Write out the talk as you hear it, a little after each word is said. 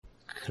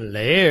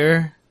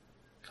Claire.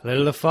 Claire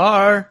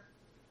Lafar.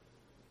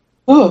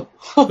 Oh,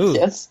 Ooh.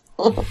 yes.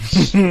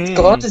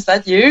 God, is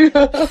that you?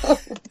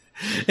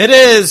 It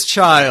is,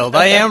 child.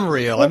 I am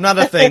real. I'm not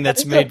a thing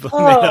that's made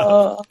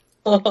up.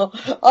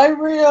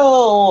 I'm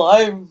real.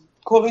 I'm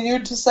calling you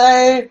to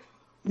say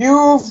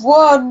you've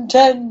won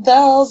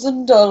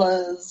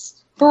 $10,000.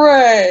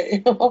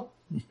 Hooray!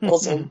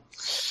 Awesome.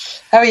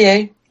 How are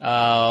you?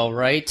 All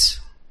right.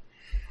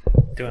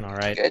 Doing all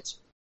right. Good.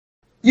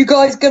 You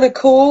guys gonna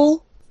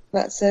call?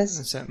 Matt says.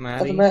 Is that Other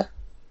Maddie? Matt.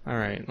 All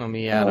right, let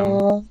me add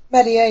him.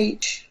 Maddie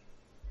H.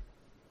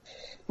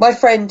 My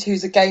friend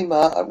who's a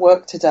gamer at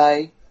work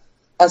today,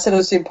 I said I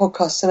was doing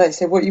podcasts tonight. He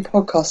said, "What are you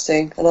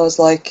podcasting?" And I was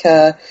like,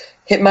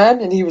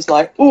 Hitman. And he was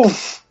like,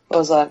 "Oof." I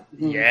was like,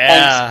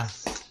 Yeah.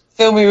 Thanks.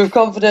 Fill me with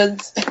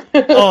confidence.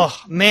 Oh,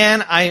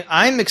 man,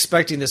 I'm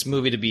expecting this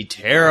movie to be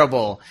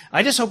terrible.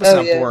 I just hope it's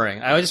not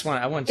boring. I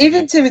want to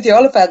Even Timothy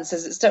Oliphant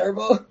says it's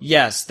terrible.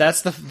 Yes,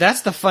 that's the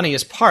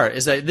funniest part,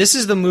 is that this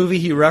is the movie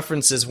he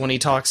references when he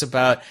talks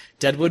about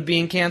Deadwood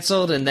being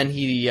canceled, and then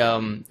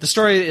the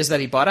story is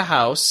that he bought a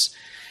house,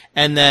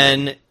 and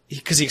then,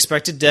 because he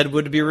expected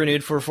Deadwood to be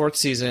renewed for a fourth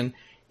season,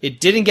 it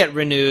didn't get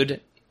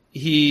renewed.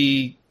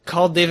 He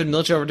called David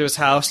Milch over to his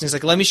house, and he's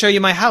like, "Let me show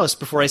you my house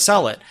before I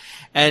sell it."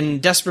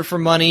 And desperate for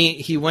money,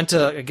 he went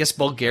to, I guess,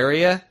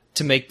 Bulgaria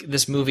to make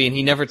this movie, and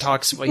he never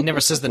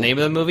says the name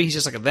of the movie. He's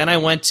just like, "Then I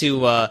went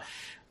to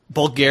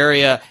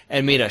Bulgaria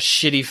and made a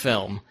shitty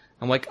film."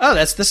 I'm like, "Oh,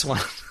 that's this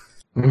one."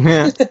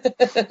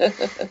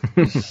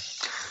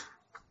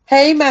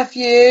 Hey,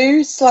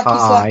 Matthew, Slacky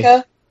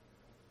Slacker.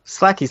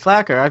 Slacky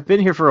Slacker, I've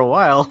been here for a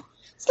while.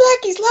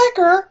 Slacky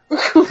Slacker.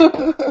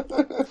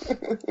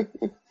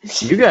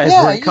 You guys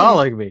weren't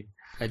calling me.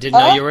 I didn't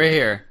know you were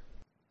here.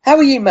 How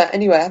are you, Matt?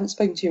 Anyway, I haven't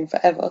spoken to you in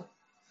forever.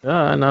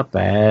 Not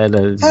bad.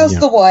 How's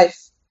the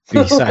wife?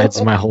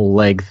 Besides my whole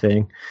leg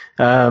thing.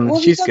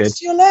 What she's have you done good.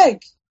 to your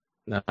leg?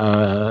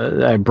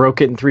 I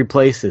broke it in 3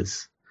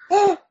 places.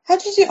 How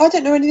did you do? I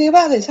don't know anything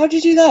about this. How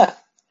did you do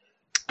that?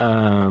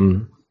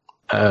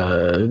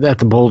 At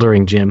the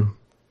bouldering gym.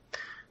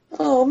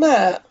 Oh,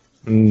 Matt.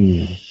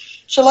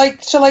 Shall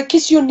I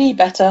kiss your knee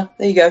better?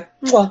 There you go.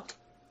 Mwah.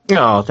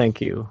 Oh,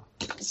 thank you.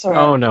 Sorry.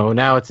 Oh no,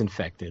 now it's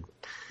infected.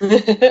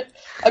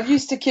 I'm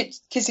used to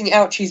kissing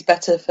ouchies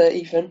better for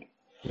Ethan.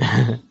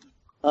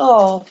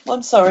 Oh,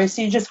 I'm sorry.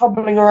 So you're just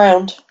hobbling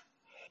around?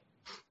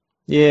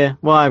 Yeah,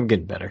 well, I'm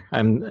getting better.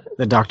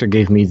 The doctor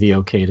gave me the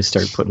okay to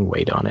start putting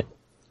weight on it.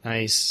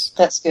 Nice.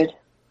 That's good.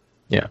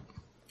 Yeah.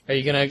 Are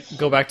you going to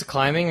go back to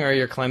climbing, or are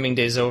your climbing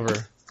days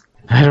over?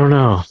 I don't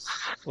know.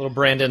 Little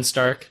Brandon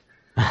Stark.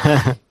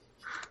 I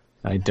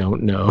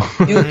don't know.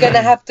 You're going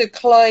to have to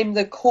climb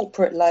the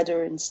corporate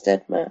ladder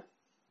instead, Matt.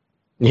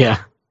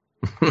 Yeah.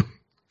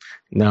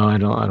 No, I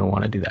don't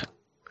want to do that.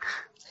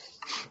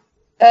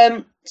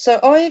 So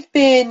I've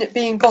been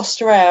being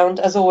bossed around,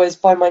 as always,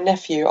 by my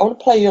nephew. I want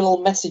to play you a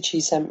little message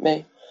he sent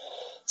me.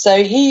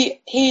 So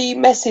he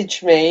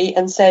messaged me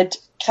and said,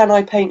 can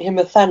I paint him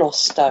a Thanos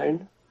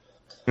stone?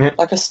 Yeah.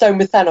 Like a stone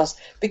with Thanos.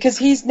 Because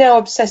he's now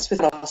obsessed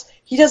with Thanos.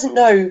 He doesn't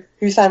know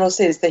who Thanos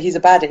is, that he's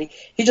a baddie.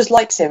 He just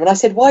likes him. And I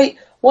said, why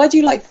do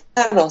you like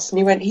Thanos? And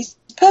he went, he's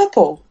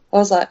purple. I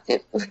was like,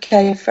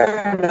 okay,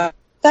 fair enough.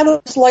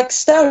 Thanos likes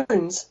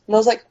stones. And I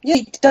was like, yeah,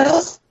 he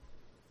does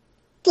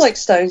like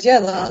stones. Yeah,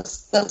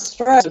 that's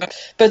right.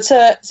 But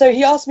so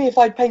he asked me if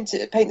I'd paint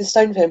the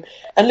stone for him.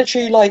 And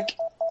literally, like,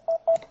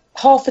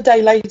 half a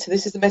day later,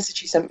 this is the message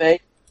he sent me. I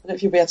don't know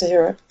if you'll be able to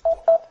hear it.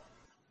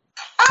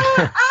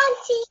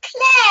 Auntie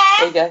Claire,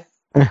 There you go.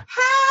 have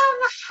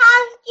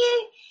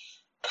you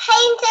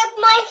painted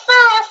my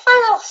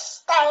Thanos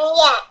stone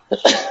yet?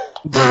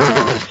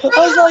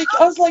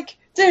 I was like,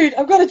 dude,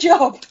 I've got a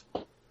job.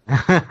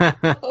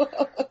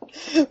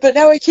 But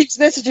now he keeps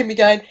messaging me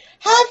going,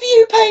 have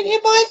you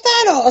painted my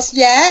Thanos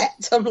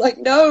yet? I'm like,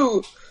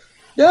 no.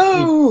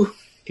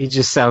 He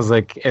just sounds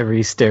like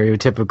every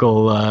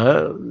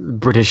stereotypical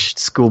British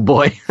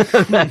schoolboy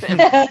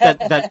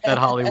that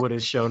Hollywood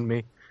has shown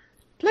me.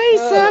 Please,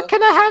 sir,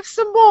 can I have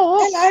some more?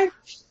 Hello.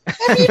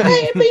 Have you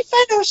painted me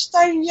Thanos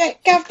stone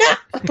yet, governor?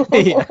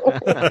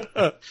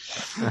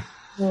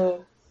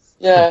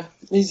 Yeah,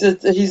 he's a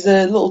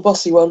little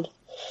bossy one.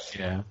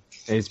 Yeah,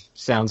 it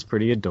sounds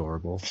pretty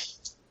adorable.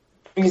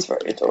 He's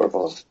very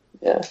adorable.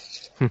 Yeah.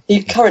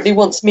 He currently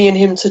wants me and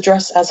him to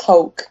dress as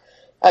Hulk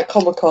at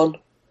Comic-Con.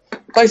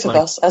 Both of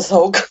us as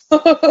Hulk.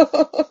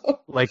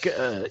 Like,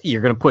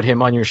 you're going to put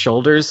him on your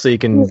shoulders so you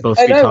can both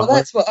I be know, taller? well,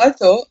 that's what I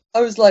thought.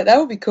 I was like, that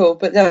would be cool.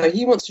 But no,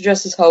 he wants to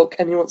dress as Hulk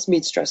and he wants me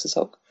to dress as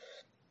Hulk.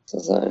 So I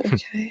was like,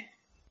 okay.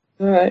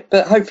 All right.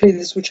 But hopefully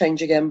this will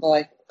change again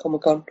by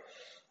Comic-Con.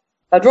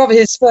 I'd rather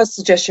his first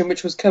suggestion,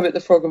 which was Kermit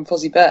the Frog and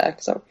Fozzie Bear,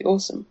 because that would be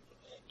awesome.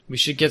 We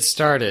should get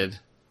started.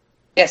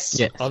 Yes.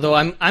 Yeah. Although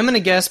I'm going to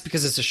guess,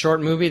 because it's a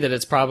short movie, that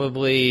it's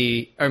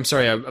probably... Or, I'm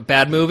sorry, a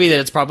bad movie, that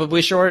it's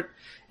probably short,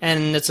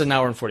 and it's an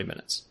hour and 40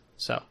 minutes.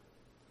 So...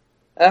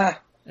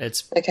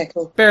 It's Okay,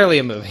 cool. barely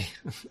a movie.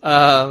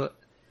 My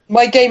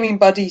gaming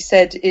buddy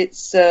said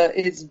it's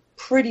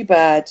pretty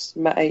bad,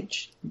 Matt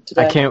H.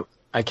 Today.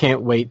 I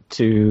can't wait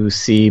to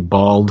see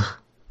bald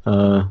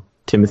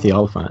Timothy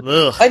Oliphant.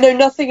 Ugh. I know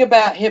nothing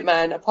about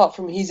Hitman apart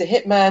from he's a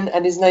hitman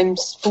and his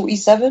name's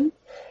 47.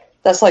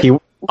 That's like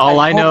All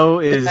I know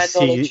Hitman is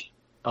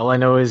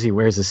knowledge. he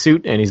wears a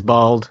suit and he's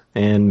bald,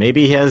 and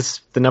maybe he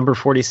has the number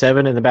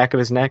 47 in the back of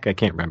his neck. I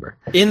can't remember.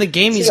 In the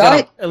game, he's See,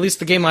 got at least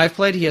the game I've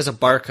played, he has a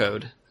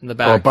barcode in the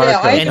back. barcode. Yeah,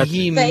 I And have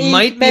he a vague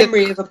might be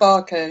memory of a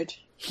barcode.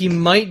 He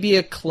might be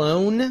a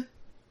clone.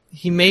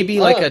 He may be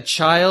like Oh. a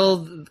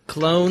child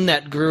clone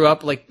that grew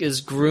up, like,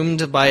 is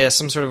groomed by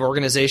some sort of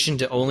organization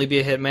to only be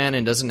a hitman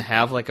and doesn't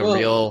have, like, a Whoa.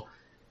 real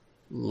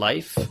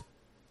life.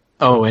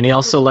 Oh, and he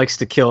also likes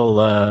to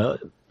kill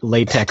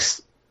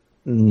latex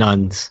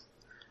nuns.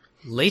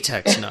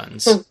 Latex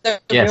nuns. They're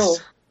Yes. real.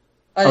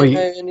 I Oh, don't you-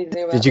 know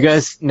anything about Did you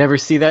this. guys never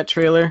see that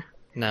trailer?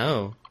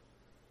 No.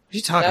 What are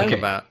you talking No.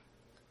 about?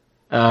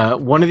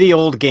 One of the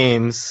old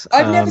games.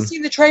 I've never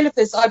seen the trailer for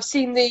this. I've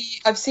seen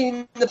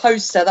the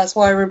poster. That's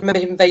why I remember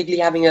him vaguely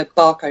having a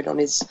barcode on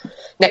his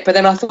neck. But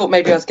then I thought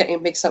maybe I was getting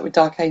it mixed up with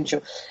Dark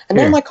Angel. And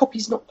now Here. my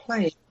copy's not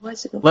playing. Why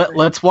is it not playing?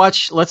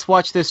 Let's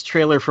watch this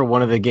trailer for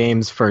one of the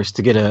games first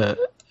to get an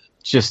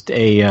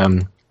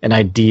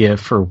idea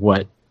for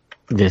what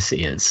this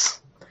is.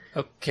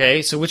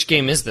 Okay, so which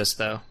game is this,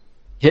 though?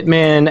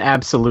 Hitman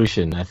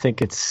Absolution. I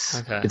think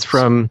it's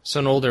from So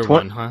an older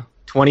Twen- one, huh?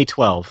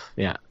 2012.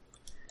 Yeah.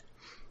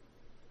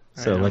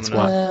 So Alright, I'm let's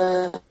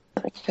gonna- watch.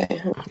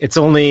 Okay. It's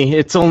only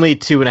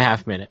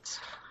 2.5 minutes,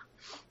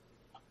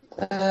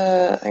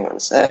 Hang on a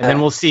sec. and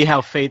then we'll see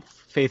how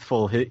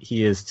faithful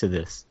he is to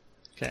this.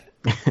 Okay.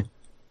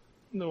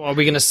 Are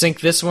we going to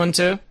sync this one,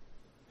 too?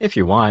 If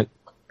you want.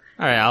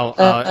 All right, I'm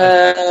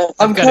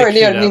I've got it currently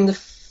queued opening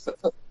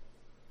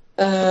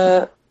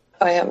the.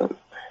 I haven't.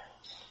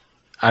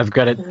 I've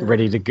got it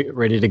ready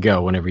to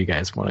go whenever you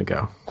guys want to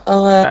go.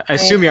 I I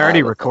assume you're already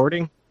have-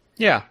 recording.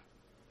 Yeah.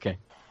 Okay.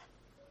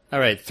 All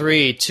right,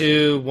 3,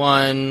 2,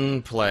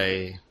 1,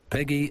 play.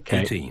 Peggy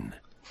Okay. 18.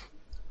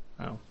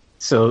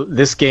 So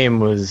this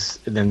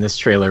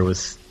trailer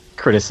was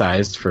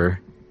criticized for,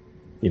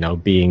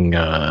 being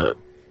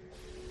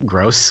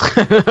gross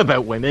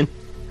about women.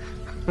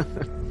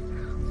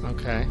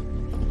 Okay.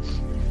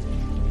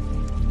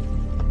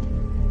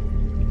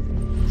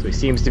 So he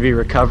seems to be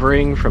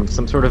recovering from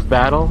some sort of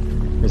battle.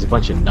 There's a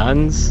bunch of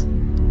nuns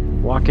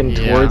walking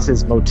Yeah. towards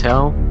his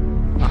motel.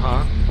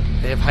 Uh-huh.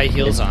 They have high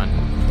heels on.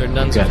 They're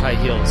nuns with Okay.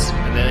 high heels.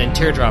 And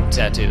teardrop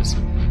tattoos.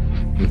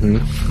 hmm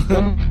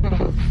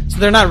So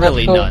they're not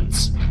really Cool.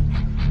 nuns.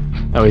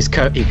 Oh,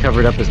 he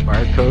covered up his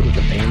barcode with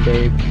a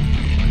Band-Aid.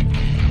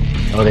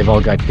 Oh, they've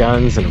all got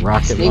guns and a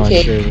rocket Sneaky.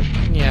 launcher.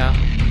 Yeah.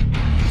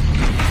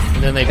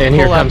 And then they And pull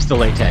here out... comes the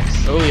latex.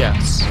 Oh,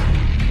 yes.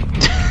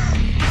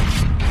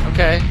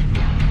 Okay.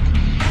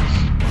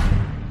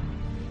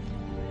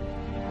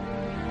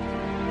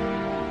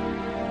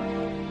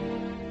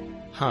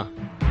 Huh.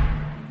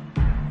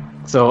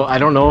 So I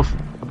don't know if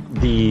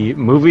the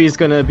movie is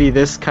going to be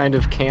this kind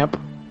of camp.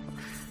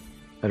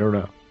 I don't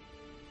know.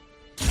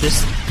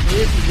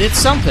 It's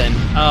something.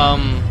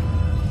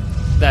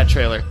 That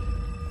trailer.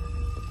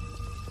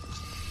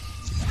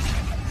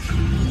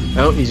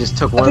 Oh, he just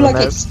took I one feel of like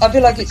them it's. I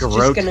feel like it's a just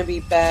rope. going to be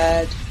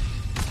bad.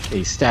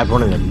 He stabbed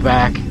one in the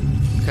back.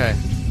 Okay.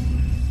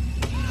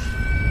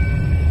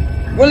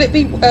 Will it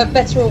be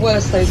better or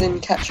worse though than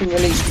Catch and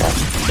Release now?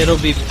 It'll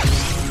be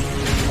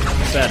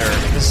better.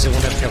 This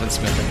won't have Kevin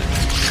Smith in it.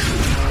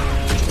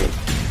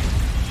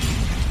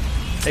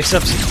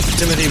 Except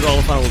Timothy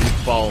Oliphant will be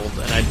bald,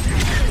 and I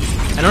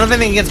don't have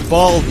anything against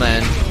bald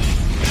men,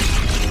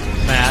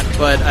 Matt,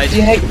 but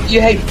You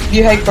hate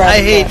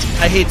Brad.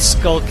 I hate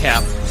skull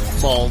cap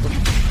bald.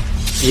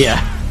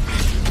 Yeah.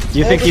 Do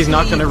you think he's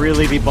not going to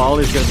really be bald?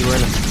 He's going to be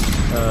wearing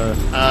a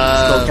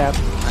skull cap?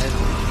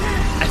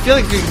 I feel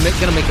like if you're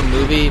gonna make a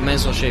movie, you might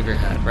as well shave your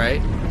head,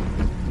 right?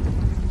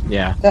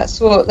 Yeah. That's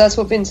what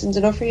Vincent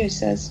D'Onofrio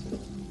says.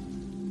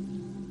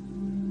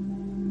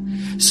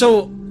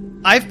 So,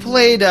 I've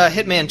played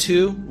Hitman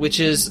 2, which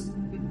is,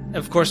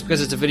 of course,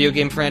 because it's a video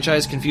game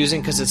franchise,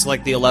 confusing because it's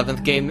like the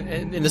 11th game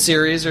in the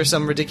series or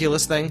some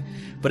ridiculous thing.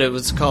 But it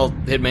was called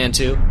Hitman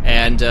 2,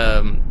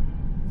 and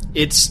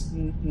it's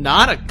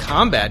not a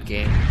combat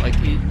game. Like,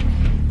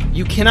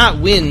 you cannot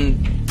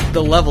win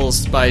the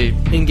levels by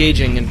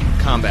engaging in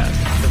combat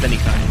of any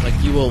kind.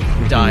 Like, you will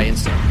die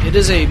instantly. It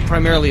is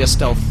primarily a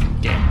stealth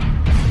game.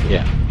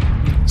 Yeah.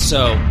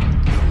 So,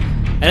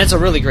 and it's a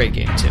really great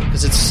game too,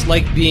 because it's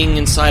like being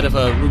inside of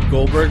a Rube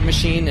Goldberg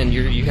machine, and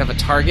you have a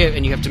target,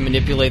 and you have to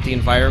manipulate the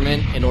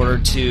environment in order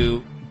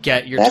to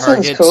get your That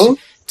sounds target cool.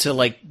 to,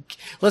 like,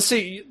 let's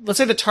say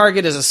the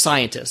target is a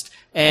scientist,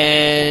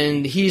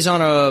 and he's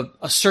on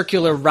a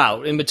circular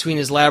route in between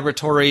his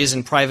laboratories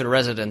and private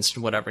residence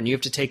and whatever, and you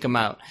have to take him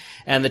out.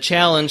 And the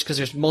challenge, because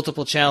there's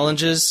multiple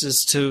challenges,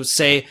 is to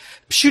say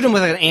shoot him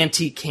with an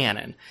antique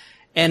cannon.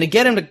 And to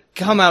get him to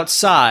come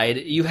outside,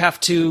 you have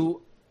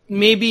to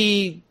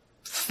maybe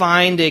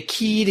find a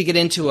key to get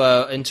into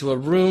a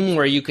room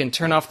where you can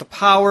turn off the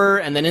power,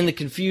 and then in the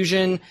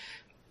confusion,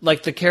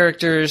 like, the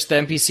characters, the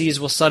NPCs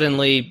will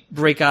suddenly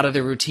break out of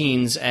their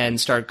routines and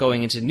start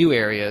going into new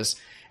areas.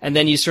 and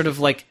then you sort of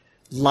like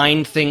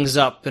line things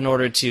up in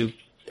order to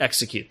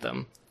execute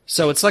them.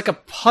 So it's like a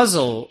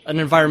puzzle, an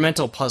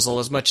environmental puzzle,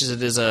 as much as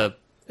it is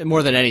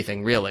more than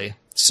anything, really.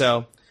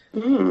 So,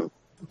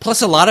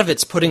 plus a lot of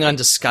it's putting on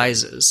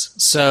disguises.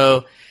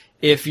 So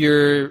if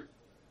you're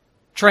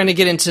trying to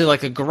get into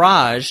like a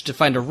garage to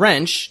find a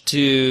wrench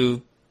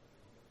to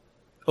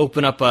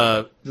open up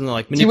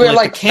manipulate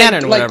the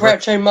cannon or whatever. Like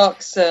Groucho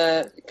Marx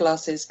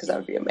glasses, because that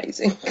would be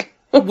amazing.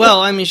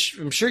 Well, I mean,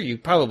 I'm sure you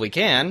probably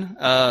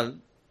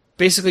can.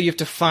 Basically, you have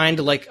to find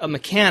like a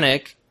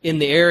mechanic in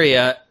the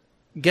area,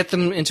 get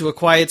them into a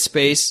quiet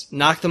space,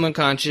 knock them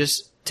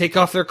unconscious, take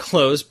off their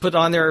clothes, put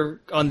on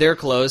their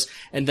clothes,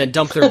 and then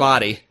dump their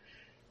body.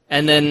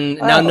 And then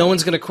now no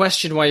one's going to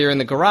question why you're in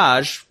the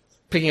garage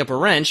picking up a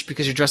wrench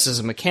because you're dressed as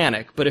a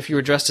mechanic. But if you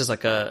were dressed as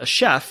like a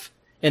chef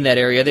in that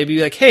area, they'd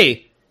be like,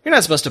 "Hey, you're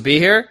not supposed to be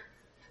here."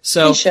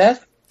 So hey,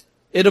 chef.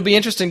 It'll be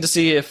interesting to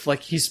see if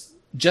like he's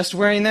just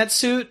wearing that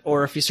suit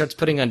or if he starts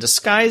putting on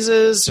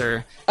disguises.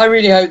 Or I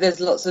really hope there's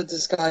lots of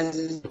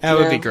disguises. That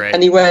would be great.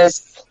 And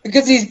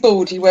because he's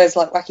bald, he wears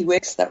like wacky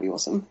wigs. That'd be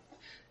awesome.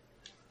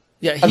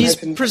 Yeah, he's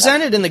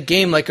presented in the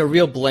game like a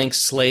real blank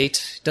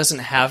slate. Doesn't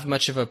have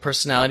much of a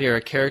personality or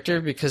a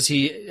character because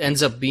he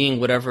ends up being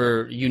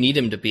whatever you need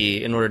him to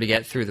be in order to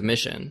get through the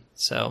mission.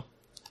 So,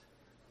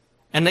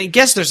 and I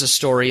guess there's a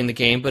story in the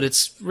game, but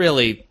it's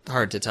really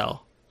hard to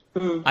tell.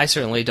 I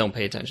certainly don't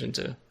pay attention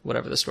to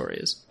whatever the story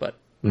is, but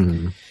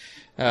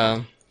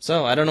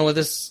so I don't know what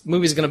this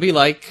movie's going to be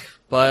like,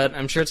 but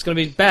I'm sure it's going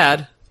to be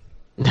bad.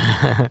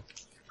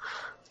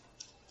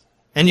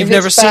 And you've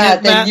never seen it,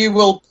 Matt? Then you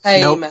will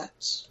pay, Nope. Matt.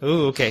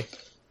 Ooh, okay.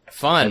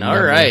 Fun.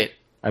 All right.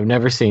 I've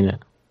never seen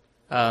it.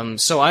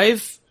 So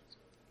I've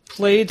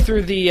played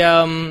through the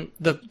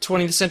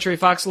 20th Century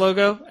Fox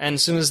logo, and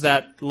as soon as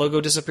that logo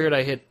disappeared,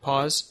 I hit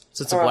pause.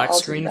 So it's a black I'll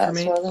screen do that for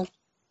me. as well, then.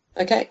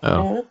 Okay.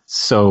 Oh,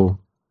 so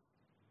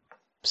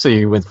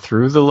you went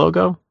through the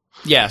logo?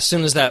 Yeah, as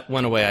soon as that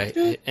went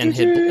away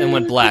and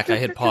went black, I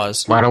hit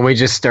pause. Why don't we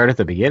just start at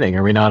the beginning?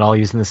 Are we not all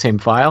using the same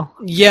file?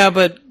 Yeah,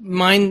 but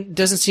mine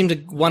doesn't seem to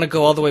want to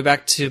go all the way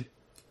back to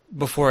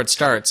before it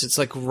starts. It's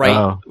like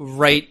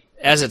right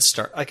as it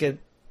starts.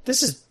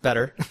 This is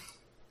better.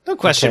 Don't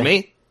question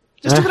me.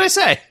 Just do what I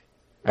say.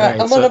 All right,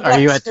 I'm so on a black are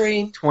you at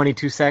screen.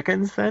 22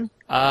 seconds then?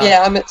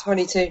 Yeah, I'm at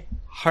 22.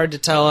 Hard to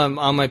tell. I'm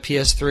on my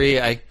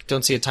PS3. I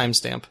don't see a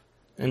timestamp,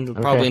 and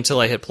probably until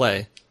I hit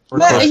play. We're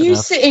Matt, close are you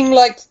enough. sitting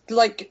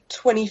like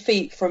 20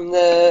 feet from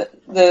the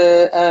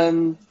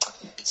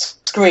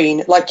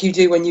screen like you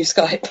do when you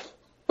Skype?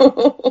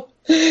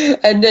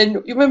 And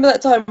then you remember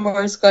that time where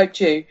I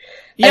Skyped you?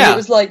 Yeah. And it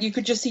was like you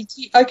could just see.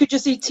 I could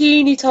just see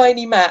teeny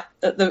tiny Matt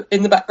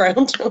in the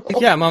background.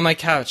 Yeah, I'm on my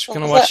couch. I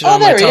Gonna was watch like, it on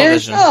my there he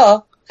is. television.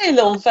 Oh, hey,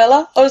 little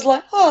fella. I was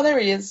like, oh, there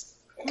he is.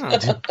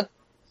 Oh.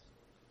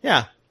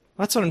 Yeah,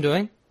 that's what I'm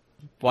doing.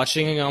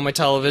 Watching on my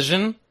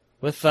television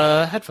with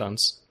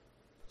headphones.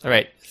 All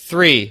right,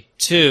 3,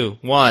 2,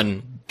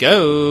 1,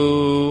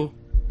 go.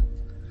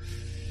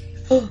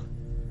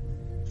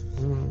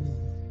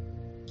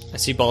 I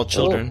see bald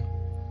children.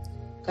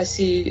 I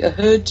see a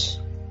hood,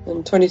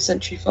 and 20th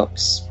Century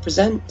Fox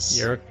presents.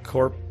 You're a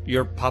corp.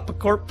 You're Papa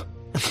Corp.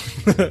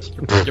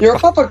 You're a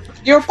Papa.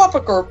 You're a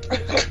Papa Corp.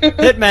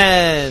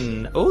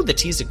 Hitman. Oh, the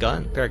T's a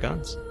gun. Pair of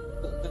guns.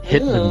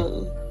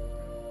 Hitman.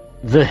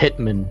 The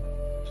Hitman.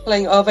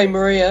 Playing Ave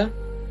Maria.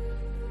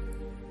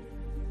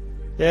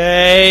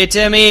 Hey,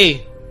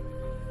 Timmy.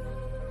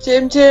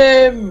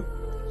 Tim.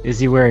 Is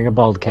he wearing a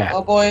bald cap?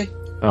 Oh boy.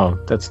 Oh,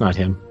 that's not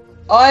him.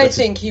 I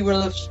think he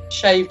will have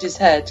shaved his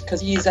head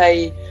because he's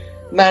a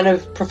man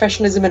of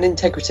professionalism and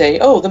integrity.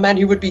 Oh, the man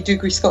who would be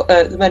Dougray Scott,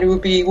 the man who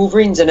would be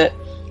Wolverine's in it.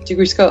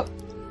 Dougray Scott.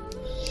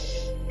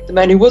 The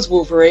man who was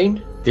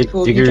Wolverine. Did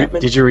called you Hugh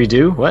Jackman.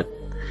 redo? What?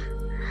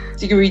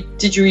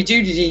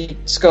 Didgeridoo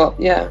Scott,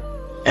 yeah.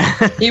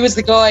 He was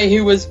the guy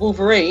who was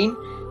Wolverine,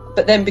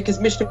 but then because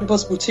Mission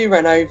Impossible 2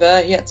 ran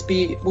over, he had to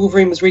be,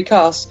 Wolverine was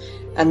recast,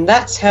 and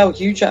that's how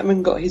Hugh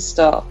Jackman got his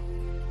start.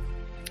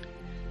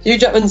 Hugh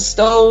Jackman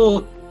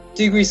stole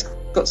Dougray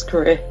Scott's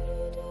career.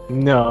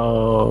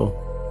 No.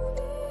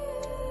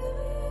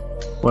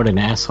 What an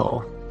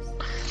asshole.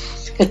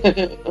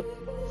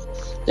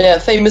 Yeah,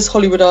 famous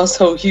Hollywood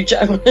asshole Hugh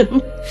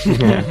Jackman.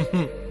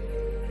 Yeah.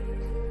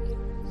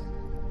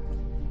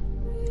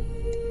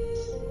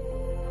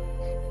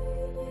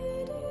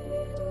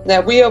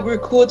 Now, we are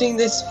recording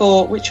this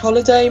for which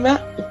holiday,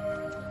 Matt?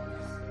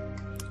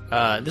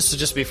 This will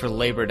just be for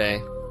Labor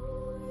Day.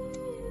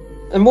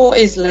 And what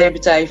is Labour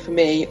Day for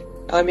me?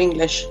 I'm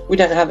English. We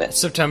don't have it.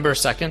 September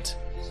 2nd.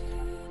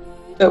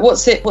 But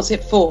what's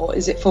it for?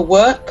 Is it for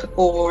work,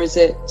 or is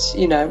it,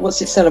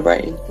 what's it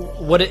celebrating?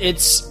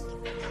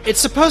 It's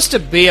supposed to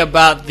be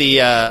about the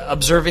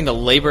observing the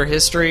labor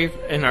history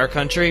in our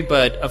country,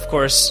 but of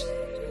course,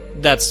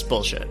 that's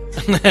bullshit.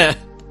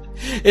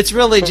 It's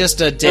really just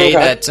a day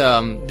that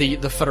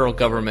the federal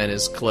government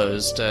is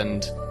closed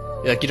and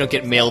you don't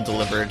get mail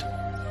delivered.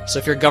 So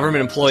if you're a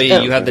government employee,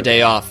 you have the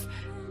day off.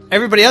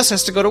 Everybody else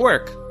has to go to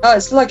work. Oh,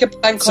 it's like a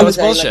bank So it's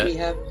holiday bullshit. like we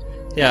have.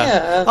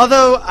 Yeah.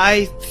 Although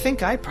I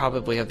think I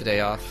probably have the day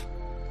off.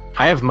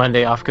 I have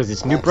Monday off because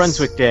it's New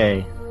Brunswick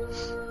Day.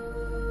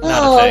 Not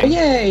a Oh, thing.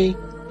 yay!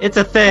 It's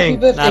a Happy thing.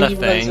 birthday, Not a New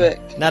thing.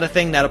 Brunswick. Not a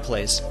thing. Not a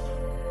place.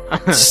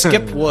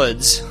 Skip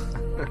Woods.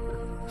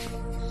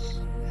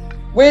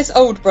 Where's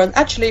Old Brunswick?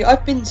 Actually,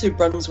 I've been to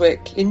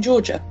Brunswick in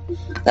Georgia.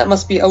 That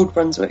must be Old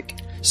Brunswick.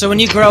 So when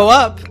you grow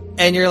up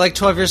and you're like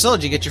 12 years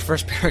old, you get your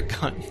first pair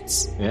of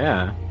guns.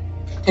 Yeah.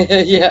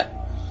 Yeah.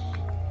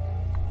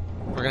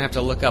 We're gonna have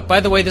to look up. By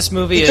the way, this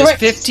movie The is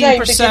director's name 15%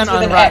 begins on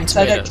with an Rotten X.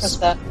 I don't Tomatoes. trust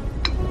that.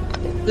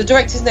 The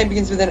director's name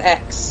begins with an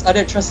X. I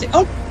don't trust it.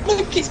 Oh,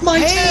 look, it's my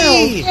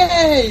Hey! town!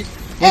 Yay!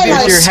 Here's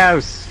your Yes.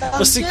 house.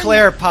 We'll see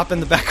Claire pop in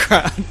the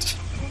background.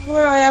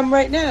 Where I am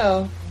right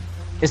now.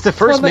 It's the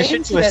That's why first my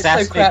mission to internet's so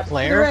assassinate crap. The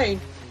Claire.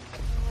 rain.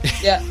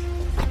 Yeah.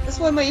 That's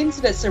why my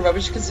internet's so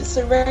rubbish, because it's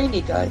so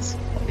rainy, guys.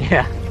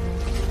 Yeah.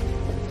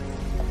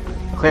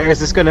 Claire, is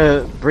this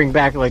gonna bring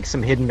back like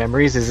some hidden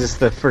memories? Is this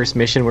the first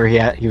mission where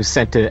he was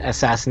sent to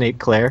assassinate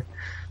Claire,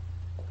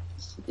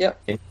 Yep,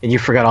 and you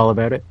forgot all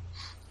about it?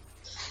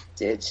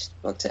 did.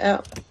 Locked it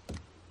out.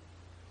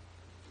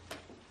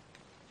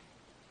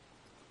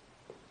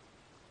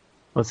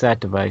 What's that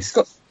It's device?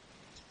 got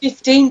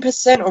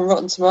 15% on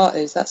Rotten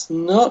Tomatoes. That's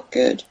not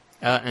good.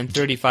 And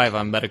 35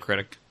 on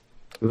Metacritic.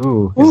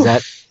 Ooh, is Oof.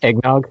 that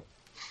eggnog?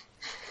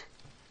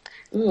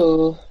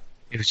 Ooh.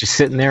 It was just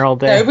sitting there all No,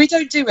 day. we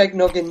don't do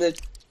eggnog in the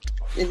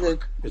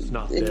It's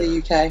not in there. the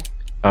UK.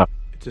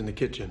 It's in the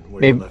kitchen.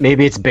 Where you Maybe, left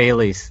maybe it. it's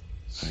Bailey's.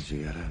 How'd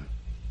you get in?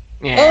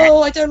 Yeah.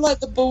 Oh, I don't like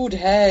the bald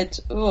head.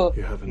 Oh.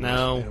 You have a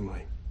No. nice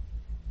family.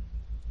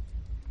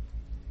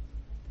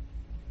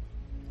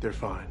 They're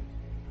fine.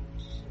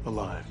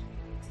 Alive.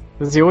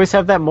 Does he always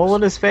have that mole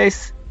on his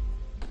face?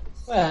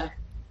 Where?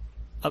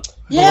 Up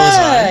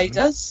Yeah, below he his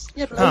does.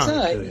 Yeah, but Huh. his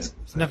Kill eye. you.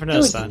 Never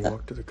noticed Good. You that.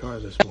 walked to the car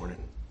this morning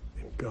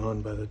and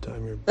gone by the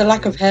time you're. The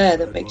lack of hair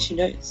that makes you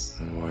notice.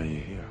 And why are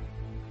you here?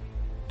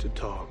 to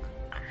talk.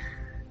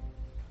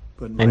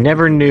 But I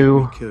never Mike, if knew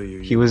we kill you,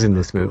 he you was will in not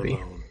this go movie.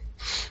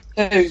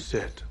 alone. Who?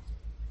 Sit.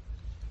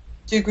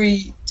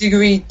 Degree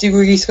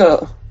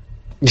Scott.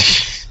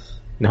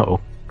 No.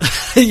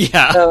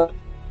 Yeah. No.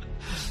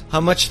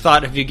 How much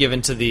thought have you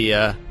given to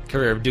the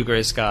career of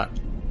Dougray Scott?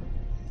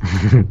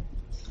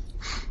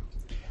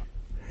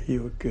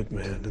 You a good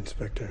man,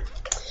 Inspector.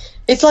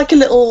 It's like a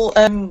little,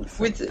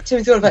 with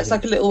Timothy Oliphant, it's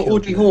like a little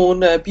Audrey Horne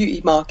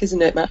beauty mark,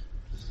 isn't it, Matt?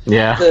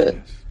 Yeah. That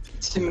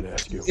I'm gonna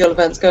ask you a Timothy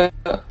Oliphant's got.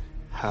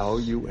 How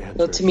you answer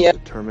Well, to me, will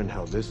determine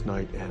how this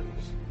night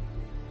ends.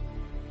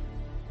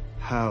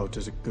 How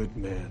does a good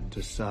man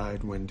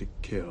decide when to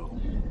kill?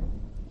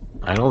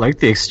 I don't like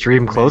the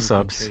extreme A man you've been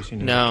close-ups. chasing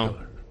is No. a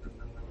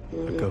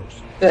killer. A ghost.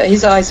 But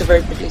his eyes are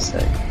very pretty, so.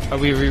 Are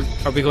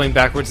we going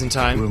backwards in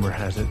time? Rumor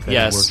has it that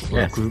Yes. he works for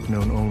Yes. a group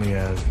known only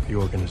as the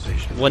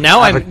Organization. Well,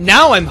 now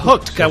I'm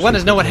hooked. I want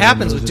to know what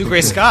happens with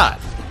Dougray Scott.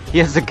 He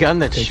has a gun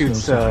that Takes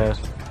shoots no sides,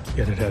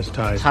 yet it has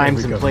ties to times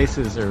every and government.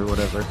 places or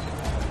whatever.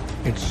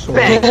 Its sole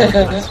Bang.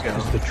 purpose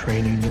is the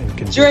training and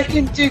Do you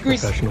reckon conditioning of Dougray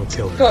professional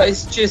killers. Scott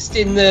is just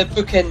in the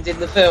bookend in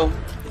the film?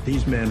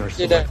 These men are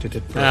You know. selected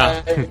at birth.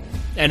 Yeah.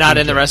 And not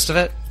in the rest of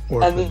it?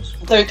 And Orphans.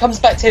 so it comes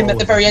back to him at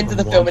the very end of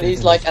the film, and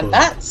he's like, and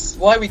that's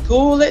why we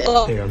call it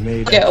They are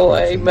made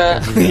Getaway, experts in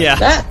Matt. every Yeah.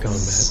 aspect of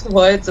That's combat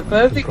why it's a and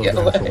perfect programmed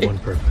for getaway. one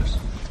purpose: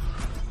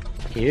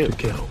 Ew. to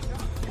kill.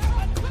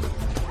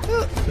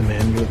 The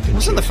man you have been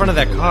What's in the front of chasing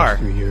that for the car? last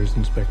 3 years,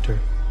 Inspector.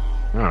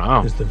 I don't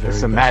know. It's the very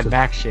It's some best Mad of-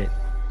 Max shit.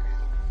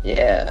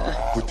 Yeah,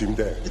 Put him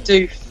there. the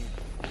doof.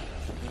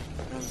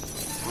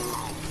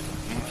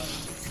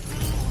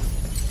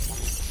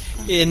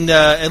 In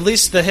at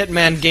least the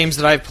Hitman games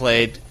that I've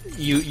played,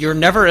 you're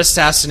never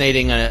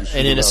assassinating an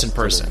innocent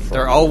person.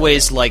 They're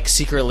always like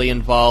secretly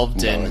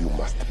involved in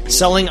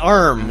selling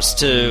arms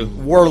to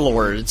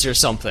warlords or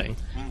something.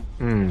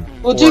 Well,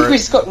 Or Dougray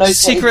Scott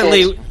knows what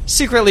he did.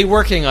 secretly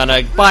working on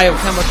a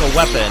biochemical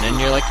weapon, and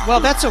you're like,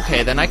 well, that's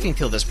okay, then I can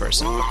kill this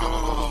person. Yeah,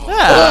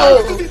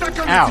 Oh,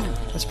 ow,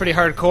 that's pretty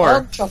hardcore.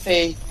 arm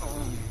choppy.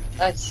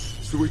 Nice.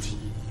 Sweetie,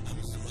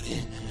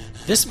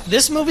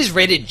 This movie's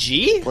rated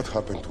G? what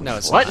happened to No,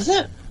 his it's voice? Is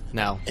it?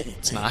 No,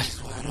 it's not.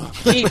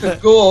 Keep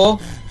of gore.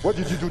 What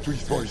did you do to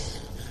his voice?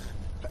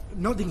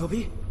 Nothing of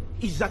it.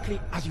 Exactly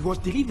as it was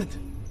delivered.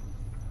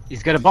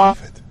 He's got a bomb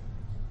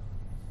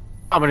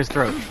in his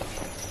throat.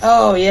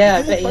 Oh yeah,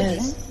 I bet he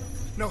is.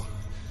 No,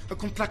 a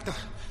contractor.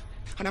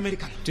 An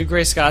American.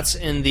 Dougray Scott's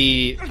in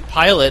the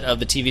pilot of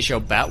the TV show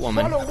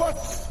Batwoman. Follow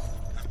what?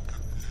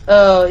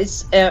 Oh,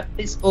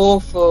 it's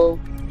awful.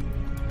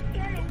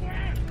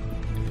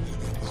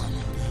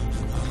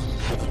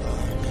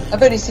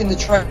 I've only seen the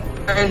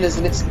trailers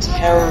and it's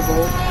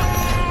terrible.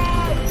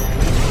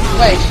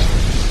 Wait,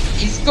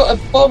 he's got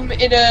a bomb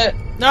in a.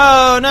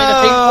 No, In a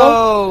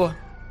no!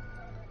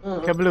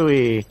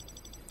 Kablooey.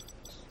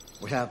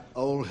 We have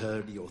all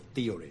heard your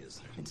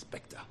theories,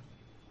 Inspector.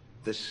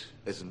 This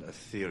isn't a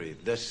theory.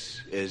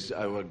 This is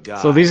our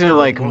guy. So these are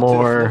like Motive,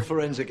 more no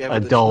forensic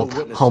evidence, adult no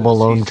witnesses. Home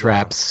Alone He's,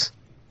 traps.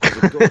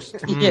 the ghost.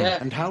 Yeah.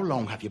 And how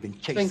long have you been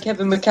chasing? When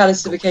Kevin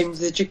McAllister became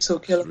the Jigsaw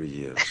Killer. 3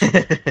 years.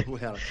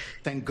 Well,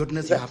 thank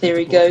goodness That you have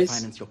theory people to goes.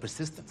 finance your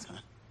persistence, huh?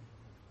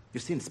 You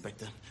see,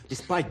 Inspector,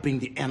 despite being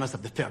the annals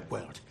of the third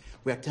world,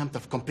 we attempt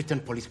of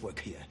competent police work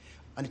here.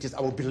 And it is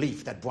our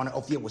belief that Buona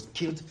Ovia was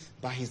killed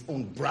by his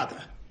own brother.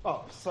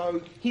 Oh,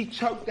 so he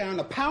choked down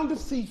a pound of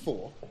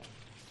C4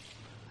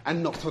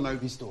 and knocked on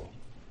Ovi's door.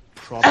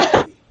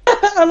 Probably.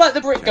 I like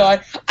the Brit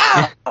guy.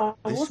 Ow!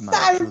 This So,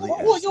 man truly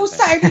what is you're the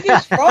saying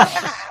is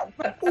right.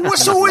 Ow!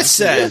 What's all it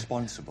said?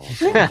 Responsible.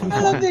 I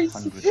love this.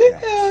 100 Yeah.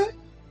 deaths.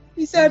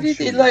 He sounded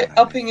Sure, like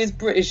Andy. upping his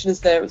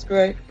Britishness there. It was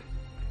great.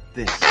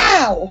 This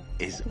Ow!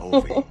 is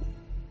Ovi.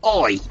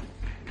 Oi!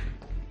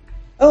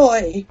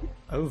 Oi!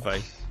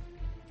 Ove.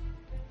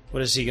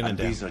 What is he gonna And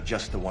do? these are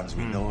just the ones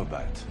we know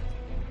about.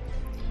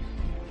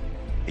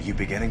 Are you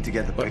beginning to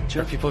get the What,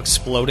 picture? are people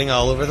exploding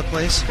all over the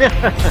place?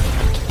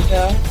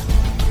 Yeah.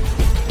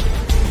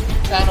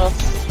 Thanos.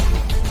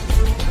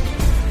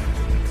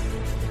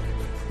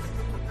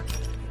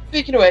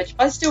 Speaking of which,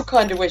 I still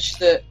kind of wish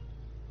that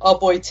our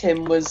boy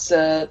Tim was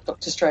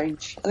Doctor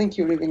Strange. I think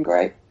he would have been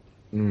great.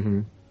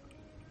 Mm-hmm.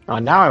 Oh,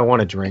 now I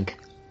want a drink.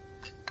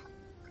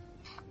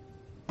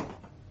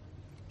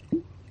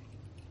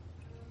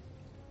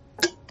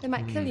 They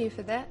might kill you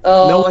for that.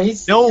 Oh, No,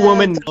 he's no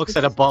woman looks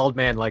at a bald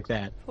man like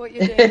that. For what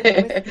you're doing.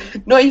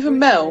 with Not even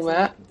Mel,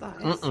 Matt.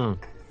 Mm-mm.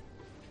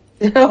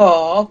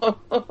 Oh,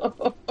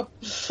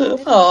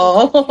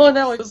 oh,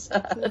 now I'm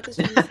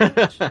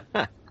sad.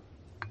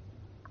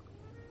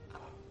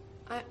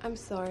 I'm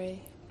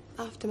sorry.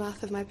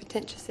 Aftermath of my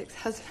pretentious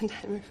ex-husband,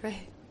 I'm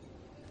afraid.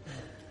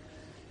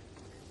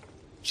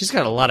 She's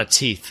got a lot of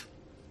teeth.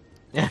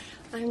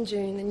 I'm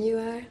June, and you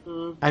are?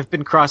 I've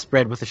been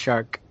crossbred with a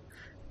shark.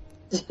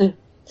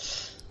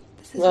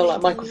 Well,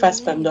 like Michael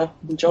Fassbender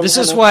and John. This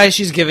is Hannah. why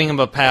she's giving him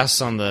a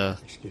pass on the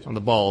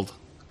bald.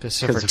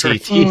 Because of her 'Cause of her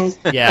teeth. teeth.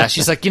 Yeah,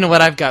 she's like, you know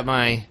what? I've got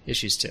my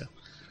issues too.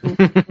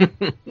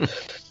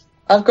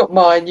 I've got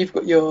mine. You've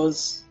got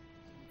yours.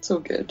 It's all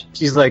good.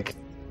 She's like,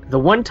 the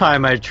one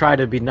time I try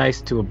to be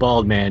nice to a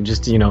bald man,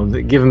 just, you know,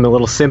 give him a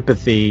little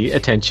sympathy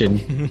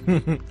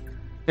attention.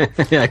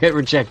 I get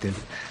rejected.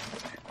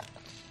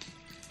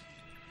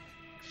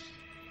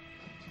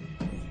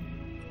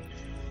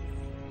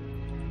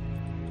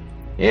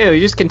 Ew,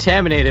 you just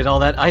contaminated all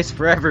that ice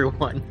for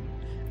everyone.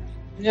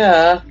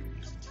 Yeah.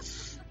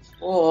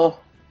 Oh.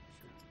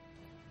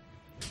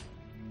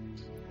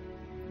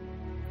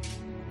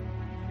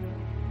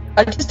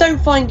 I just don't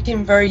find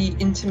him very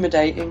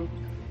intimidating.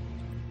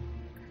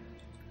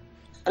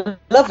 I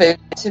love him,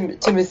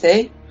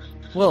 Timothy,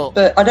 Well,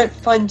 but I don't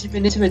find him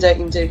an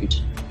intimidating dude.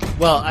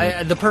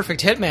 the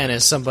perfect hitman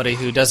is somebody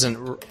who doesn't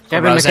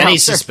Kevin arouse any McAllister.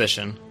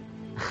 suspicion.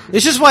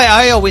 This is why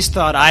I always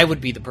thought I would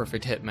be the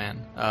perfect hitman.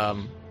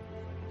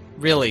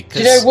 Really, Do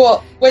you know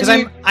what? When 'cause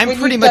I'm when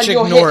pretty you've much done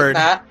your ignored.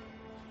 Hit map,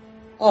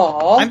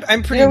 aw,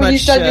 I'm pretty you know, when much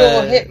you've done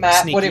your hit map,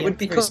 sneaky. what it I'm would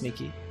be very called.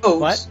 sneaky.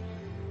 called, What?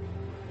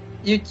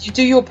 You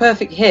do your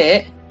perfect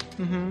hit,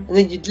 Mm-hmm. and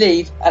then you'd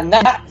leave, and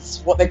that's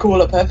what they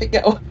call a perfect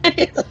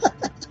getaway.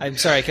 I'm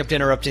sorry I kept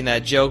interrupting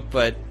that joke,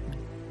 but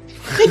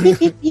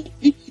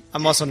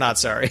I'm also not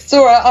sorry. It's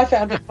alright, I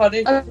found it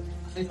funny.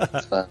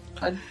 It's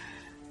fine.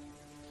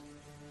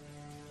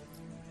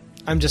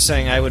 I'm just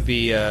saying I would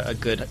be a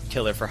good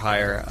killer for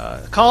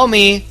hire. Call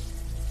me,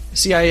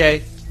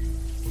 CIA.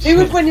 Who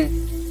would win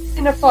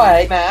in a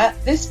fight,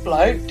 Matt? This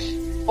bloke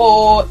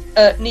or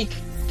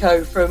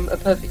Nico from A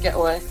Perfect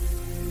Getaway?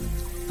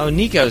 Oh,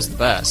 Nico's the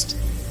best.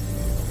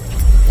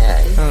 Yeah,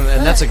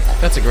 And that's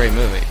a great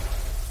movie.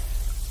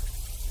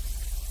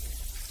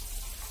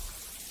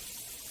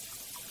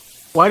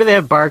 Why do they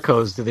have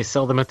barcodes? Do they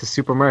sell them at the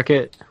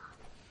supermarket?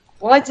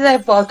 Why do they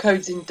have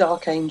barcodes in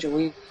Dark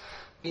Angel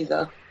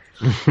either?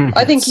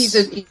 I think he's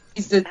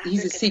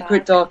a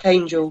secret Dark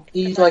Angel.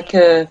 He's like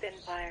a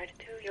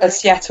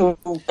Seattle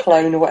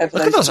clone or whatever.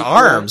 Look at those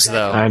arms,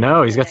 though. I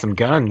know, he's got some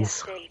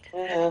guns.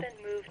 Yeah.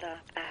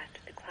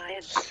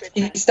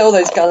 He stole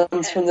those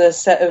guns from the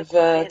set of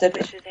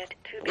Deadwood.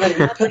 Then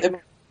he put them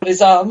on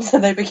his arms,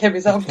 and they became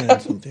his arm And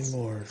guns. something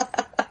more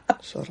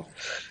subtle.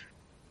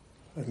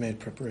 I've made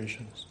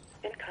preparations.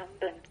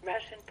 Incumbent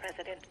Russian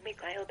President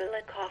Mikhail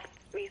Belikhov's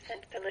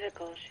recent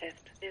political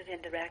shift is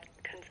in direct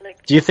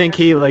conflict. Do you think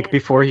he, like,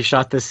 before he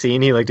shot this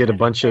scene, he, like, did a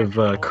bunch of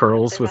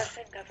curls with,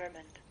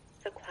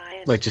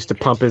 like, just to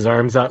pump his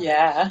arms up?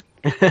 Yeah.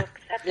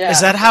 Yeah.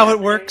 Is that how it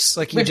works?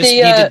 Like you With just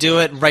the, need to do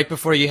it right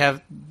before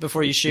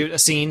you shoot a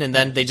scene, and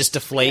then they just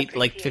deflate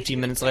like 15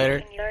 minutes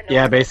later.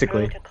 Yeah,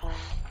 basically.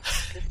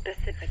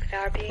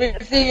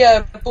 With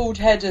the bald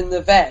head and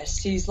the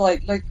vest, he's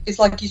like it's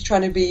like he's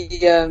trying to be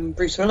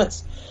Bruce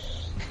Willis.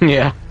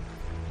 Yeah.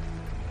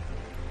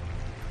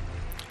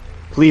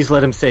 Please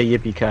let him say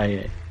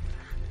yippee-ki-yay.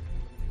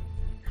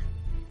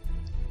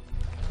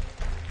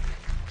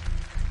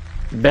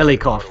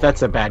 Belikov,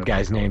 that's a bad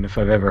guy's name if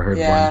I've ever heard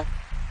Yeah. one.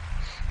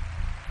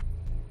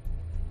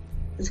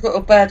 He's got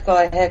a bad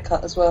guy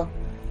haircut as well.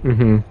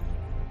 Mm-hmm.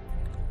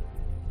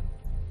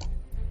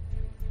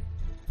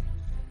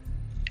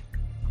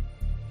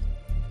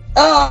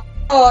 Oh,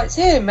 Oh, it's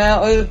him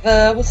out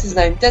of what's his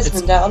name?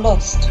 Desmond out of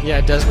Lost. Yeah,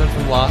 Desmond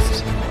from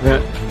Lost. Yeah.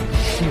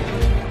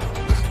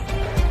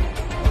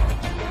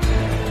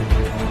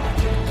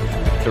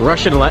 The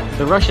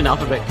Russian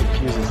alphabet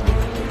confuses me.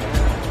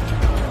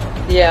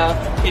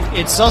 Yeah.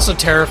 It's also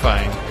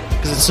terrifying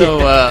because it's so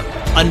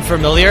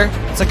unfamiliar.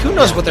 It's like, who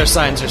knows what their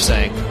signs are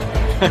saying?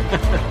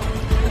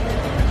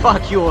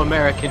 Fuck you,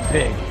 American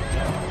pig.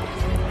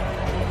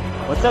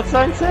 What's that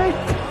sign say?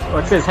 Oh,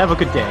 it says, have a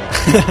good day.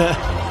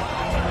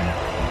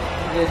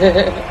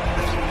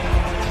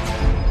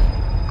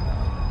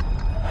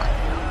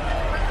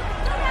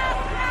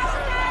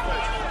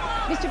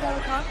 Mr.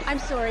 Belikov, I'm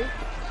sorry.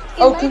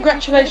 Oh,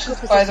 congratulations,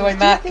 by the way,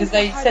 Matt, because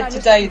they said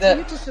today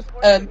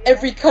that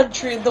every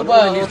country in the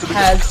world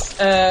has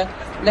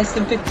less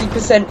than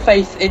 50%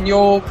 faith in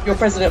your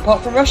president,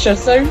 apart from Russia,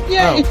 so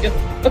yay!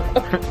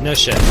 Oh. No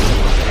shit.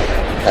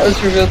 That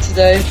was revealed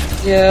today,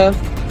 yeah.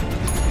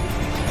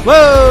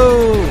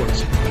 Whoa!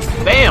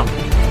 Bam!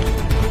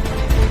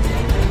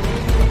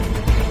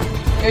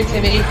 Go,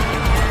 Timmy.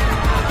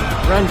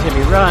 Run,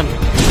 Timmy, run.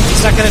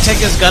 He's not gonna take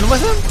his gun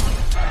with him?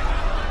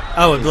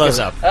 Oh, it blows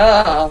up.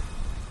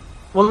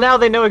 Well, now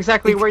they know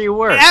exactly where you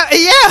were.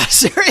 Yeah,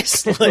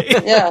 seriously.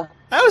 Yeah.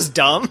 That was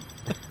dumb.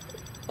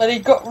 But he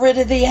got rid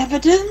of the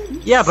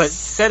evidence? Yeah, but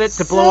set it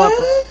to blow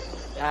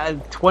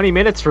up 20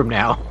 minutes from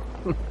now.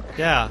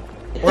 Yeah.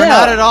 Or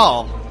not at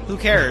all. Who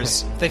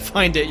cares? If they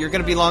find it, you're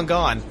gonna be long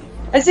gone.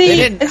 Has he, They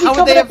didn't. has he How would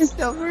covered they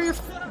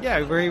up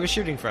have... where he was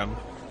shooting from.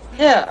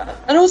 Yeah,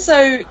 and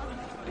also,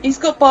 he's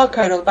got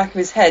barcode on the back of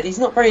his head. He's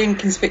not very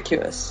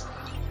inconspicuous.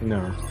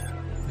 No.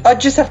 I'd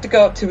just have to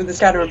go up to him with the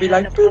scanner and be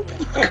like, boop,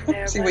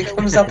 see what he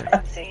comes up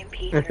as.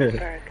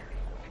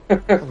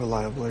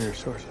 Reliable are your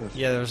sources.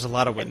 Yeah, there was a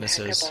lot of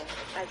witnesses.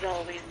 As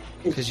always,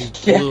 Because you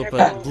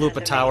blew up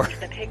a tower.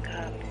 the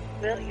pickup.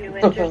 Will you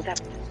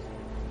intercept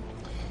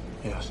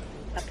Yes.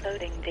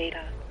 uploading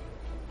data?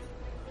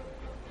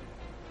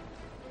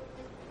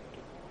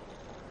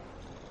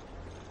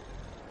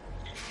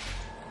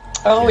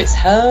 Oh, it's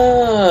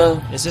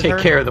her. Is it Take her?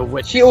 care of the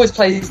witch. She always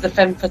plays the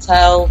femme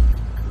fatale.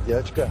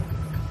 Девочка.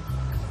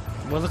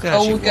 Well, look at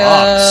how she walks.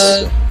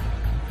 Olga.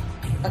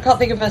 I can't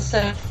think of her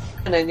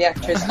surname, the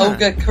actress.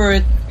 Olga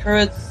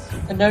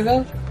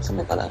Kurylenko?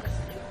 Something like that.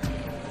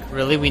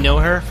 Really? We know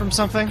her from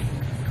something?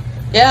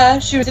 Yeah,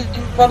 she was in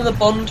one of the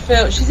Bond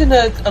films. She's in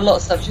a lot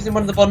of stuff. She's in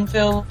one of the Bond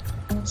films.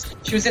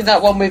 She was in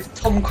that one with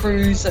Tom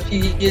Cruise a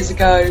few years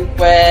ago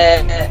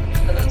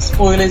where,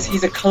 spoilers,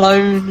 he's a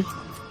clone.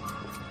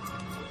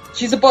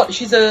 She's a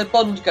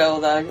Bond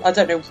girl, though. I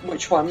don't know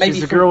which one. Maybe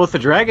She's the girl with the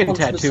dragon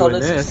Quantum of tattoo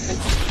in Solace or this.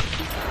 something.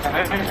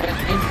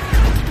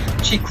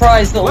 She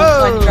cries not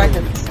all tiny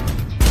dragons.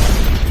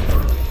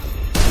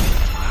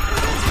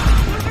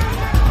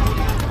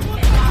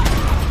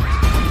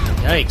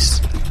 Yikes.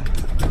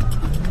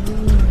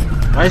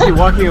 Why is he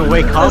walking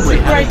away calmly?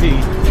 How does he...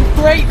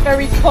 Great,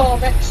 very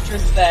calm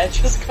extras there,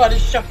 just kind of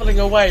shuffling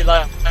away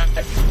like,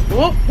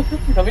 whoop,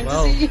 coming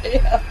to see you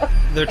here.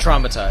 They're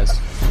traumatized.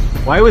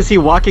 Why was he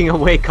walking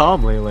away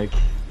calmly? Like,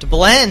 to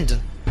blend.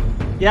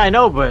 Yeah, I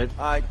know, but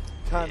I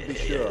can't be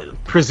sure.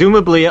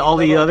 presumably all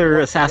the other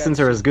assassins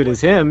are as good as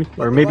him,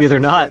 or maybe they're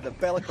not. I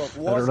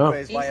don't know.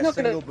 He's not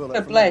going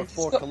to blend.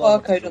 He's got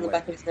barcode on the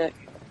back of his neck.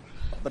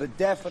 But it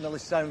definitely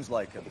sounds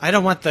like him. I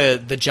don't want the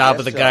job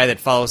of the Yes, guy sir. that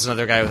follows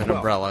another guy with an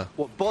umbrella.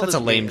 What bothers That's a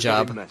lame me is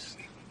that job. he missed.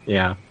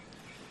 Yeah.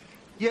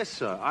 Yes,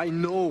 sir. I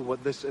know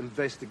what this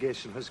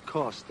investigation has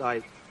cost.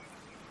 I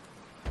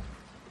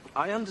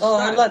understand. Oh,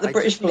 I like the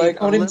British just need bloke. I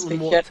a want him to little speak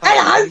more yet. time. I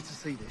Hello! need to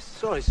see this.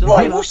 Sorry, sir. Roy,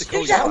 I'll have we'll to call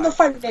use you out on the back.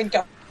 phone then,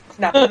 go.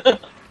 No.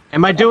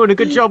 Am I doing a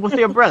good job with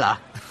the umbrella?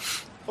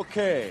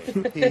 Okay,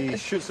 he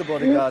shoots the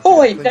bodyguard. Oh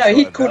wait, no,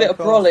 he'd call it a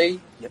brolly.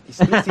 Yep, he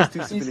splits these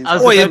two civilians. I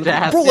was Oh, yeah, about to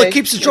ask. bro, it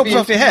keeps the drops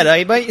off your head,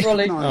 eh, mate?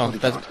 Brolly. Oh,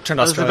 that turned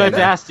I was Australian. about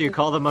to ask, do you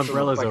call them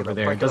umbrellas over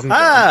there? It doesn't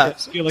Ah,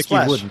 feel like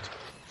splash. you wouldn't.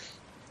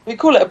 We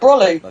call it a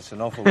brolly. That's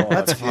an awful lot.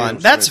 That's of fun.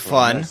 fuel That's straight from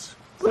fun. this.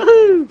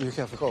 Woohoo! You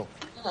careful.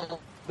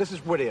 This is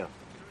Whittier.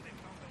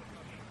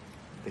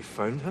 They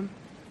found him?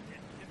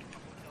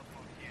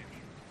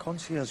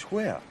 Concierge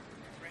where?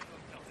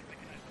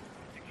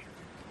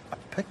 A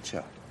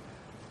picture?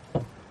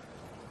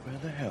 Where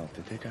the hell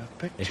did they get a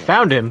They picture?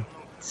 found him.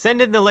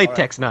 Send in the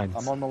latex nuns.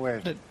 I'm on my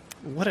way.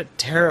 What a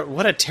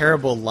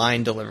terrible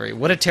line delivery.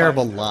 What a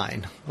terrible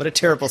line. What a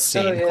terrible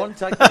scene. Oh, yeah.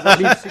 Contact the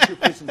Russian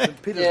secret prison in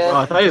St. Petersburg. Yeah. Oh,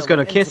 I thought he was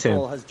gonna kiss him.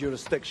 Interpol has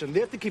jurisdiction. They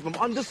have to keep him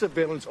under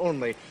surveillance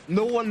only.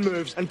 No one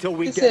moves until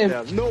we Kiss get him.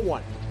 there. No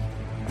one.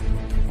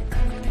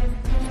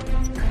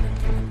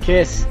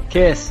 Kiss,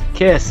 kiss,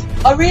 kiss.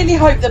 I really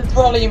hope that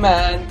Brolly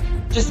man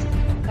just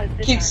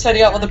keeps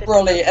turning up with the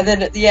Brolly, and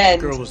then at the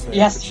end Girl was there, he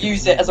has but to she use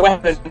was it as a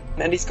weapon,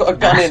 and he's got a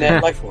gun in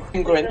it, like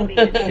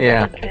Ingrid.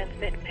 Yeah.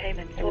 Transmit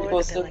payment for the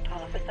Awesome.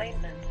 Belikov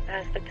assignment,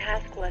 as the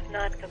task was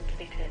not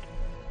completed.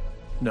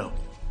 No.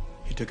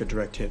 He took a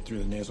direct hit through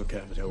the nasal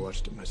cavity. I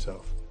watched it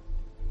myself.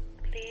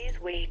 Please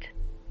wait.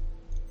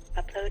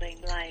 Uploading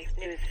live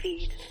news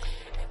feed.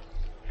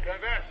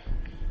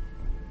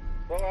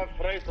 So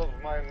afraid of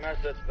my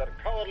message, their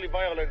cowardly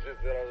violence is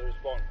their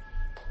response.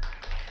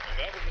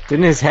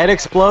 Didn't his head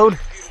explode?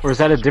 Or is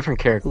that a different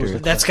character?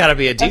 That's got to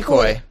be a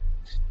decoy.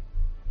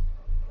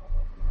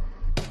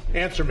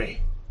 Answer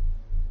me.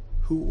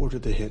 Who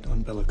ordered the hit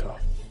on Belikov?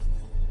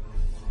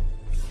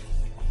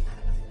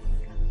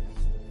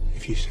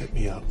 If you set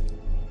me up...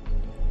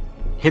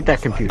 Hit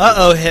that computer.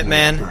 Uh-oh,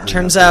 Hitman.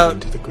 Turns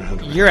out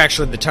you're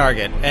actually the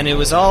target, and it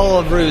was all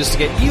a ruse to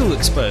get you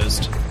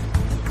exposed.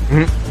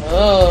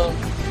 Oh.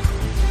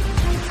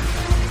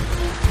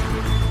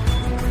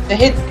 The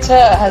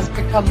hitter has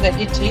become the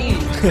hittee.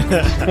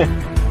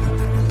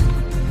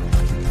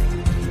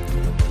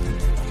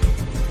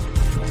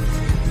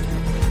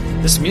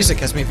 This music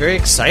has me very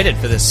excited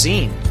for this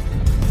scene.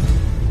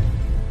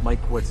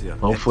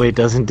 Hopefully it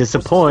doesn't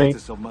disappoint.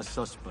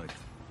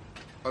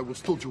 I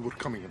was told you were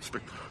coming,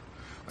 Inspector.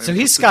 So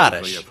he's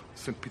Scottish.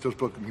 St.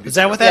 Petersburg. Is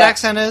that what that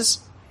accent is?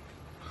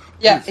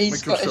 Yeah, Please, he's make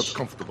Scottish. yourself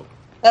comfortable.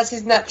 That's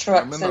his natural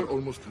My men are accent.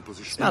 almost in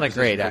position. It's not a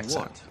great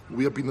accent.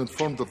 We have been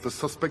informed that the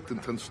suspect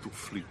intends to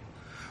flee.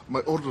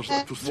 My orders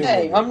are to see.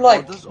 Hey, I'm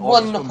like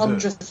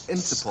 100th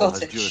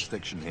Scottish.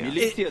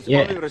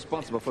 Yeah.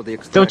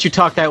 Don't you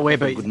talk that way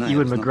about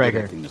Ewan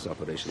McGregor. Do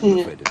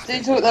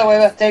you talk that way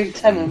about David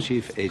Tennant?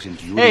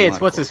 Hey, it's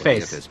what's his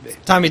face?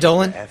 Tommy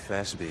Dolan?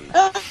 FSB.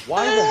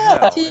 Why the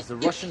hell is the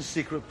Russian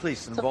secret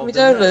police involved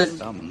in this?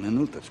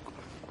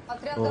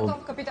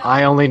 Well,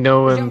 I only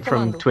know him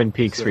from Twin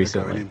Peaks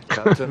recently. You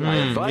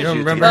don't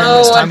remember him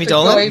as Tommy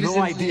Dolan?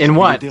 In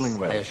what?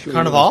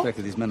 Carnival? In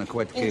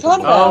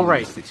Carnival? Oh,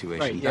 right.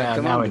 Right, yeah,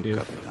 now I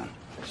do.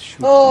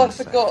 Oh, I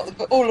forgot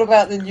all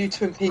about the new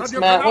Twin Peaks,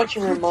 Matt. Why don't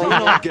you remind me?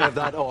 Don't give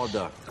that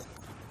order.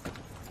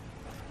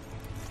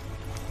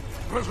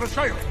 I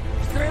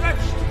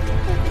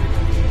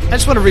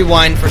just want to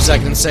rewind for a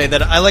second and say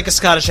that I like a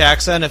Scottish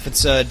accent if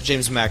it's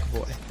James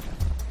McAvoy.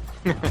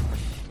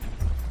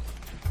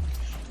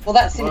 Well,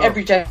 that's in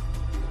every James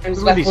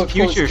Who are these McAvoy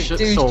future course.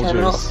 Dude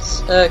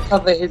soldiers? cannot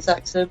cover his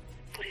accent.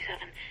 47,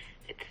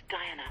 it's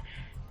Diana.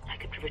 I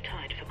could be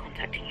retired for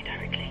contacting you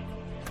directly.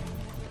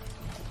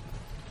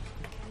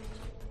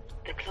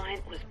 The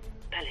client was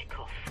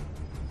Belikov.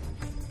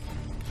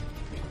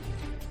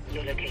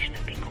 Your location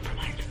has been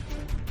compromised.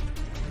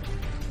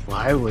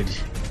 Why would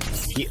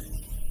he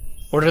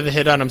order the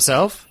hit on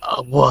himself?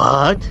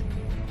 What?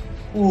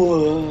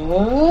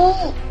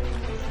 What?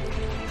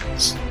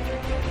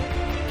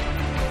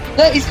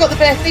 No, he's got the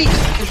bare feet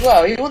as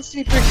well. He wants to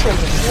be Bruce Willis.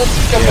 He wants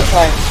to jump a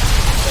plane.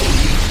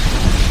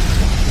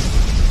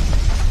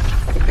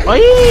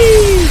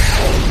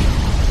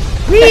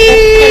 Whee!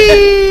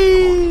 Whee!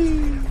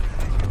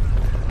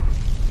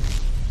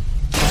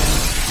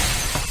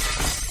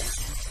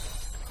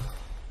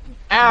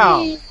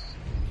 Ow!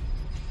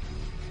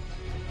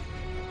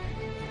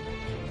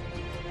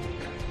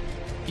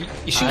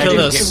 You should I kill didn't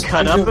those. get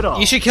cut up at all.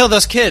 You should kill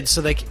those kids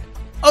so they.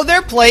 Oh,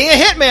 they're playing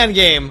a Hitman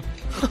game.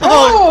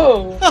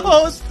 Oh!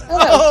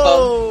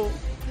 Oh!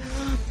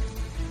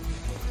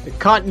 The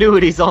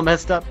continuity's all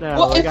messed up now.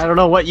 What Like, if- I don't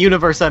know what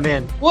universe I'm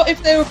in. What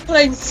if they were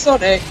playing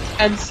Sonic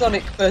and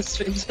Sonic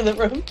burst into the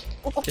room?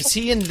 Is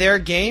he in their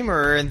game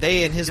or are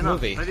they in his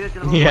movie?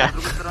 Yeah.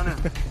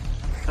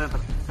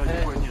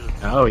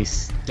 Oh, he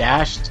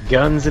stashed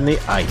guns in the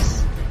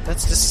ice.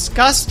 That's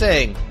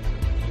disgusting.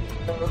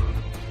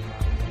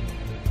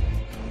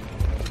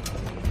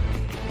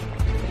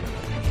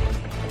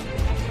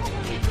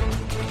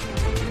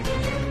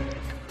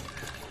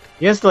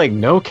 He has like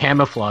no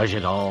camouflage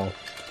at all.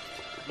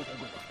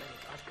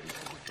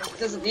 He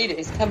doesn't need it.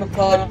 His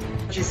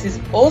camouflage is his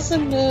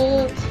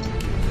awesomeness.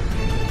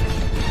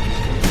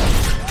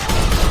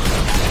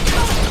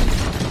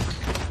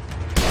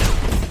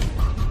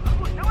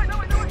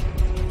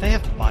 They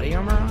have body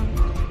armor on?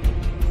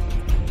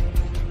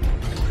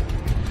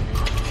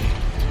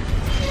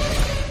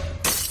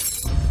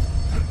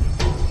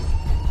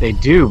 They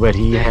do, but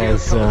he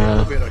has,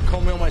 I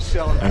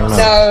don't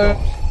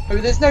know. No,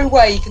 there's no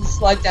way he can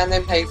slide down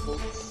them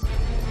tables.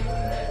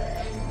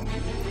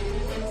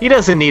 He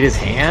doesn't need his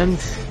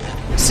hands.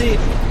 See,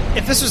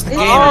 if this was the game,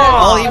 Oh,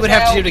 all he would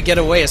have to now- do to get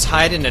away is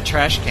hide in a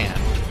trash can.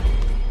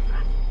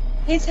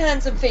 His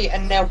hands and feet are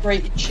now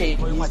grated cheese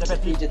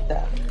if he did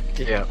that.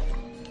 Yeah.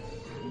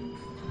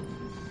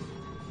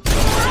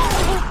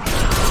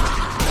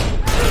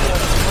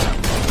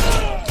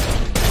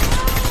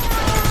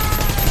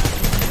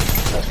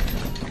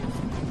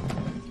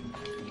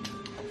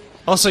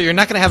 Also, you're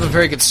not going to have a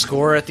very good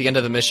score at the end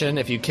of the mission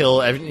if you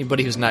kill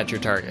anybody who's not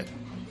your target.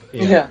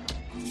 Yeah.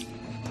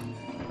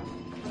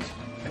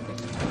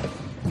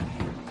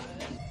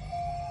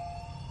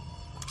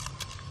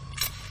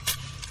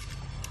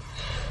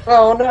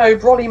 Oh no,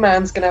 Brolly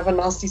Man's gonna have a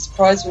nasty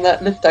surprise when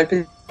that lift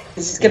opens.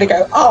 He's gonna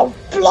go, oh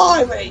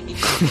blimey!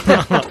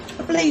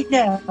 Bleed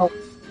now!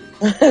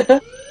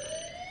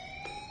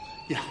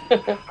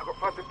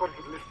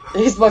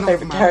 He's my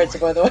favourite character,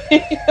 by the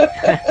way.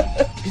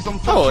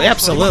 Oh,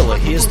 absolutely.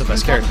 He is the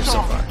best character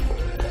so far.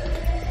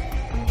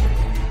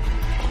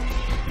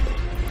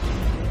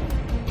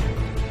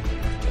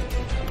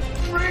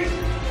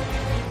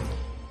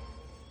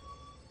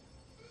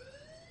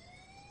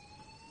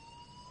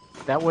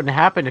 that wouldn't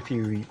happen if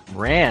you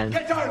ran.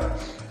 Get down!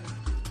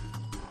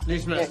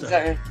 Please, Yeah,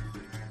 exactly.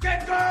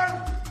 Get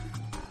down!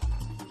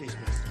 Please,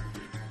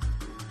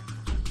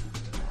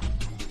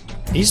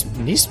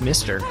 mister. He's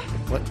Mister.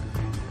 What?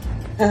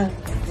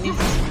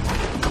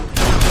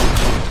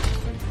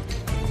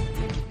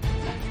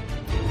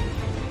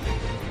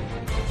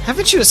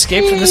 Haven't you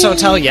escaped from this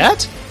hotel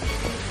yet?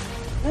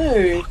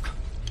 No.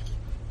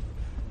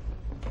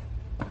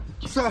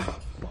 Sir.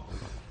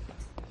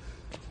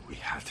 We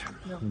have to.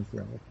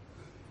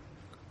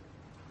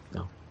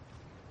 No.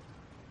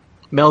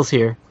 Mel's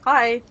here.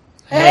 Hi.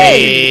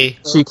 Hey.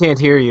 She can't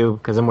hear you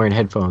because I'm wearing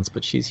headphones,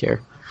 but she's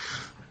here.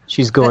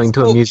 She's going Let's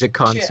to a talk music shit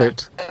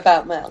concert,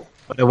 about Mel.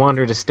 but I want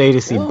her to stay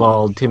to see Oh.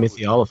 bald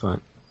Timothy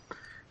Oliphant.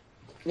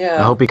 Yeah.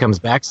 I hope he comes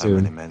back How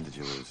many soon. men did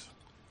you lose?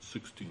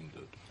 16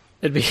 dead.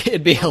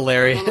 It'd be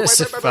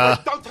hilarious if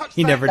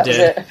he never That was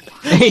did. it.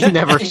 He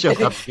never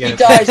showed up again. He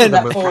dies in in the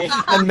that movie. point.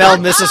 And Mel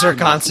misses her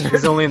concert.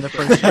 He's only in the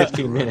first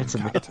 15 minutes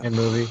of the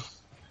movie.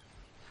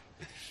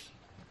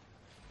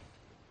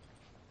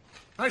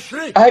 I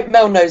shriek! I hope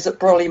Mel knows that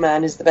Brolly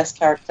Man is the best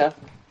character.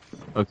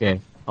 Okay,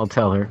 I'll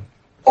tell her.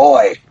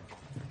 Oi!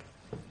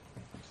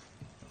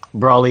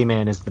 Brawly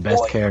Man is the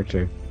best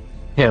character.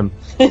 Him.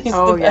 He's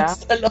Oh, the yeah.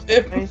 best. I love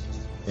him.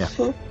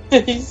 Yeah.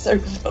 He's so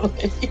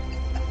funny.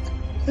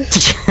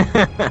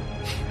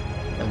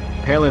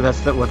 Apparently that's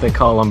what they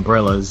call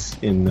umbrellas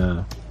in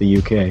the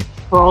UK.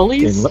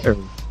 Brawlies?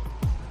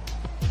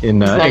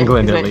 In Is that-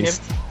 England, is at that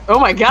least. him? Oh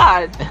my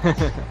god!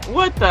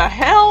 What the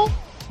hell?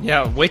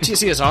 Yeah, wait till you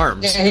see his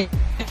arms. Yeah,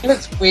 he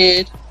looks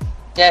weird.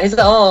 Yeah, his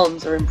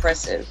arms are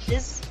impressive.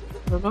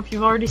 I don't know if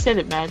you've already said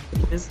it, Matt,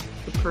 but it is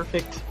the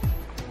perfect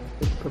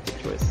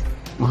choice.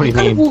 What do He you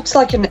kind of mean? walks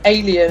like an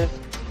alien.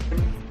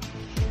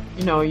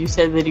 You know, you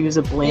said that he was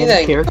a bland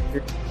think?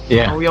 character.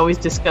 Yeah. We always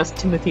discuss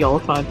Timothy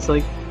Oliphant's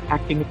like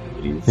acting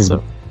abilities. His-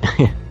 So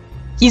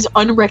he's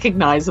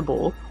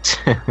unrecognizable.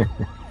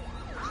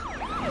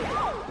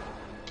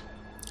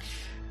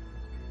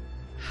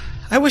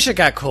 I wish it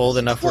got cold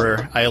enough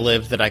where I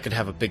lived that I could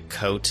have a big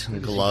coat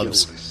and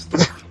gloves.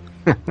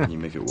 You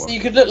make it So work. you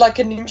could look like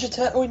a Ninja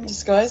Turtle in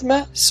disguise,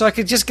 Matt. So I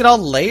could just get all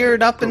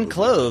layered up in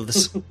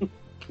clothes.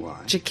 Why?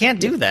 But you can't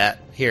do that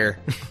here.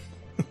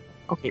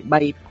 Okay,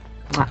 bye.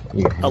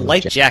 A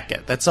light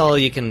jacket. That's all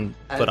you can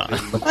put on.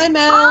 Hi,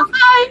 Mel.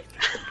 Hi.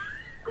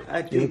 I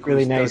You look think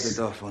really we nice.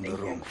 started off on the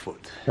wrong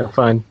foot. Have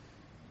fun.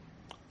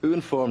 Who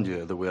informed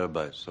you of the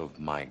whereabouts of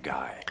my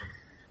guy?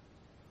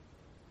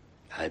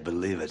 I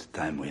believe it's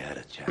time we had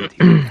a chat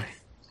here.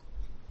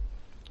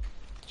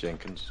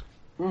 Jenkins.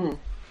 Mm.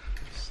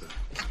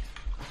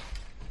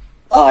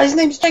 Oh, his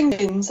name's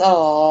Jenkins.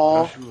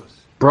 Oh,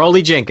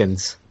 Brawly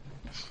Jenkins.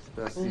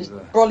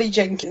 Brolly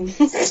Jenkins.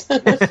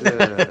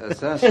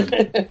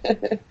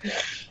 Assassin.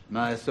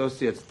 My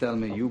associates tell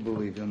me you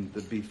believe him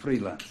to be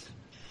freelance.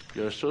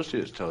 Your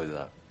associates tell you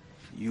that.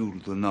 You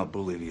do not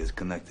believe he is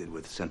connected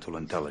with Central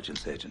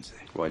Intelligence Agency.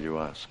 Why do you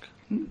ask?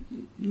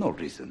 No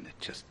reason. It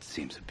just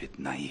seems a bit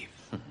naive.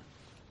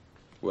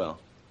 Well,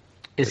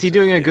 Is he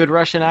doing a good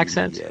Russian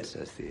accent? Yes,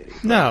 that's the theory.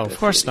 No, of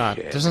course not.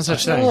 There's no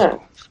such thing. Yeah.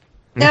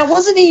 Now,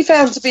 wasn't he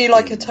found to be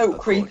like a total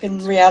creep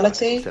in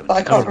reality? But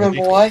I can't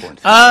remember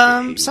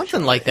why.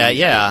 Something like that,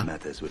 yeah.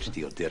 Matters which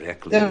deal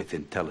directly There with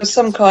intelligence. was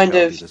some kind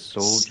Shall of be the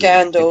soldier,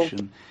 scandal.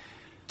 fiction,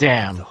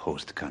 Damn. the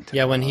host country.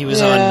 Yeah, when he was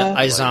Yeah. on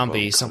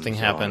iZombie, something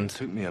happened.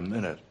 Took me a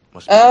minute.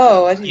 Must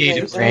Oh, I didn't He ate know. a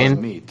it was brain?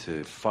 on. me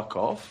to fuck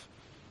off.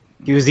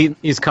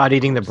 He's caught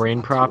eating the brain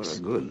You're a props.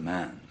 good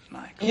man,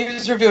 Michael. He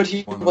was revealed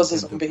he was a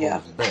zombie,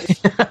 yeah.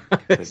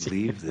 But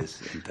leave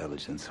this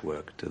intelligence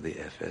work to the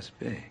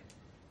FSB.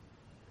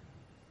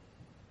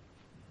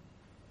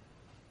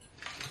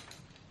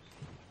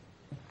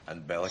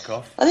 And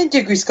Belikov? I think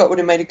Diggory Scott would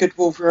have made a good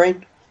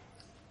Wolverine.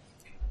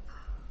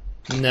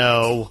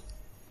 No.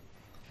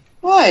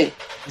 Why?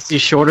 Is he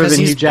shorter Because than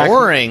Hugh he's Jackman?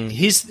 boring.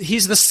 He's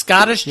the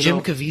Scottish You Jim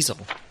know- Caviezel.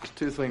 There's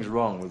two things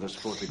wrong with this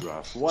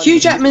photograph. One, Hugh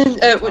Jackman, Hugh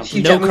No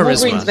Jackman, charisma.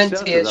 Wolverine's meant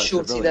to be a That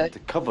shorty though. civilian to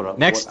cover up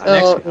Next what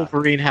actually happened.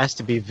 Wolverine has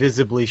to be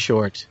visibly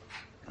short.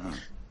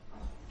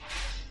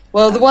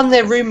 Well, the one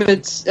they're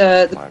rumoured,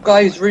 the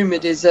guy who's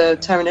rumoured is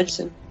Taron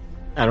Egerton.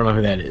 I don't know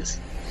who that is.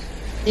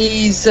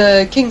 He's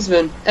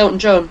Kingsman, Elton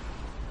John.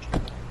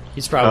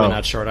 He's probably Oh.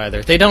 not short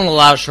either. They don't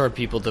allow short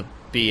people to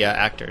be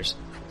actors.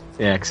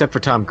 Yeah, except for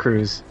Tom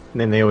Cruise. And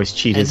then they always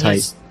cheat his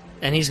height.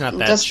 And he's not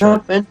that That's short.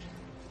 right, man.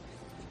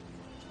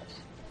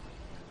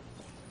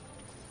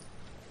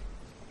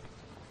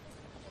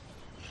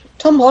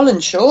 Tom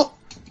Holland's short.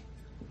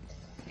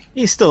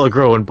 He's still a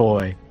growing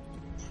boy.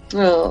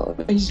 Oh,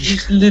 he's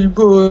just a little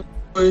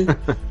boy.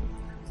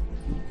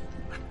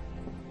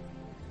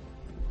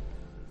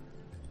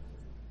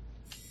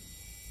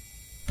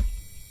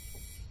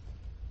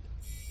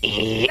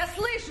 Я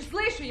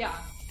слышу я.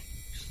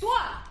 Что?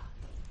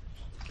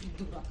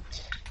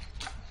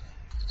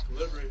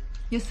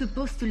 You're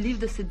supposed to leave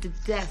this at the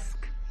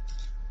desk.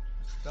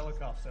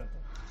 Belikov sent them.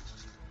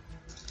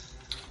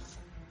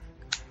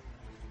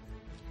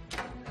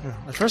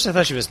 At first I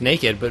thought she was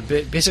naked, but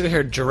basically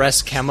her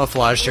dress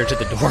camouflaged her to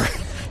the door.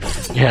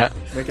 Yeah.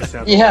 Make it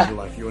sound Yeah. like real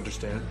life, you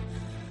understand?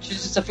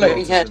 She's just a floating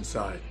Who else is head.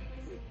 inside.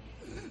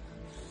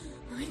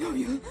 I know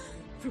you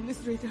from the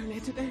street earlier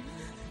today.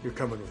 You're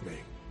coming with me.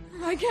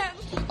 I can't.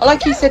 I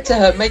like he said to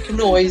her, make a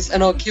noise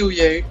and I'll kill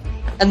you.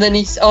 And then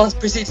he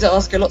proceeded to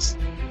ask her lots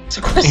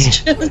of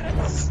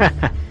questions.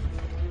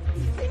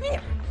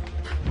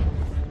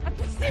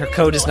 Her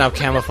coat is now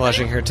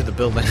camouflaging her to the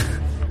building.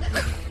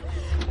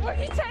 Where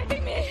are you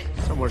taking me?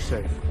 Somewhere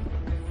safe.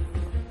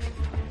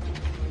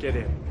 Get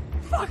in.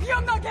 Fuck you,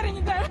 I'm not getting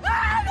in there.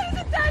 Ah,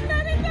 there's a dead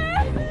man in there.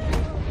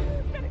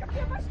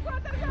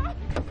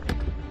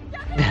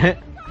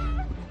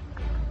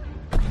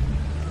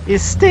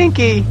 He's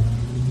stinky.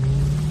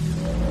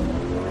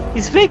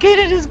 He's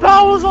vacated his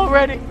bowels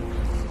already.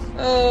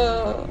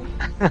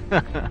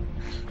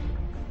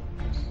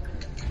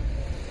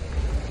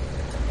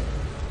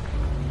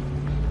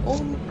 Oh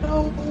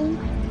no.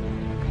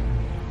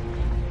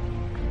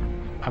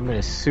 I'm gonna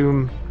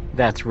assume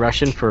that's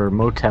Russian for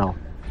motel.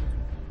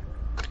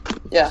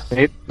 Yeah.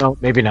 No,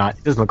 maybe not.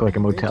 It doesn't look like a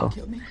motel.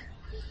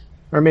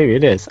 Or maybe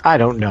it is. I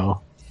don't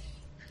know.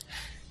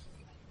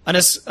 On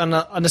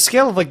a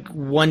scale of like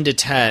 1 to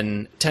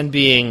 10, 10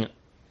 being,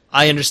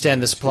 I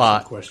understand this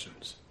plot.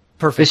 Questions.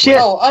 Perfect.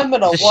 Oh, I'm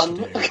at a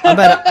 1. I'm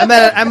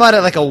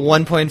at like a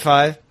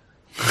 1.5.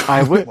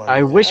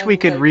 I wish we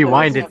could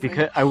rewind it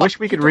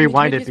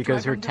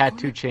because her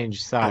tattoo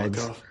changed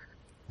sides.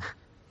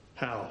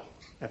 How?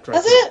 After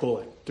Has I put it? a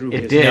bullet through It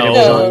his did. head,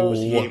 No. was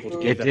he able to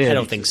give It that did. I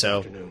don't speech think this so.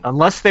 afternoon?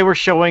 Unless they were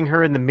showing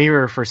her in the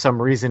mirror for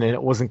some reason and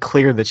it wasn't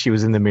clear that she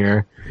was in the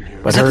mirror.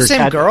 But Is that her the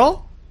same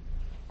girl?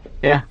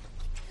 Yeah.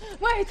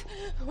 Wait.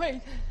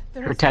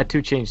 There Her is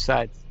tattoo changed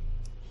sides.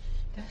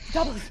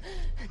 doubles.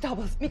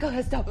 Mikhail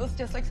has doubles,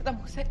 just like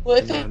Saddam Hussein. Well,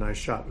 if The man it I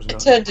shot was not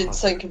turned in into the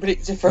something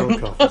completely different.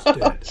 Dolokhov is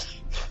dead.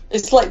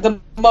 It's like the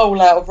mole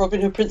out of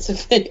Robin Hood, Prince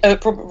of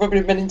Robin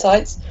Hood Men in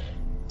Tights.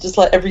 Just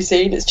like every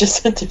scene, it's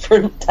just a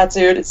different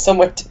tattoo and it's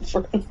somewhere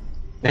different.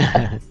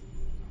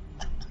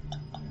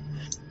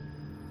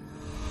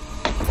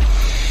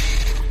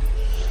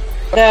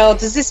 Now,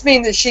 does this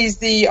mean that she's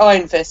the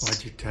Iron Fist?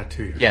 Why'd you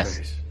tattoo your Yes.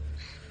 face?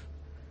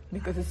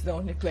 Because it's the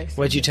only place.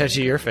 Why'd you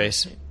tattoo your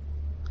face?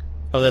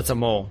 Oh, that's a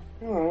mole.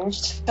 Why'd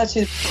you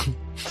tattoo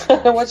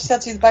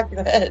the back of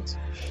your head?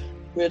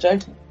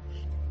 Weirdo.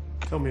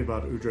 Tell me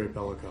about Udrey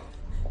Belikov.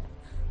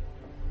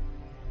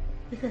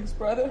 Mikhail's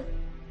brother.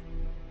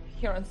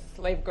 He runs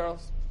slave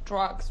girls,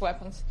 drugs,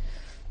 weapons.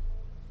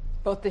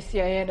 Both the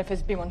CIA and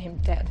FSB want him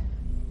dead.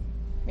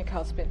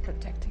 Mikhail's been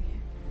protecting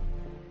him.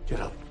 Get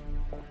up.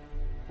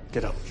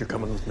 Get up. You're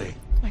coming with me.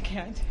 I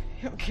can't.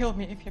 He'll kill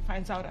me if he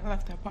finds out I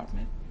left the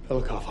apartment.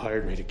 Belikov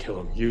hired me to kill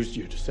him, used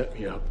you to set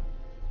me up.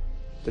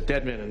 The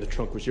dead man in the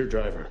trunk was your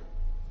driver.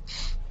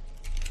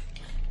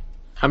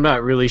 I'm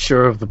not really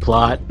sure of the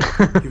plot.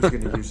 He was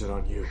going to use it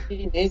on you.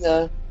 Me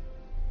neither.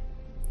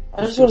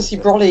 I just want to see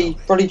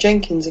Brolly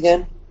Jenkins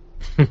again.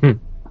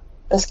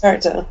 Best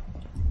character.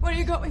 Where are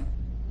you going?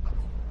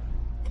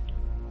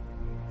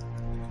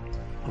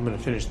 I'm going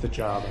to finish the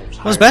job. I was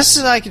Well, as hired best to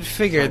as I could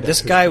figure, find out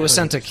this who guy the was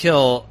sent to killer is.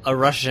 kill a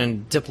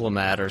Russian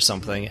diplomat or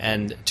something,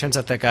 and it turns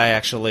out that guy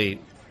actually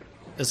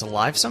is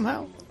alive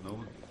somehow?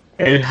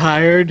 And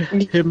hired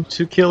him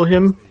to kill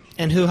him.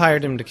 And who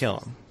hired him to kill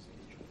him?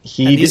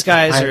 He And these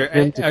guys hired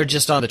him are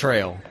just on the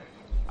trail.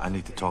 I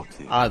need to talk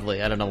to you.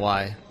 Oddly, I don't know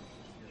why.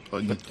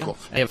 I need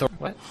coffee. I have to,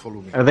 what?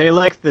 Follow me. Are they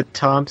like the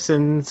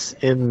Thompsons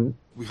in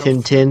We have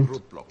Tintin?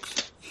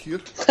 roadblocks. Here,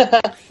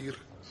 here,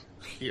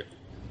 here.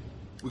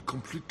 We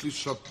completely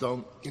shut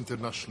down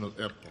international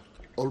airport.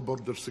 All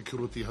border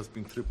security has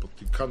been tripled.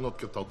 You cannot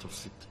get out of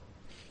city.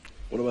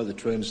 What about the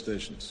train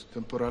stations?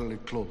 Temporarily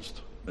closed.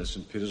 The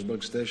St.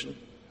 Petersburg station?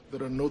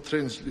 There are no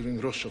trains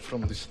leaving Russia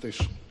from this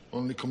station.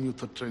 Only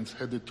commuter trains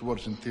headed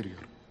towards interior.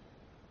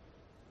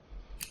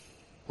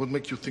 What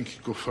makes you think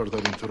he'd go further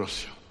into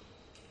Russia?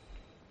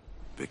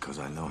 Because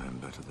I know him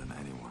better than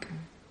anyone.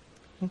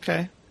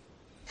 Okay.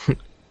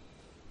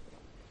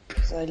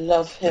 I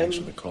love him. Thanks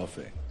for the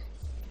coffee.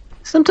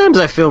 Sometimes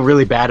I feel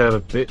really bad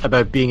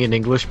about being an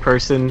English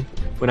person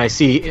when I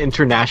see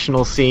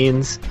international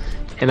scenes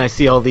and I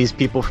see all these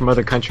people from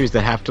other countries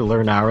that have to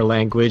learn our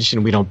language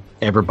and we don't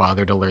ever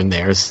bother to learn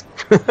theirs.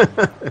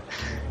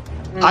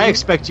 I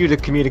expect you to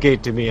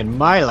communicate to me in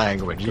my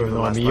language, even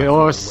though I'm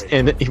yours,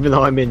 and even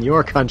though I'm in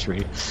your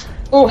country.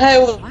 Oh,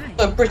 hail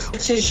the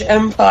British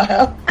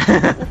Empire.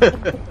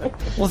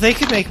 Well, they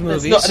could make It's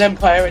movies. not an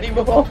empire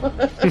anymore.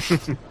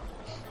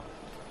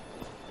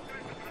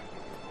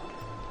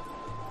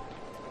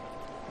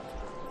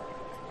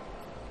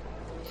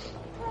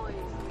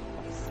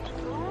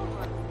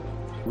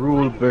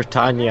 Rule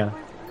Britannia.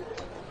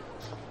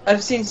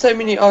 I've seen so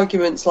many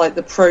arguments, like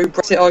the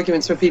pro-Brexit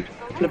arguments, where people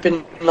have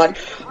been like,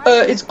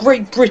 it's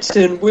Great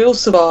Britain, we'll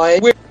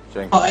survive, we're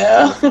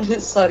empire. And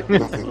it's like,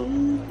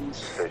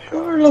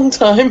 for a long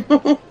time.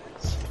 I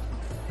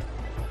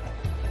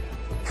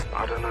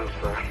don't know,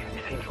 sir.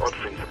 It seems odd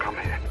for him to come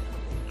here.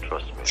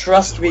 Trust me.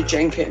 Trust me,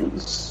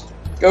 Jenkins.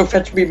 Go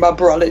fetch me my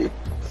brolly.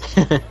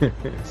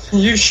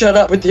 You shut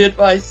up with the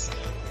advice.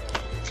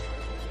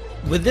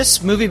 Would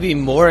this movie be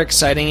more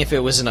exciting if it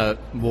was in a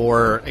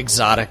more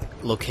exotic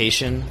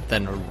location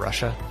than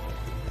Russia?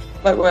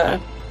 Like where?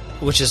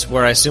 Which is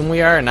where I assume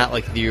we are, and not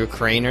like the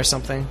Ukraine or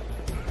something.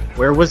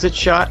 Where was it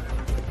shot?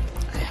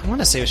 I want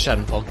to say it was shot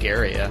in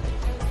Bulgaria.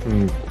 I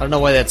don't know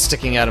why that's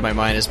sticking out of my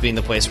mind as being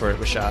the place where it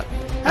was shot.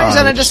 He's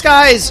in a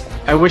disguise!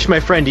 I wish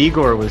my friend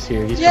Igor was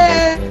here. He's from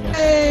Bulgaria.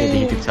 Maybe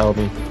he could tell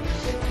me.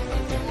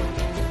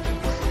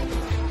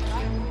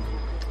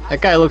 That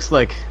guy looks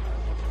like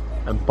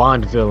a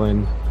Bond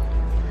villain.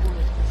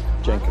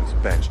 Jenkins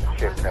benched.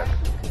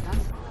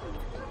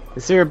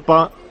 Is there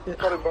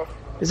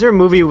a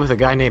movie with a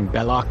guy named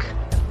Belloc?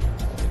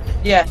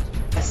 Yeah.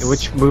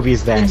 Which movie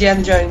is that?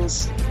 Indiana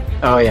Jones.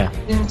 Oh yeah.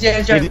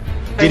 Indiana Jones.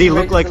 Did he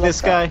look like this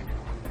guy?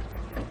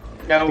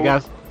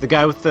 No. The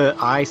guy with the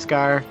eye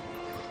scar?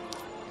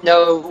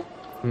 No.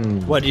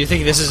 What, do you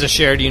think this is a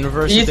shared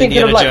universe Do you with think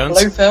Indiana like Jones?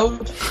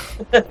 Blofeld?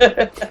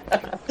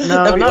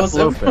 No, not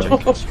awesome.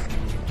 Blofeld.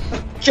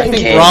 I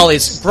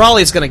think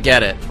Brawley's gonna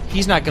get it.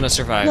 He's not gonna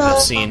survive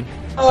this scene.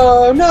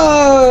 Oh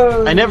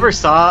no! I never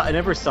saw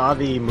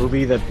the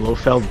movie that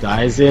Blofeld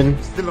dies in,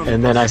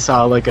 and then I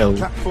saw like a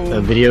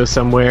video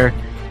somewhere,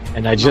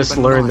 and I just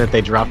learned that they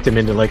dropped him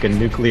into like a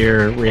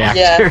nuclear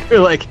reactor. Yeah.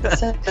 Like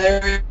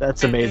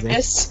that's amazing.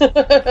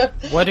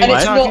 What are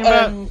you talking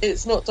about?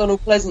 It's not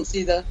Donald Pleasance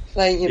either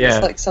playing him. Yeah.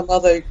 It's like some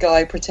other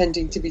guy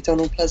pretending to be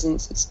Donald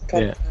Pleasance. It's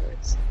kind of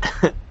hilarious.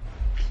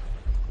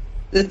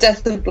 The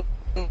death of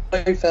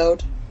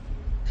Blofeld.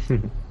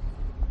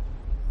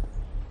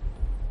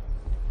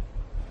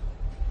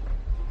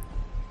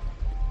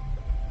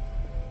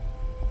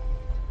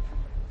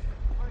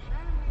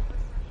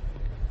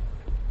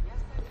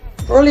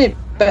 Brilliant.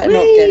 Better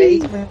not get it.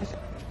 He's my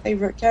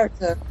favourite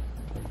character.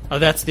 Oh,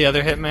 that's the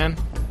other Hitman?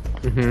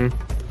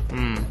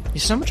 Mm-hmm.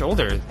 He's so much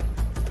older.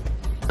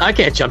 I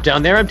can't jump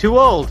down there, I'm too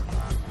old.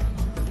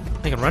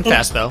 I can run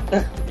fast, though.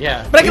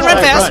 Yeah. But I can run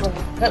fast!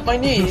 At my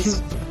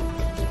knees.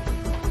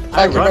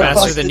 I can run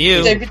faster than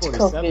you. David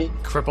Duchovny.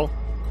 Cripple.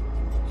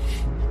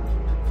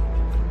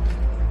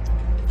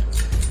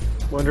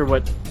 Wonder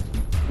what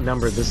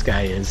number this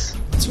guy is.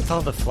 What's with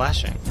all the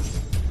flashing?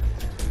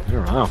 I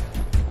don't know.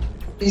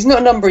 He's not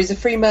a number, he's a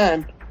free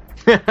man.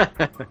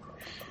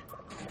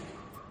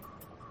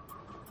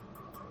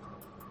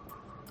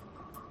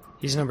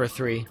 He's number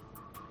 3.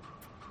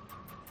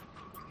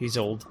 He's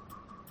old.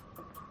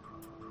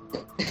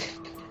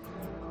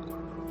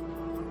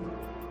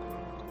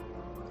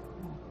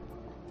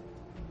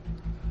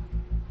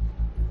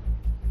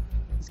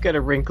 He's got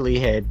a wrinkly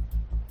head.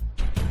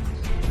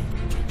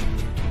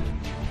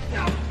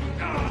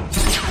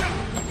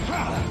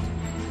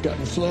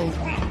 Gotten slow.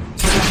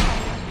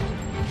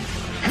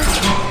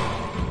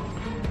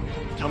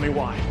 Tell me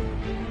why.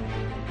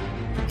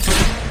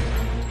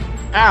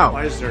 Ow!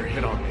 Why is there a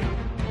hit on me?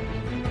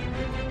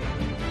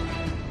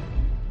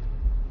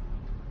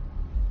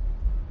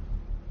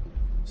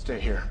 Stay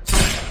here.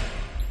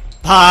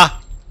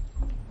 Pa!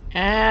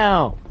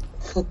 Ow!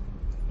 A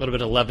little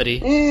bit of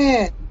levity.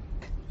 Yeah.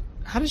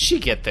 How did she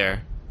get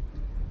there?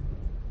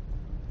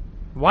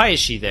 Why is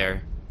she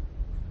there?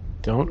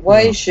 Don't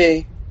Why know. is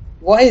she?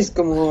 Why is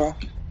Gamora?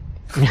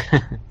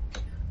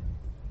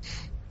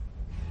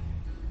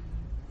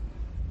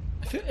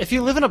 If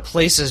you live in a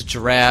place as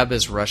drab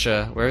as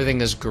Russia, where everything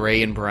is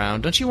gray and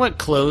brown, don't you want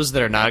clothes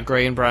that are not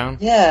gray and brown?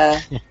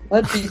 Yeah.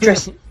 I'd be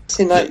dressing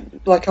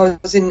like I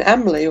was in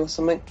Amelie or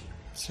something.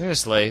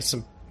 Seriously,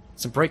 some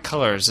bright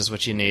colors is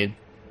what you need.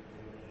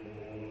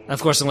 And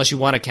of course, unless you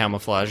want to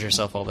camouflage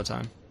yourself all the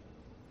time.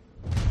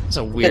 It's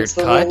a weird Against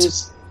the cut.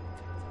 walls.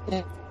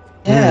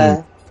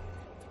 Yeah.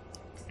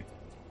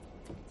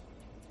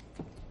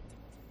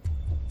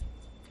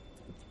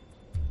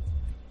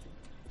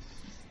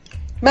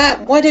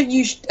 Matt, why don't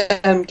you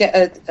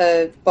get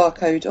a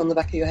barcode on the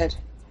back of your head?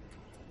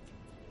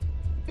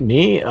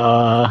 Me?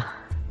 Yeah.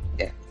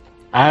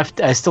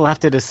 I still have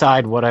to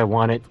decide what I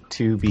want it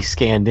to be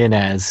scanned in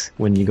as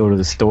when you go to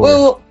the store.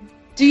 Well,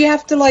 do you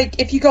have to, like,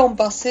 if you go on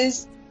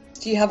buses,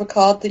 do you have a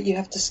card that you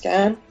have to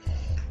scan?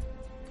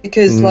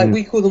 Because, like,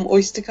 we call them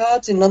Oyster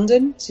cards in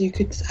London, so you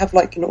could have,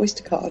 like, an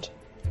Oyster card.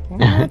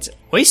 What?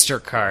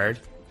 Oyster card?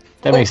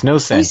 That makes no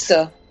sense.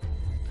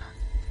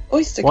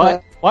 Oyster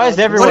card. Why is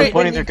everyone When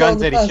pointing you their go on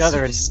guns the at bus, each other?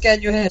 you And just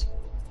scan your head.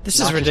 This is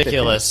Not just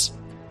ridiculous.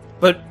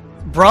 But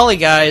Brawley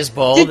Guy is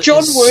bald. Did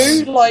John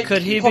Woo, like,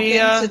 could he pop be,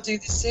 in to do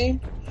the scene?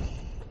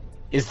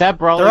 Is that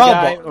Brawley They're all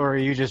guy, bald. or are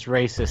you just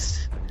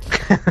racist?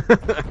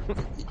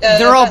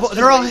 They're all. that's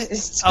They're all.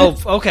 racist. Oh,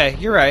 okay.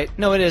 You're right.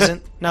 No, it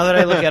isn't. Now that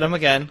I look at him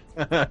again,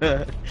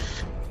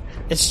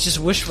 it's just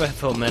wish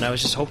fulfillment. I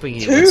was just hoping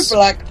he Two was.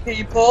 black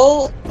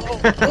people.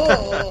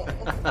 Oh.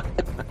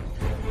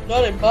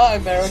 Not in my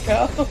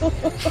America. What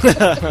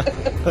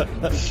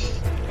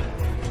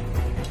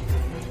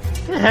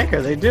the heck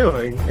are they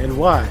doing, and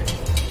why?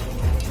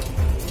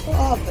 What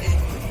are they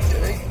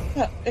doing?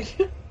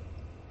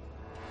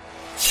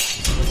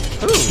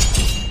 Ooh,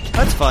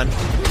 that's fun.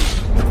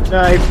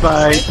 Knife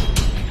fight.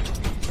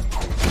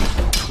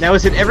 Now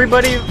is it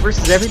everybody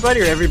versus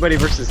everybody, or everybody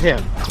versus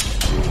him?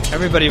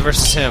 Everybody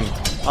versus him.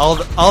 All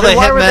the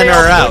Why were they hitmen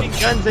all are out. pointing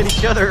guns at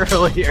each other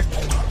earlier?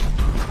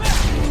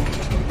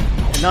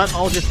 And not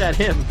all just at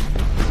him.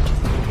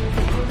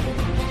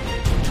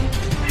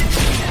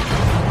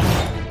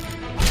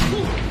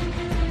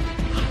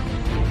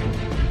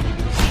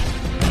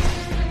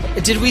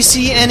 Did we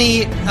see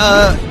any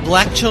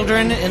black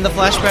children in the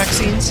flashback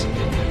scenes?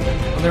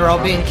 When they were all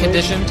being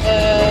conditioned?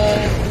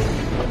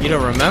 You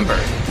don't remember? I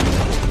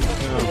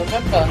don't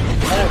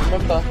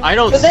remember. I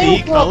don't But they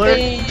see all color.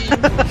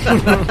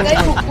 they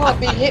all can't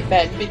be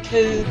hitmen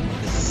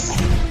because,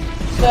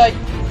 like,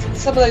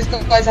 some of those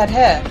guys had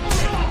hair.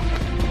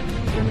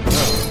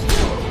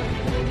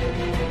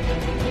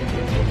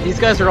 These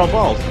guys are all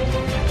bald.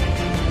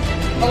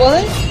 Oh, were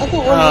they? I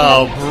thought one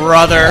Oh, of them.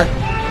 brother.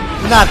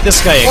 Not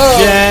this guy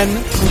again.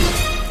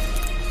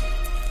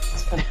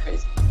 It's kind of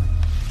crazy.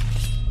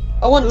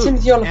 I want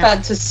Timothy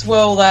Oliphant to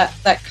swirl that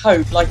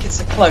coat like it's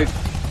a cloak,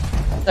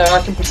 so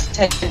I can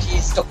pretend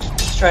he's Doctor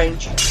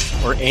Strange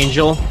Or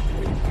Angel.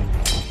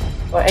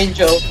 or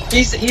Angel.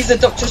 He's a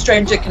Doctor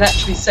Strange that can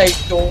actually save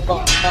your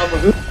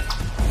armor.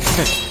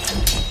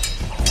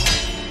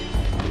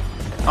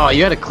 Oh,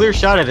 you had a clear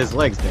shot at his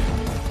legs there.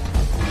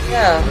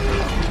 Yeah,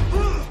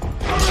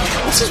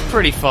 This is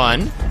pretty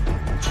fun.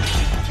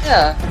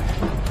 yeah.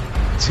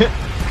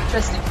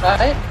 Interesting,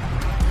 right?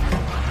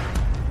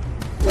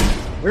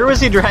 Where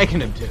was he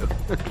dragging him to?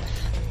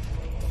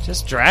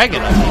 Just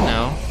dragging him, you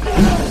know.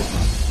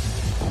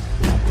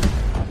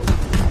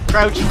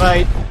 Crouch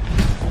fight.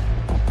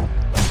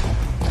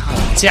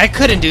 See, I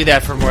couldn't do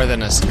that for more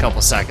than a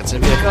couple seconds.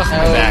 I'd be like, oh,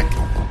 my back.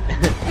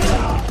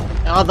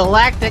 Oh, the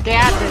lactic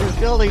acid is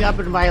building up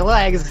in my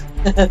legs.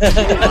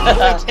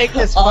 Take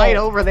this fight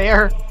over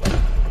there.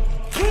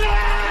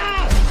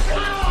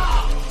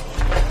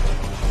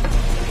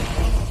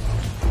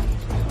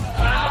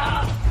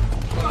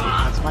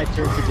 It's my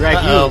turn to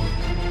drag you.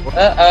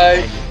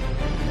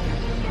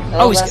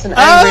 Oh, that's an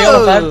angry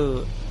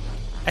elephant.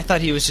 I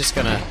thought he was just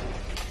gonna,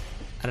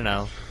 I don't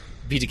know,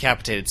 be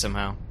decapitated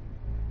somehow.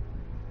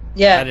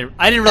 Yeah.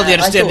 I didn't really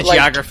understand the thought, like-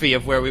 geography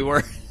of where we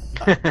were.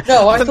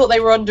 No, I thought they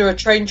were under a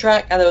train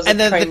track, and there was a And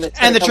then train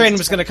the train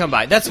was gonna come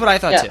by. That's what I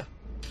thought Yeah. too.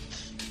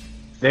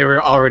 They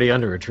were already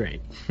under a train.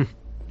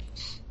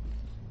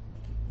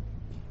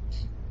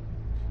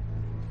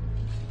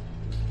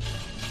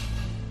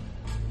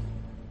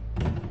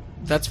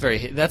 That's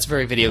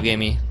very video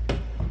gamey.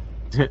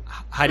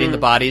 Hiding the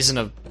bodies in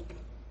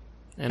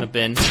a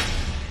bin.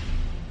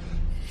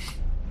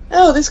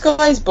 Oh, this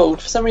guy's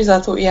bald. For some reason, I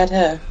thought he had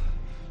hair.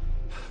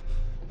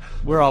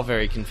 We're all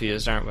very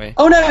confused, aren't we?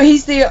 Oh no,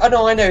 he's the. Oh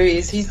no, I know he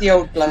is. He's the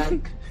old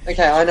bloke.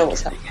 Okay, I know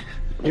what's happening.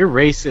 You're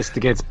racist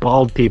against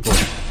bald people.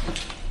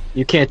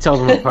 You can't tell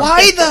them apart.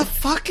 Why the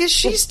fuck is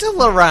she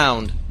still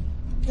around?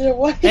 Yeah,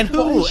 why? And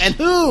who? And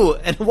who?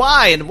 And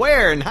why? And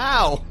where? And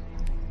how?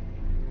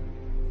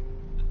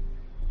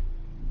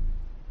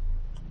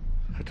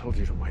 I told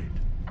you to wait.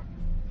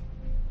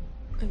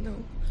 I know.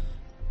 I'm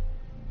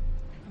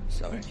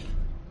sorry.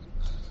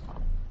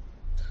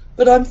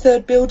 But I'm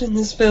third build in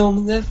this film,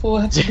 and therefore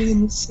I have to be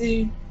in the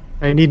scene.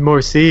 I need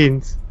more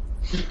scenes.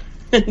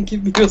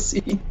 Give me your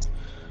scene.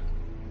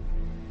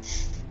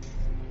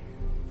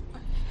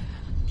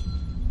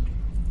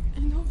 I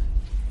know.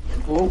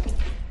 Oh.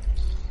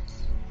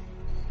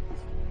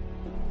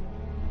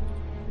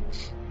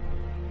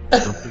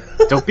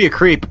 Don't be a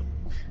creep.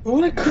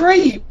 What a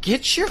creep!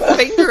 Get your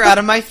finger out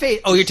of my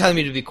face! Oh, you're telling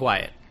me to be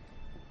quiet.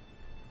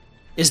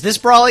 Is this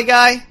Brawley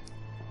guy?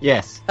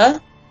 Yes. Huh?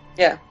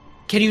 Yeah.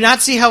 Can you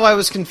not see how I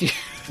was confused?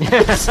 He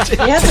has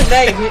a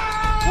name.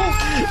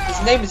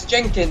 His name is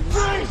Jenkins.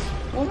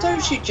 Oh,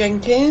 don't shoot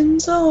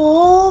Jenkins.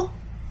 Oh.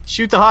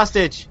 Shoot the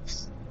hostage.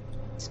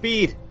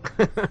 Speed.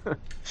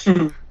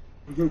 The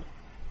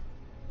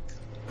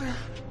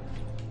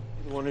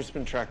one who's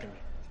been tracking me.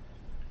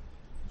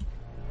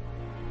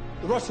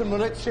 The Russian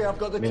militia have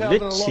got the town on a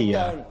Militia.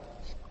 lockdown.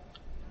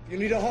 You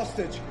need a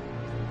hostage.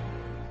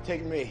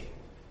 Take me.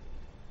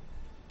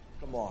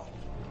 Come on.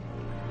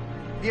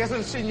 He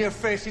hasn't seen your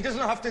face. He doesn't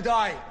have to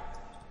die.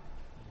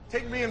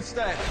 Take me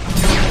instead.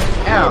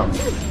 Ow.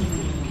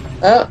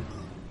 Oh.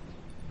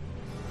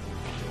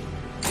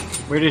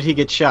 Where did he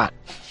get shot?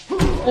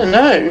 I don't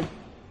know.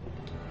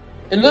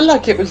 It looked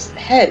like it was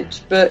head,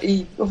 but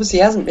he obviously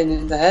hasn't been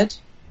in the head.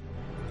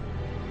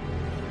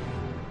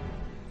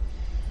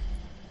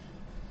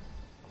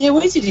 Yeah,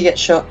 where did he get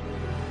shot?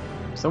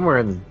 Somewhere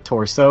in the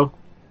torso.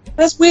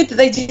 That's weird that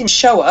they didn't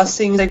show us,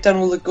 seeing they've done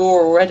all the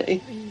gore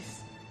already.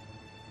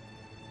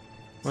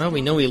 Well,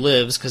 we know he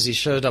lives because he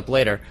showed up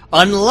later.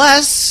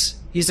 Unless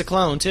he's a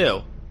clone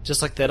too,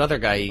 just like that other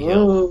guy you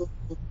killed.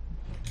 Oh.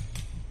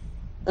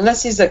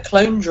 Unless he's a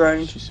clone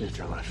drone. She saved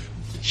your life.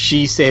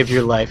 She saved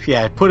your life.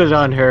 Yeah, put it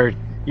on her.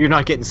 You're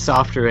not getting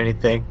soft or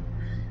anything.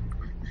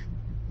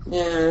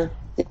 Yeah.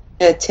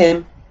 Yeah,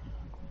 Tim.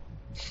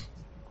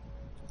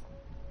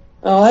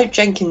 Oh, I hope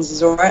Jenkins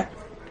is alright.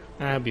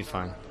 That'll be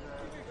fine.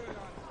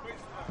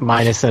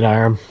 Minus an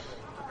arm.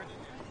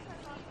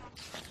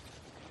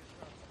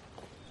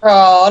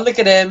 Oh, look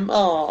at him.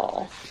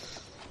 Oh.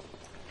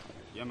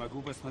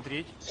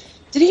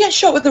 Did he get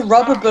shot with a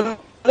rubber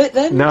bullet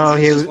then? No,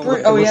 he was. It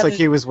Looks like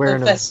he was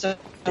wearing a vest.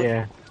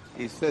 Yeah.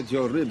 He said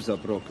your ribs are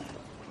broken.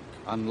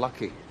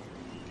 Unlucky.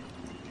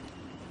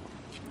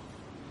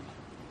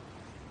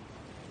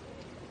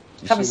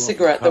 Have a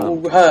cigarette that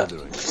will hurt.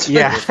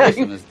 Yeah.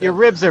 Your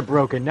ribs are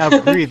broken.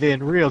 Now breathe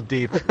in real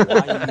deep. Why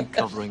are you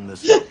covering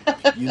this up?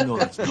 You know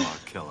it's not a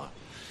killer.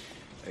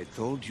 I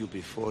told you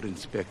before,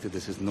 Inspector,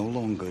 this is no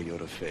longer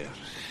your affair.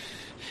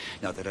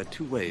 Now, there are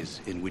two ways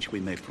in which we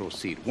may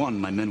proceed. One,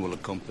 my men will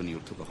accompany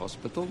you to the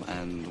hospital,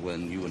 and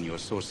when you and your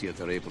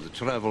associate are able to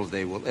travel,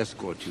 they will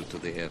escort you to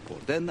the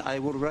airport. Then I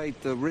will write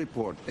a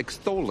report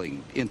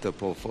extolling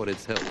Interpol for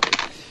its help.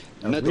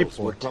 Medals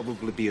will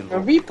probably be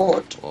involved. A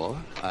report? Or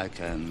I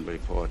can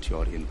report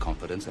your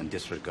incompetence and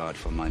disregard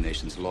for my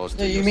nation's laws.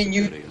 No, you mean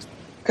you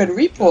could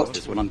report?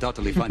 This will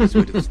undoubtedly find its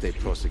way to the state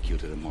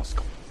prosecutor in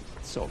Moscow.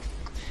 So,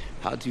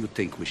 how do you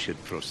think we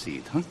should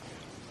proceed, huh?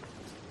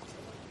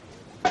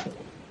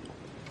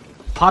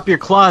 Pop your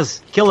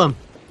claws. Kill him.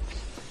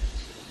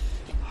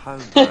 Well,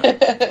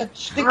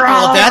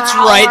 that's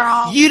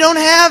right. You don't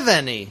have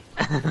any.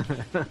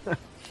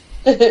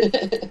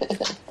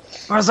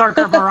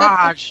 Berserker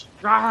Barrage.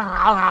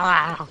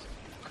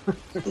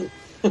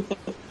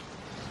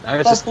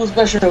 Possible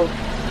special.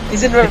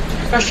 He's in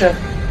Russia.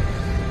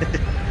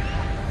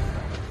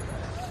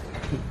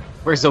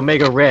 Where's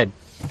Omega Red?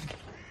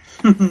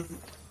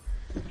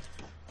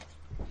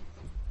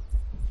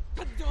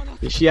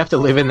 Does she have to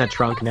live in the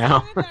trunk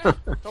now?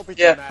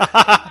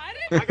 Yeah.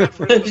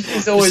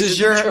 This is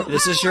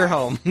your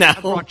home now.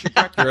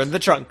 You're in the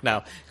trunk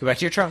now. Go back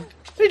to your trunk.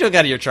 What are you doing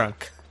out of your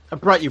trunk? I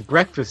brought you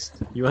breakfast,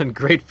 you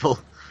ungrateful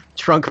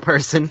trunk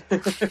person.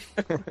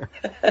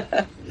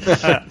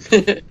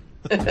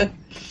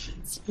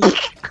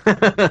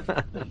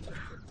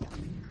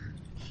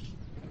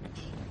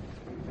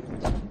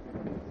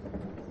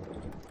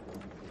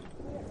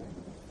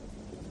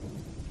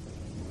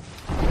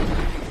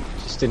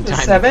 Just in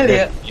time Sam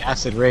Elliott. The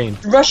acid rain.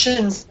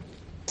 Russians.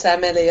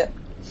 Sam Elliott.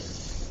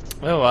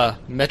 Oh,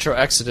 Metro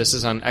Exodus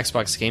is on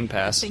Xbox Game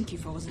Pass. Thank you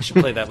for I should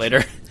play that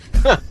later.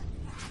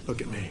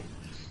 Look at me.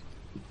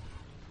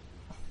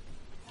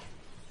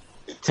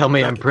 Tell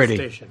me Back I'm at the pretty.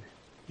 station,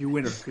 you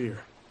interfere.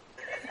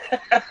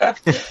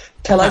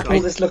 Can I pull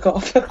this look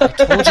off? I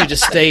told you to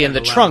stay in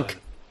the trunk.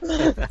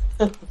 I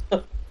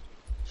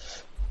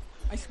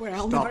swear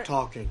I'll Stop never...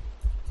 talking.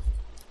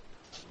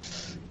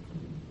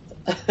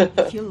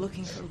 If you're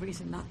looking for a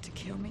reason not to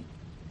kill me,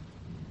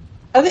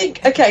 I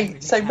think, okay,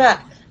 so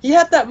Matt, he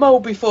had that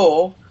mole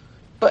before,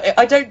 but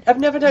I've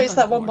never noticed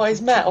that one by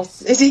his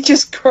mouth. Is he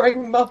just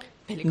growing mole?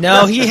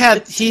 No, he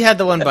had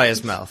the one by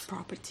his mouth.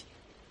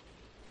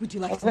 would you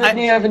like I've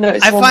only ever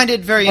noticed I one find it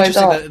very by his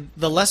interesting arm. that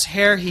the less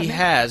hair he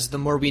has, the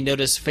more we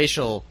notice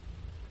facial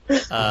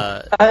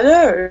I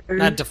know.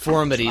 not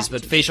deformities,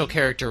 but facial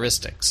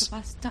characteristics.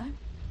 last time?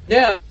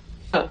 Yeah.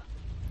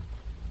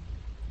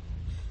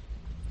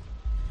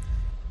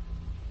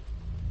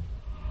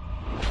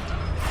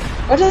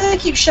 Why do they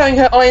keep showing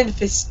her Iron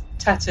Fist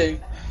tattoo?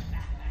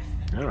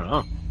 I don't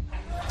know.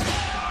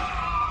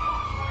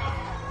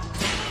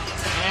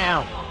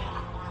 Ow.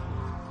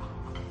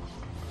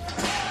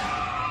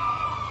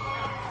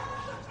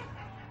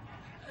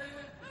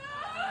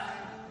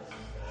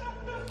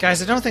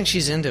 Guys, I don't think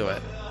she's into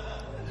it.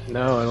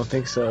 No, I don't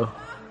think so.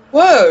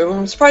 Whoa,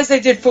 I'm surprised they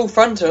did full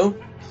frontal.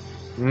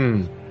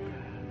 Hmm.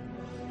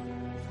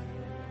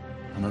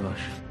 I'm a rush.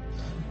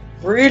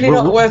 Really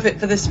not worth it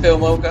for this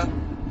film, Olga.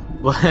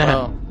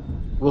 Well,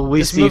 will we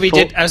this see movie full...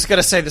 did. I was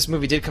gonna say this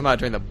movie did come out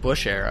during the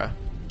Bush era.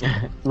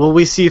 Will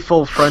we see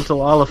full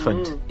frontal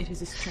elephant? It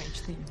is a strange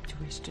thing to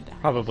wish to die.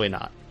 Probably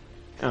not.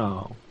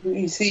 Oh.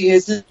 You see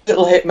his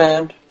little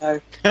hitman. No.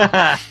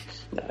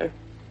 No.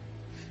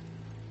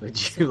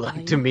 Would you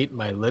like to meet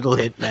my little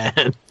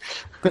hitman?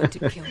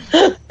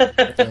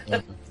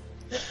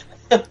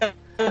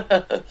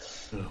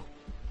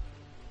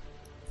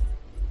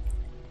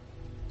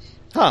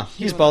 Huh,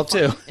 he's bald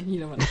too. And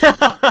you know what?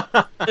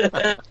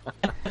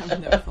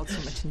 I've never felt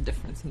so much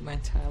indifference in my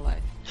entire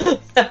life.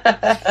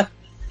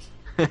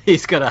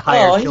 He's got a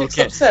higher he kill looks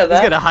count. upset, He's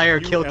that. got a higher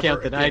You kill ever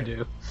count than I again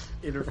do.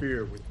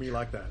 Interfere with me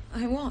like that.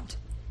 I won't.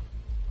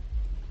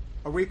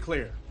 Are we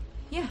clear?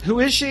 Yeah. Who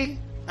is she?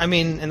 I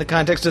mean, in the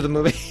context of the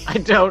movie. I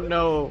don't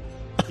know.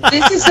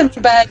 This is some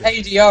bad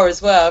ADR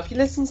as well. If you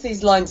listen to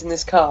these lines in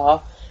this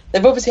car,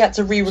 they've obviously had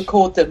to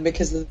re-record them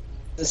because of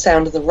the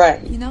sound of the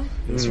rain. You know?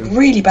 It's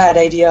really bad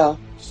ADR.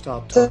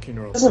 Stop talking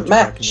or I'll Doesn't put you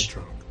back in the match.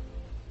 trunk.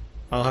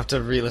 I'll have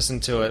to re-listen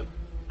to it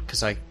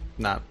because I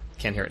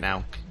can't hear it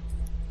now.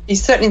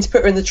 He's threatening to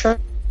put her in the trunk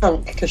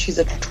because she's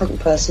a trunk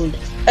person.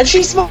 And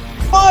she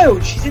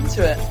smiled! She's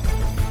into it.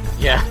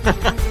 Yeah.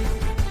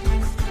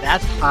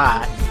 That's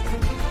hot.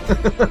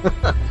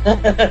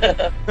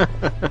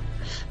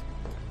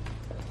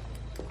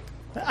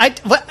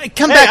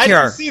 Come Hey, back I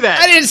here! didn't see that.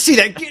 I didn't see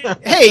that.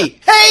 Hey,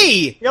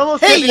 hey, You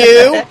almost hey, hit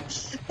you!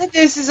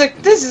 This is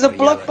a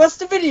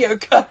blockbuster video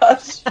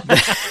card.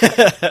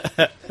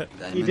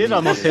 He did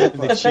almost hit it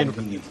in the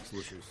chin.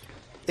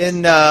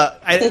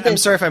 I'm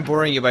sorry if I'm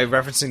boring you by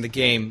referencing the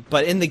game,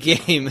 but in the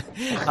game,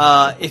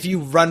 if you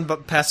run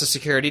past a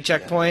security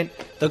checkpoint,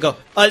 they'll go,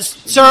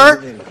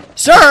 sir,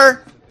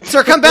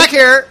 come back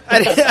here,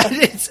 and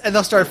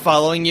they'll start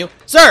following you,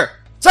 sir.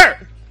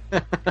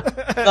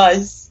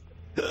 Nice.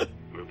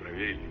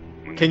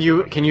 Can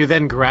you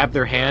then grab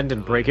their hand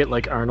and break it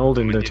like Arnold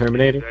in the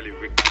Terminator?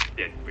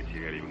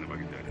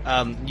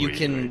 You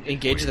can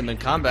engage them in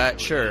combat,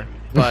 sure,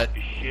 but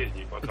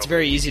it's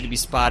very easy to be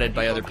spotted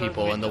by other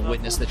people, and they'll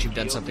witness that you've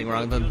done something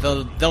wrong.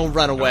 They'll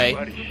run away.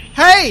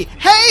 Hey,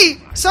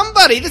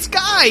 somebody! This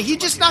guy! He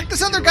just knocked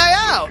this other guy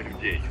out!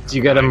 Do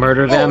you gotta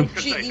murder them?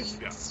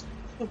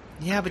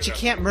 Yeah, but you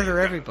can't murder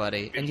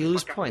everybody, and you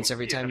lose points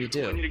every time you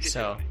do,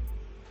 so...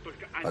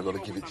 I gotta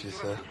give it to you,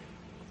 sir.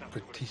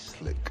 Pretty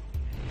slick.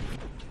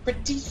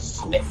 Pretty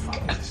slick.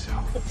 It's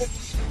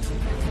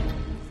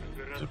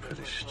a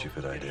pretty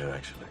stupid idea,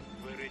 actually.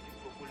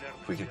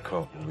 If we get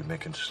caught, we'll be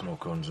making snow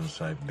cones in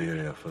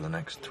Siberia for the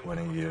next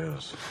 20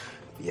 years.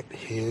 Yet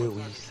here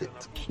we sit.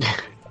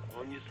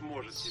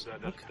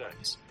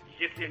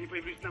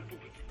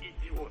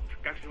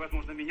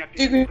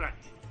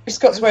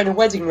 Scott's wearing a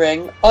wedding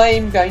ring.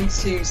 I'm going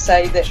to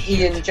say that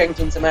he and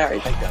Jenkins are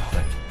married.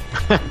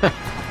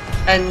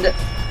 And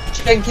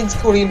Jenkins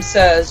calling him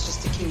sirs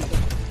just to keep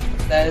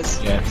him theirs.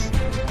 Yes.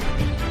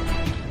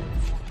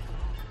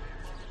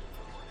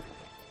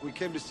 We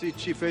came to see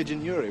Chief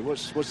Agent Yuri.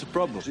 What's the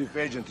problem? Chief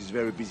Agent is a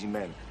very busy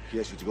man. He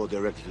asked you to go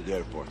directly to the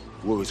airport.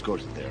 We'll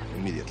escort you there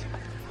immediately.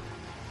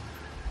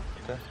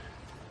 Okay.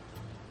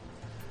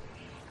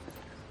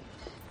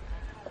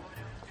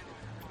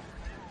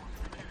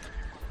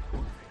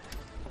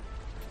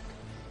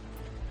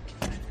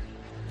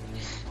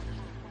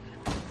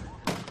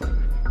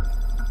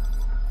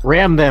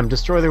 Ram them,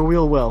 destroy their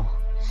wheel well.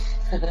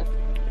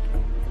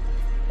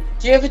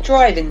 Do you ever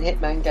drive in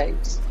Hitman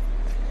games?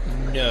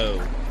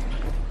 No.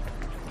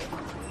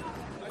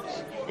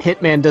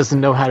 Hitman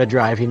doesn't know how to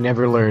drive, he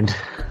never learned.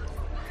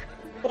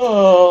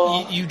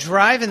 Oh. You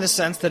drive in the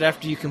sense that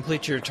after you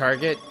complete your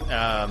target,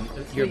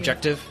 your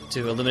objective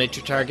to eliminate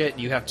your target,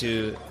 you have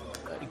to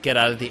get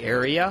out of the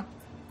area.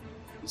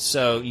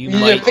 So you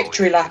might do a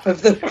victory lap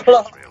of the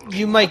clock.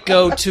 You might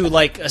go to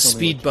like a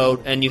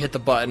speedboat and you hit the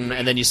button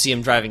and then you see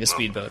him driving a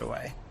speedboat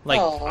away.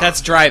 Like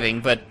that's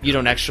driving, but you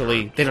don't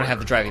actually. They don't have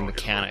the driving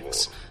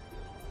mechanics.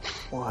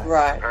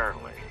 Right.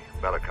 Apparently,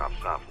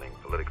 Belakov's softening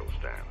political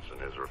stance and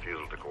his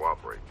refusal to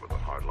cooperate with the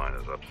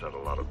hardliners upset a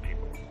lot of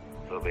people.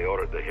 So they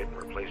ordered the hit and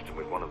replaced him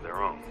with one of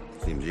their own.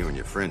 Seems you and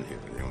your friend here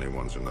are the only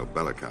ones who know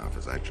Belikov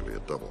is actually a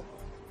double.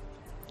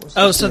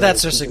 Oh, so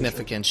that's her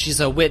significance. She's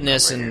a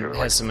witness and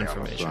has some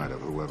information.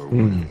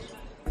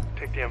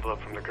 Take the envelope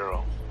from the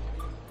girl.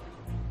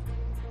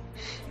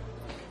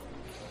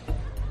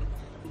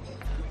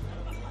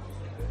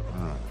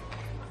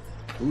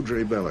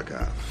 Udrey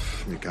Belikov,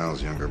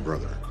 Mikhail's younger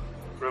brother.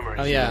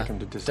 Oh yeah,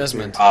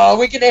 Desmond. Oh,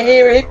 we're gonna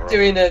hear him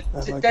doing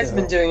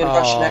Desmond doing a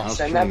Russian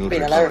accent. That would be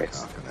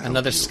hilarious.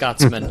 Another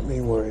Scotsman. Let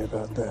me worry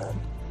about that.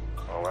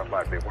 Well, that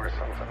might be worth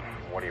something.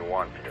 What do you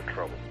want for your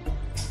trouble?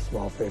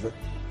 Small favor.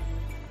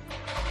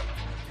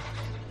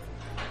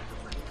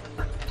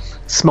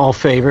 Small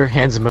favor,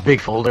 hands him a big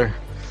folder.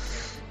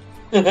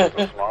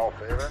 Small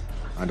favor?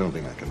 I don't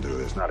think I can do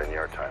this. Not in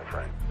your time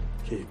frame.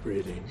 Keep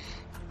reading.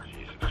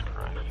 Jesus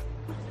Christ.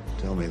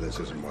 Tell me this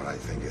isn't what I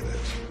think it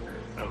is.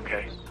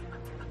 Okay.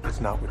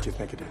 It's not what you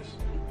think it is.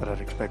 But I'd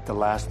expect the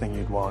last thing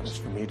you'd want is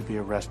for me to be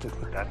arrested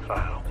with that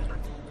file.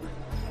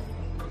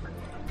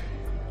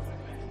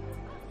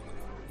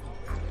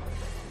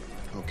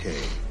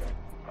 Okay.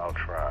 I'll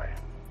try.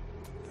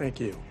 Thank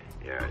you.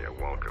 Yeah, you're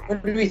welcome.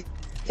 What do we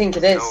think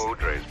it is? No,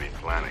 Udrey's been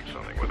planning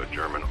something with a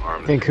German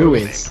armed Think who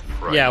is?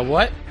 Yeah,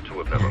 what? Two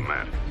have ever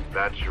met.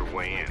 That's your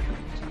way in.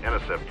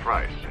 NSF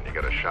Price, and you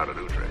got a shot at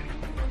Udrey.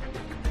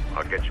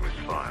 I'll get you his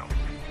file.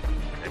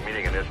 They're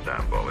meeting in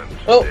Istanbul in 2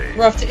 days. Oh,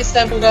 we're off to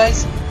Istanbul,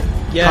 guys.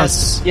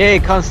 Yes. Yay,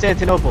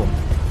 Constantinople.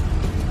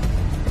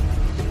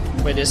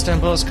 Wait,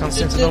 Istanbul is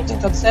Constantinople?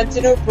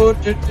 Constantinople.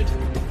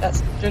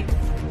 That's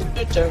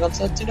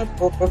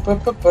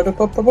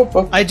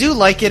I do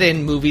like it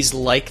in movies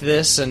like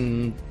this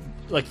and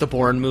like the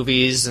Bourne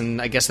movies and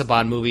I guess the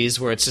Bond movies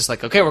where it's just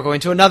like, okay, we're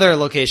going to another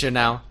location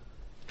now.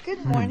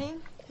 Good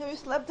morning. Have you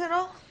slept at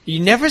all? You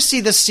never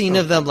see the scene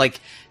of them like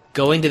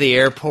going to the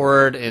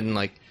airport and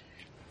like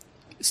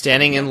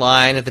standing in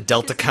line at the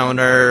Delta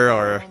counter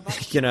or,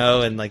 you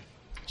know, and like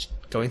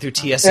going through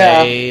TSA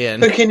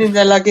and looking in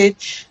their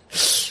luggage.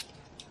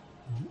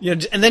 You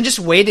know, and then just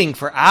waiting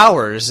for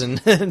hours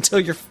and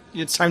until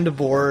it's time to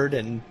board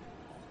and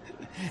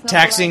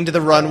taxiing to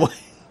the runway.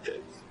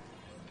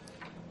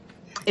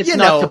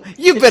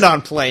 You've been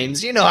on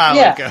planes. You know how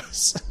it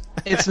goes.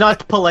 It's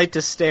not polite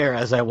to stare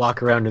as I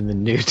walk around in the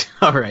nude.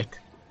 All right.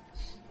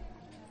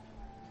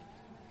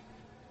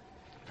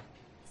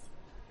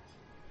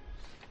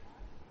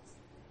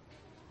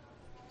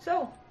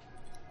 So,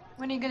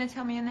 when are you going to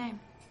tell me your name?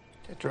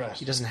 Get dressed.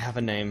 He doesn't have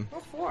a name.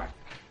 What for?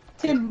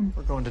 Tim.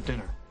 We're going to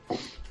dinner.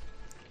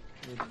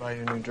 Need to buy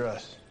you a new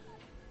dress.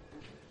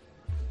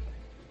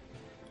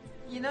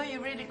 You know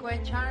you're really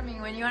quite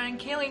charming when you aren't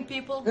killing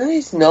people. No,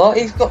 he's not.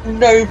 He's got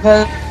no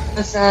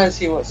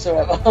personality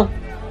whatsoever.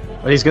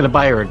 But he's gonna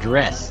buy her a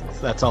dress.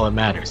 So that's all that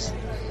matters.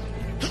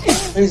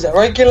 He's a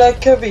regular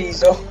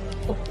Caviezel.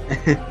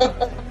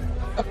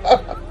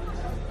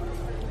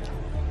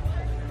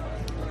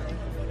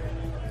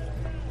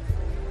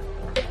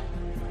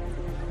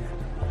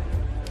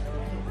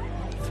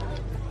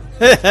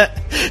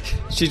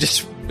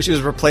 She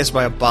was replaced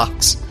by a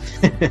box.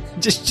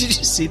 Did you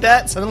see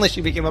that? Suddenly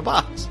she became a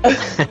box.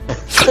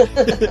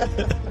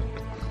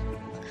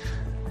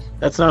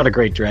 That's not a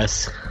great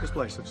dress. This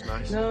place looks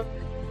nice. No.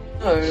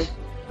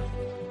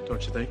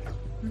 Don't you think?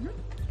 Mm-hmm.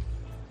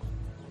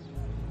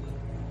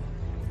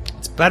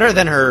 It's better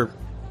than her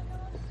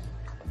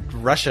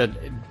Russia.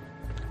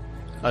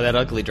 That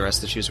ugly dress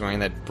that she was wearing,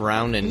 that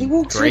brown and He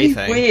walks gray really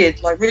thing.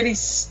 weird, like really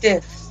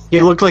stiff. He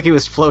looked like he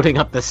was floating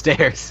up the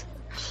stairs.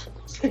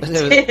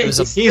 He's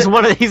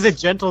a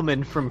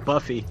gentleman from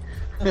Buffy.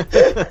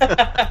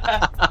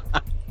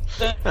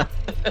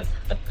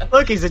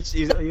 Look, he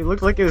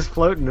looked like he was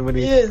floating when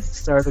he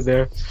started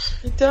there.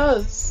 He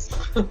does.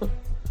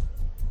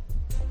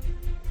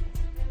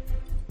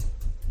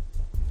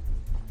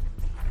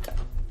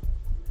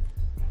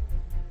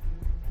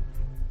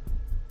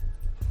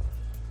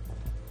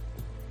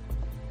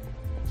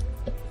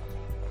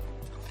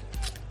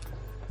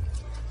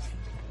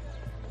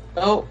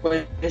 Oh,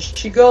 where is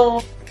she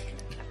gone?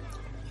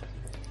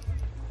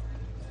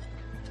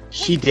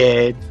 She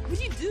did. What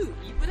did you do?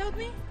 Eat without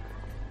me?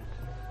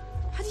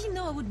 How do you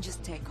know I wouldn't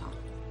just take off?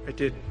 I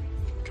did.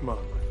 Come on.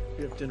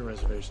 We have dinner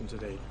reservations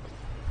at 8.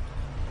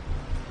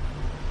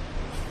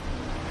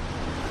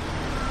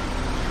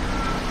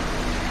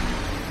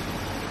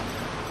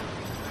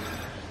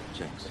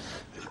 Jenks,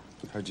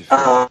 how'd you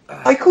feel?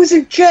 I call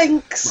him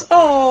Jenks.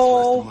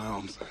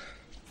 Oh.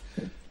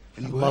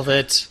 Love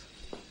it.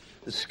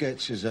 The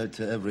sketch is out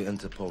to every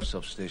Interpol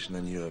substation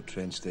in Europe,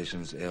 train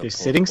stations, airports. They're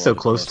sitting so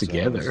close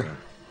together.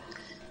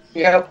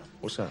 Yep.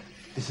 What's that?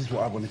 This is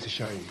what I wanted to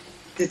show you.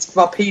 It's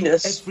my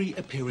penis. Every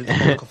appearance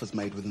Volkov has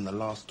made within the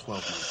last 12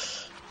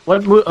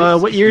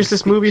 months. What year is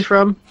this movie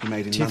from? He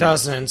made in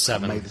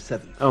 2007. May the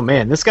 7th. Oh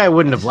man, this guy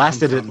wouldn't have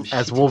lasted it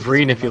as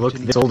Wolverine if he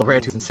looked this old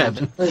already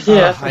 2007.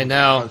 Yeah, I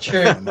know.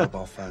 True. My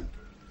mobile phone.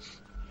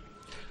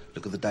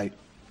 Look at the date.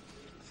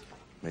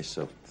 May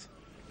 7th.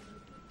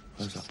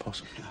 How's that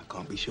possible? I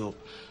can't be sure.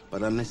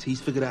 But unless he's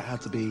figured out how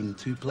to be in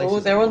two places. Oh,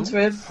 they're onto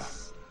him.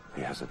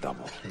 He has a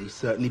double. He's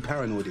certainly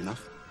paranoid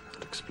enough.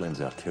 That explains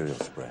the arterial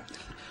spray.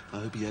 I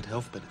hope he had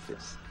health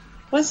benefits.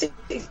 Why does it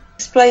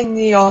explain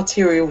the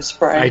arterial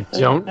spray? I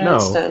don't know.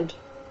 Understand.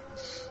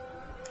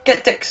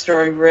 Get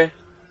Dexter over here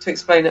to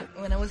explain it.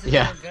 When I was a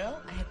little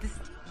girl, I had this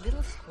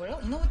little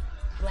squirrel. You know, with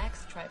black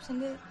stripes on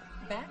the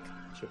back?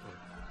 Chipmunk.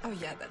 Oh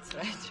yeah, that's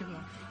right,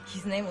 Chipmunk.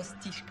 His name was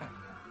Tishka.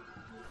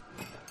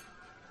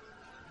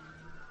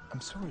 I'm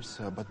sorry,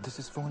 sir, but this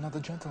is for another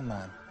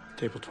gentleman.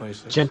 Table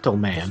 26.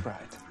 Gentleman.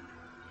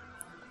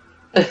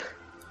 That's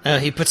right.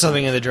 He put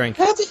something in the drink.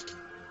 How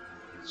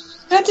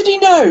did he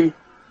know?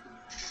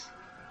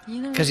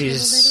 Because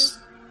he's.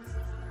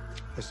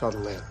 I saw the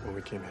lamp when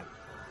we came in.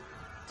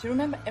 Do you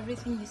remember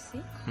everything you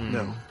see?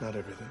 No, not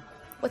everything.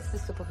 What's the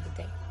soup of the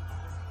day?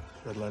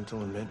 Red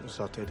lentil and mint with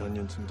sauteed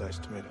onions and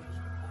diced tomatoes.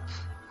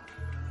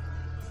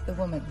 The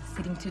woman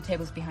sitting 2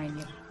 tables behind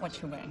you. What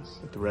you wearing?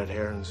 With the red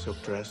hair and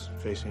silk dress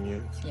facing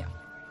you. Yeah.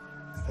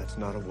 That's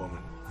not a woman.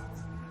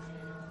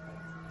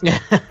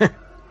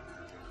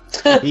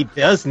 He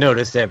does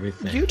notice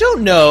everything. You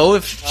don't know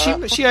if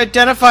she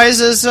identifies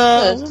as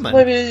a woman.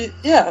 Maybe,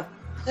 yeah.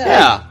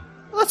 Yeah.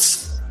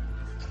 Let's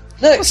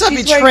Look, not be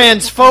she's wearing-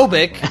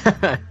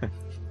 transphobic.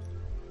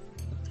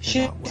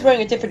 She's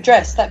wearing a different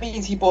dress. That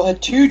means he bought her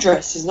 2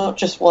 dresses, not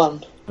just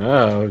one.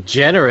 Oh,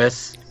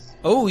 generous.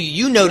 Oh,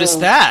 you noticed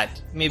that.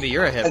 Maybe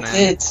you're a I hitman.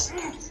 did.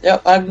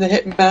 Yep, I'm the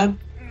hitman.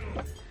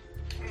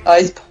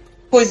 He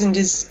poisoned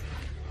his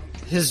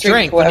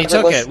drink when he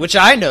whatever took it it, was. which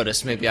I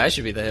noticed. Maybe I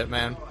should be the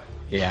hitman.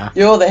 Yeah.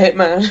 You're the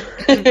hitman.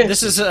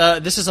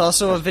 This is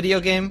also a video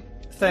game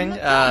thing.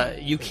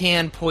 You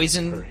can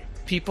poison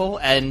people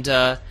and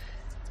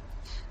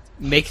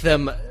make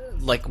them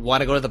like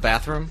want to go to the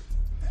bathroom.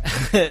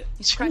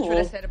 Scratch what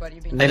I said about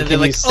you being. And then they're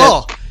like,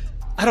 "Oh,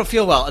 I don't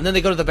feel well," and then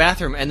they go to the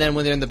bathroom, and then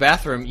when they're in the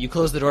bathroom, you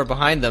close the door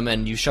behind them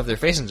and you shove their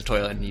face into the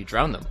toilet and you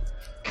drown them.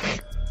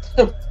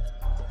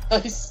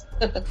 Nice.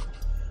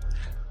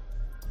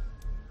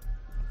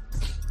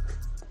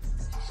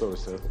 So.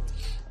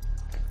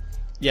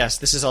 Yes,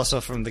 this is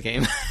also from the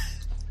game.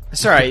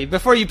 Sorry,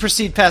 before you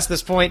proceed past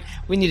this point,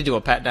 we need to do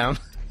a pat down.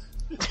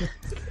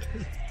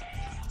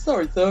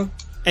 Sorry, though.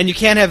 And you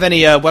can't have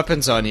any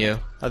weapons on you,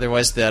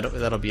 otherwise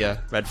that'll be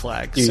a red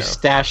flag. Do you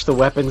stash the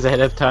weapons ahead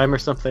of time or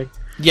something?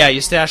 Yeah,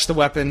 you stash the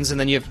weapons, and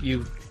then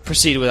you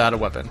proceed without a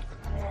weapon.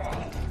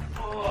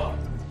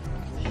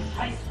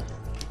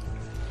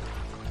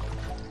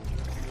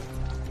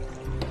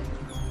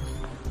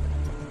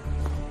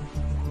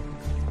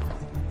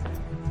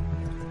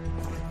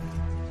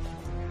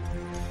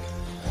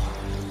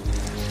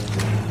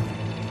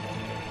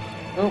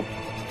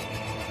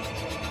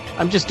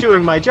 I'm just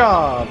doing my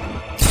job.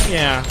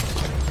 Yeah.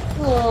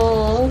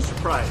 Oh,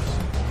 surprise.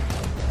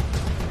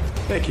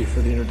 Thank you for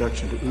the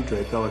introduction to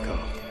Udrey Belikov.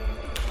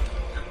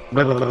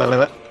 Blah, blah, blah, blah,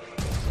 blah.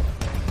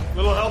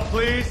 Little help,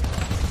 please.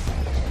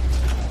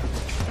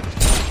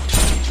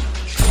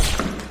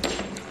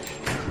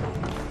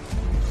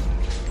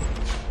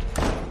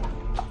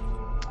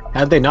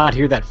 How'd they not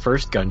hear that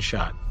first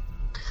gunshot?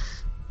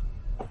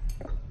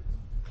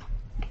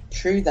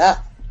 true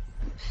that.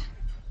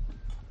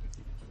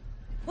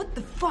 What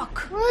the fuck?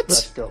 What?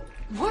 Let's go.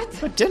 What?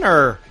 For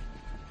dinner.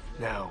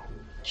 Now.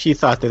 She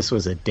thought this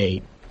was a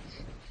date.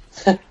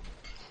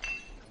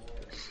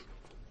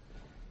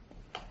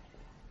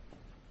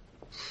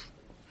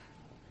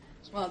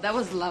 Well, that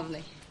was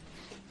lovely.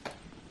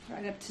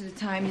 Right up to the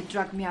time you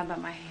dragged me out by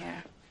my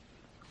hair.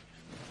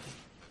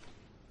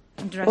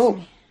 Undressed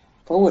me.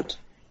 Forward.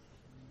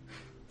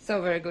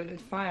 So very good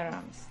with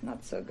firearms,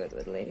 not so good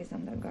with ladies'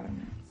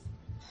 undergarments.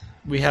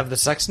 We have the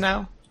sex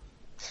now?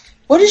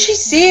 What does she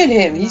see in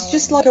him? He's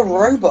just like a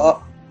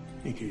robot.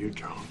 Nika, you're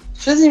drunk.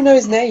 She doesn't even know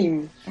his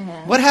name.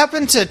 What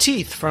happened to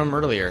Teeth from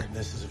earlier?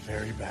 This is a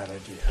very bad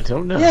idea. I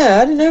don't know.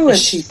 Yeah, I don't know where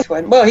Teeth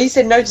went. Well, he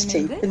said no to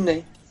Teeth, didn't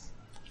he?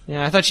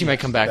 Yeah, I thought she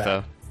might come back,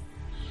 though.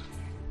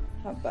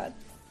 How about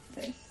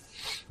this?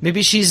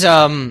 Maybe she's,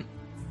 that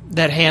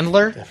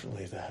handler?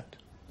 Definitely that.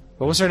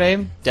 What was her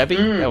name? Debbie?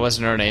 That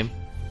wasn't her name.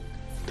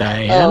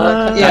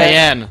 Diana? Yeah.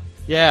 Diane.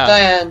 Yeah.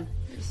 Diane.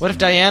 What if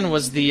Diane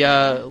was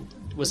the,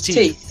 was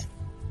Teeth?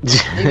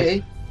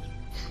 Maybe.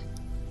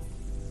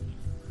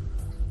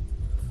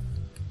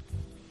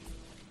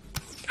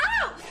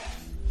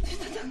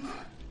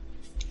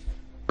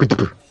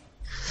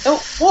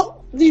 Oh,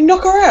 what? Did you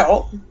knock her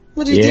out?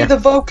 What did you do? The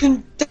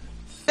Vulcan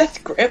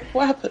death grip?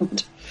 What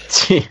happened?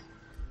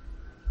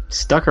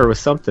 Stuck her with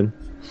something.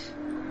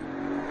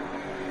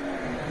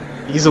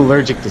 He's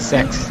allergic to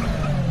sex.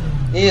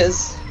 He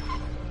is.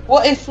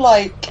 What if,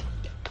 like,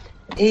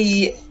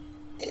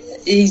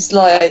 he's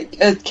like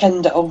a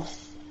Ken doll?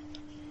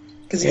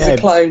 Because he's a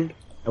clone.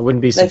 I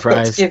wouldn't be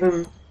surprised. Give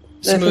him,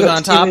 smooth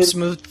on top,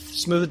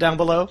 smooth down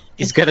below.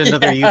 He's got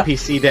another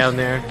UPC down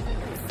there.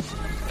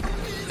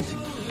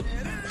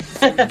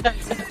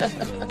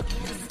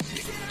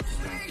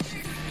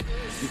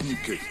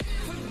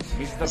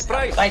 Mr.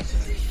 Price.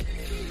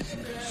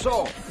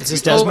 So, is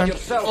this Desmond?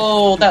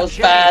 Oh, that was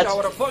bad.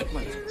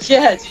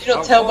 Yeah, did you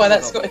not tell by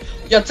that Scottish?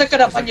 You took it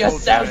up on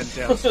yourself.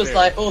 It was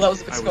like, oh, that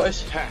was a bit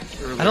Scottish.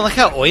 I don't like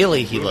how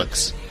oily he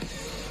looks.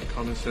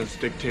 Common sense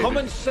dictated.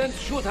 Common sense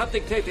should have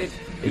dictated.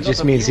 It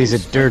just means he's a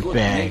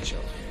dirtbag.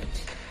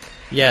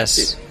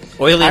 Yes.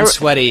 Oily and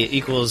sweaty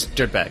equals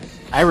dirtbag.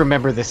 I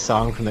remember this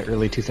song from the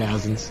early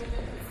 2000s.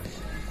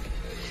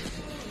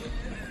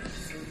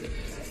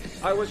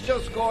 I was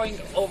just going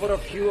over a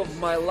few of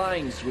my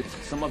lines with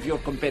some of your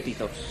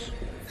competitors.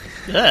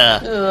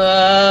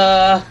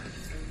 Yeah.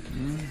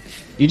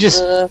 You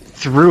just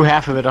threw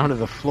half of it onto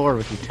the floor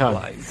with your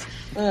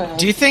tongue.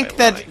 Do you think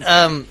that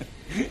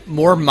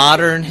more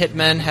modern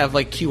hitmen have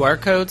like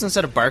QR codes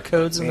instead of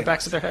barcodes in the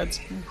backs of their heads?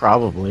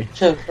 Probably.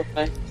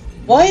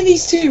 Why are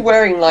these two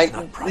wearing like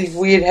these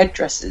weird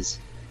headdresses?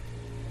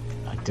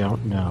 I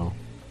don't know.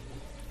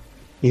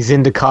 He's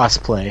into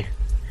cosplay.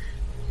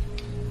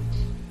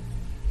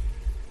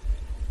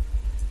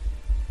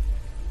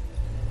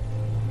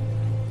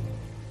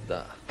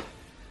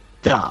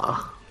 Duh.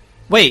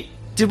 Wait,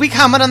 did we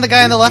comment on the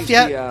guy on the left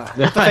yet?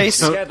 The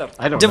face? I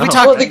don't did know. we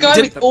talk? Well, the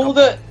guy with all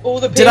the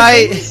did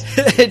I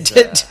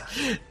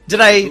did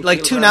I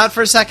like tune out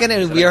for a second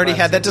and we already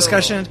had that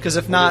discussion? Because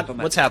if not,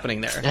 what's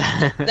happening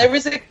there? There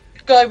is a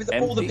guy with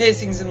all the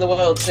piercings in the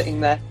world sitting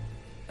there,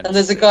 and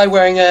there's a guy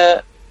wearing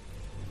that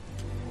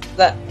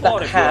What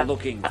if you're hat.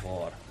 looking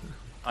for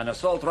an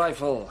assault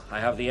rifle?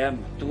 I have the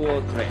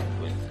M203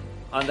 with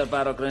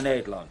underbarrel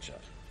grenade launcher.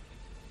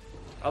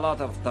 A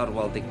lot of Third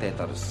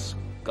dictators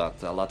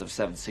got a lot of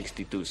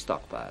 7.62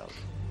 stockpiled.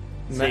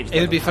 It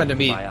would be fun to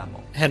meet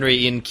Henry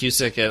Ian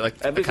Cusick at like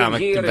a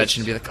comic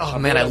convention and be like, "Oh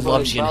man, I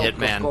love Gene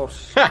Hitman."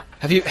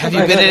 Have you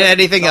been in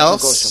anything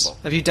else?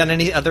 Have you done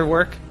any other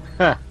work?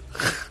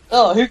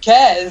 Oh, who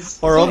cares?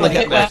 Or only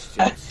Hitman?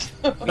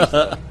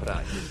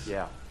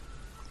 Yeah.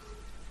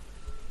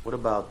 What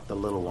about the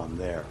little one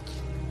there?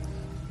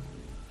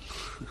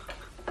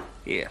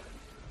 Here,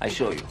 I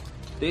show you.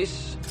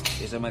 This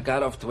is a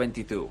Makarov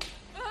 22.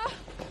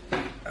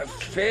 A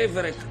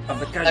favorite of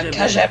the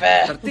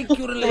KGB,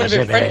 particularly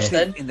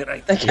in the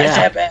right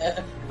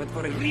KGB. But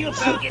for a real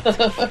target,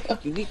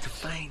 you need to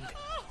find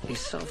a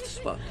soft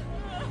spot.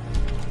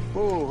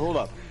 Whoa, hold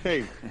up.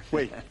 Hey,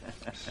 wait.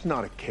 It's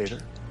not a cater.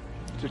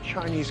 It's a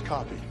Chinese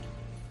copy.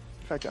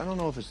 In fact, I don't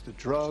know if it's the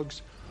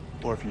drugs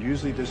or if you're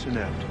usually this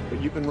inept, but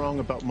you've been wrong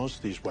about most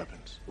of these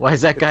weapons. Why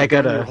has that guy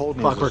got a Clockwork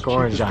Clockwork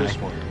Orange eye?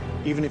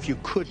 Even if you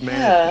could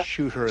manage to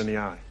shoot her in the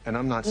eye, and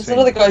I'm not There's saying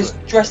another you guy who's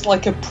could. dressed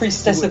like a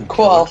priestess of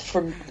Quaff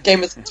from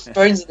Game of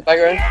Thrones in the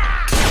background.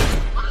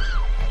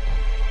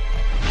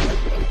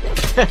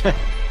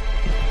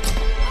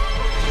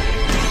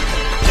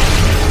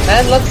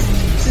 And lots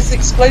of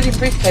exploding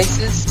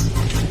briefcases.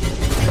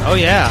 Oh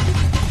yeah.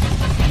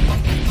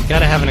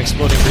 Gotta have an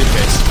exploding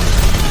briefcase.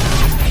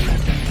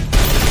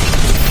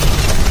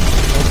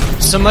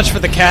 So much for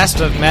the cast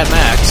of Mad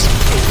Max.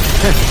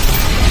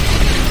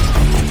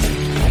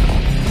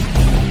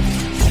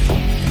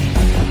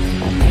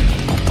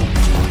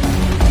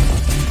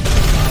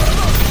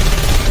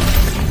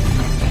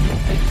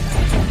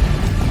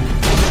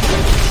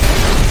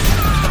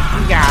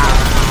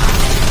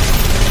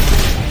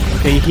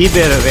 Okay, he'd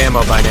been out of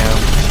ammo by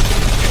now.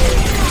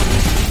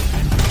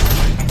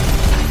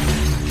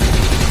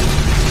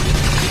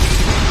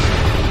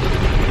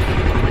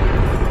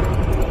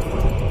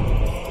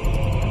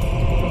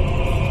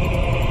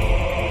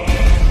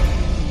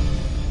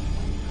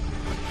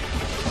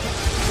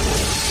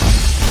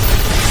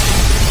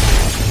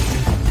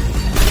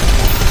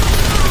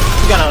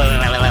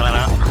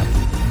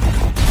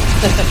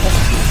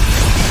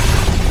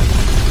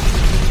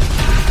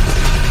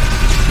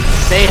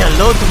 Say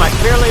hello to my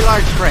fairly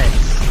large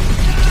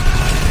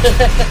friends.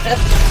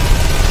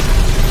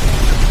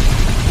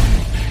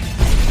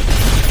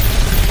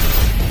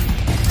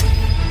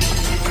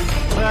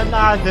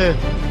 Granada.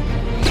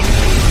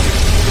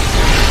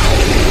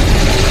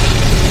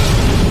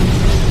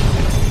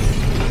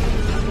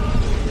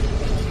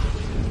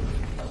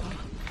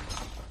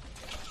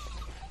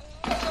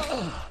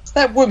 It's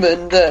that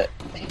woman that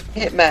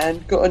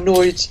Hitman got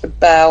annoyed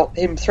about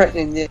him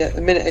threatening you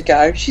a minute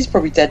ago. She's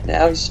probably dead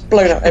now. He's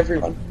blown up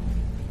everyone.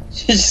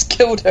 She just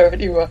killed her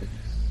anyway.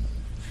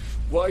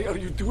 Why are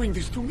you doing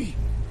this to me?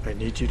 I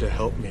need you to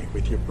help me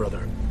with your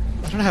brother.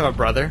 I don't have a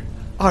brother.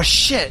 Oh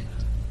shit!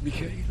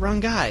 Mikhail. Wrong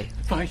guy.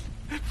 Fine.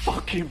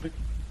 Fuck him.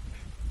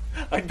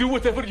 I do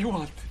whatever you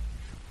want.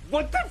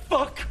 What the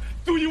fuck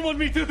do you want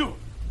me to do?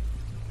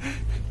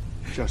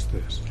 Just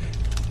this.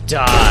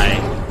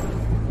 Die.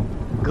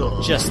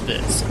 Good. Just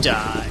this.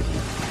 Die.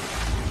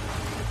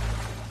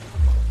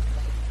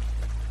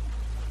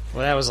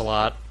 Well, that was a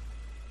lot.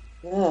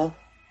 Yeah.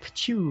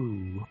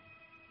 Pachoo.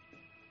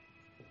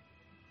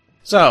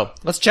 So,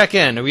 let's check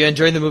in. Are we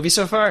enjoying the movie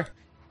so far?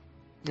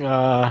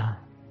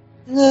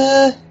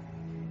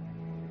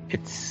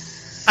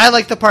 It's... I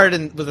like the part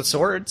with the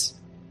swords.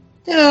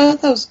 Yeah,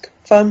 that was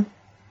fun.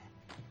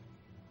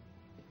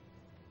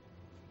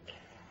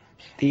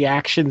 The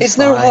action's It's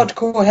no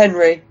Hardcore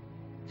Henry.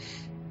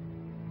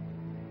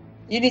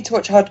 You need to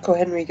watch Hardcore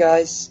Henry,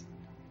 guys.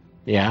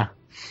 Yeah.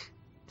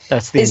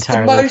 That's the It's the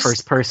entirely most-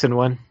 first-person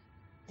one.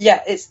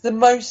 Yeah, it's the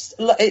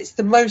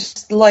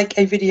most like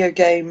a video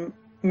game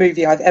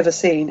movie I've ever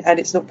seen, and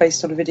it's not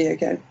based on a video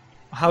game.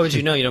 How would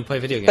you know you don't play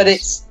video games? But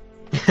it's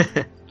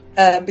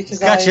because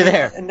Got you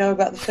there. I know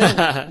about the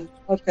film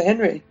Hardcore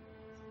Henry.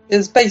 It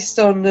was based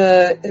on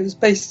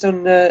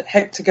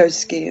Hector Goes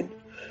Skiing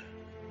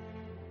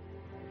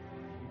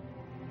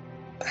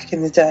back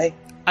in the day.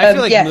 I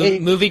feel like yeah,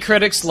 movie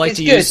critics like it's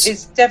to good. use...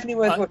 It's definitely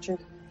worth watching.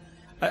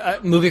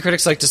 movie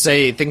critics like to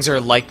say things are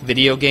like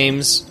video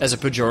games as a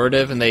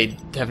pejorative, and they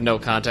have no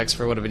context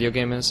for what a video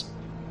game is.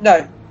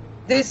 No,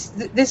 this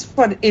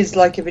one is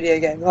like a video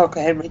game,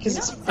 Hardcore Henry, because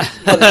it's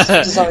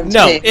designed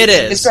No, to be. it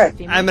is. It's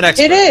great. I'm an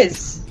expert. It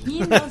is.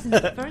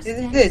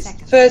 It is.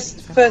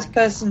 First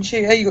person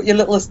shooter. You got your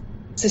little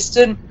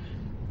assistant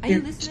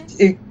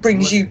who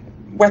brings you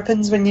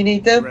weapons when you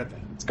need them.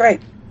 It's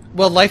great.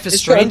 Well, Life is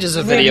It's Strange got is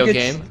a really video good-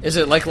 game. Is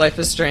it like Life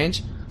is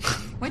Strange?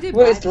 What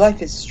is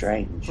Life is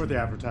Strange? For the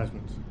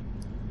advertisements.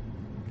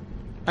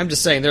 I'm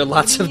just saying there are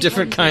lots of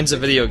different kinds of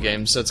video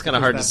games, so it's kind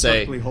of hard to say.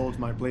 Perfectly holds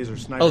my Blazer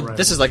sniper Oh, rifle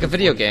this is like a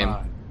video game.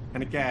 245,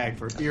 and a gag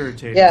for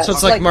irritating. Yeah, So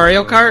it's like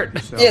Mario Kart?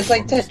 Yeah, it's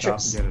like Stop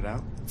Tetris. and get it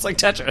out. It's like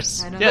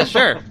Tetris. I know. Yeah,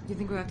 sure. You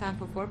think we have time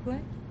for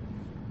foreplay?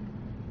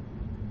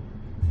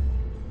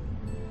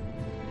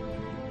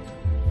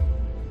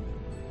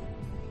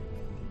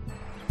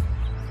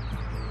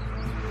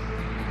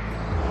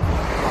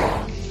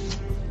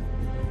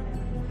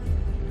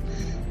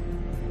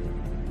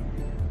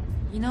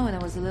 You know, when I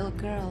was a little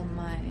girl,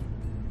 my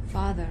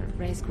father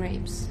raised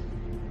grapes.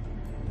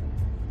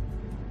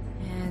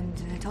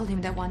 And I told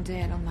him that one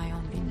day I'd own my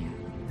own vineyard.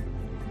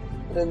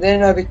 And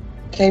then I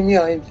became the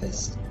Iron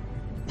Fist.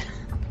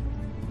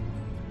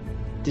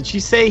 Did she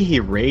say he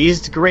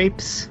raised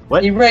grapes?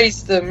 What? He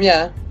raised them,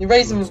 yeah. He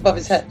raised them above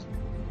his head.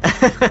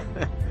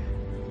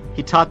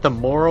 He taught them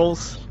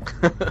morals?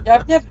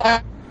 Yeah, I've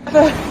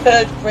never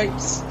heard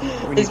grapes.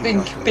 It's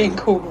been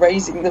called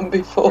raising them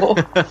before.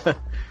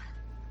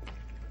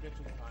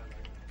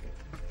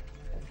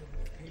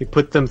 He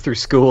put them through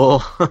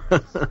school.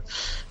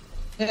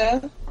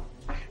 Yeah.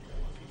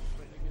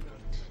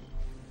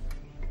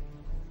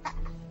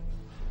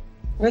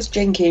 Where's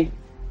Jenky?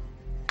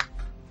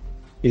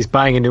 He's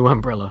buying a new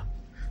umbrella.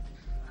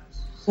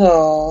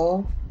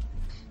 Oh.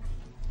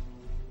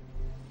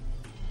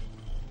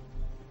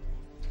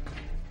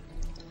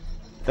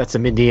 That's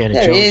some Indiana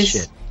There he Jones is.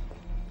 shit.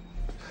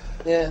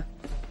 Yeah.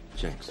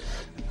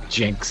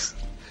 Jinx.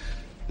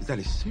 Is that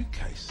his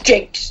suitcase?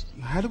 Jinx.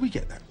 How do we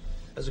get that?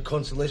 As a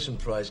consolation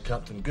prize,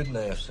 Captain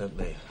Goodnair sent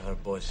me our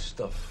boy's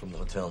stuff from the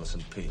hotel in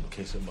St. Pete in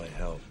case it might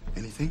help.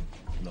 Anything?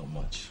 Not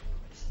much.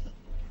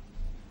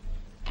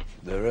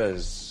 There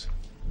is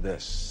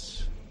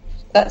this.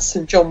 That's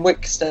some John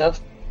Wick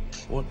stuff.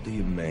 What do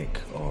you make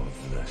of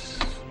this?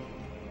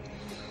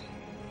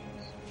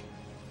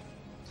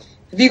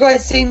 Have you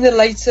guys seen the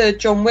later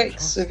John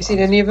Wicks? Have you seen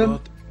any of them?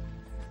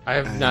 I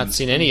have not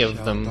seen any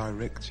of them.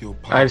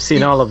 I've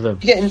seen all of them.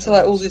 You get into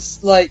like all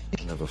this like,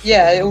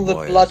 yeah, all the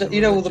blood,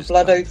 you know, all the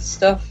blood oath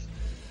stuff.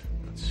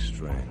 That's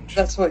strange.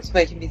 That's what it's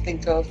making me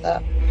think of.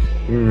 That.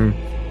 Mm.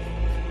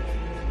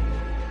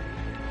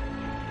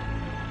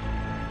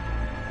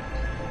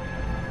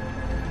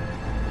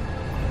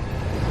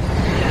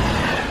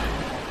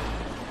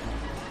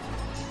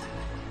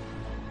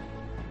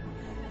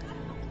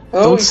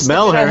 Oh, Don't he's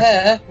smell sticking her.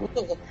 hair.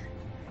 A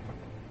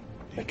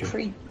Take it.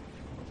 creep.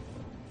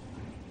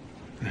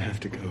 I have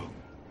to go.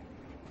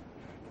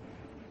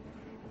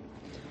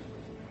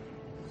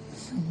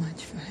 So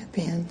much for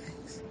happy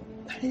endings.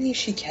 I don't think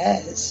she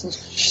cares.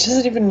 She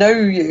doesn't even know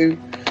you.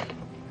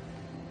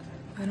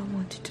 I don't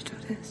want you to do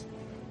this.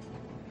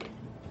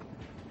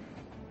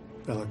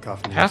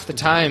 Belikov needs Half the to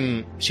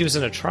time, she was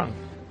in a trunk.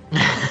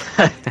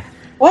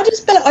 Why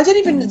does Bella? I don't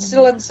even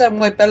still understand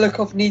why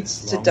Belikov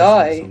needs to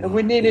die, and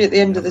we're nearly at the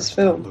end of this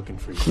film. looking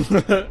for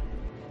you.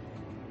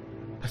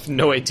 I have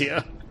no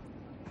idea.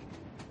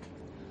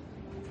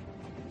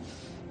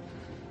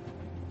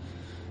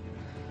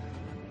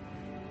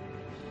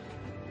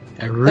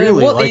 I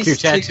really what like these your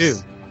chicks- tattoo.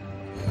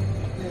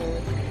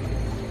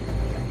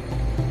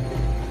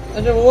 I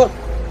don't know what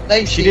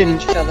they She see in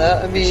didn't- each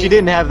other. I mean, If she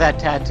didn't have that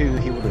tattoo,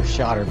 he would have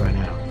shot her by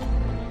now.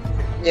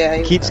 Yeah,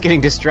 he Keeps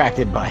getting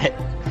distracted by it.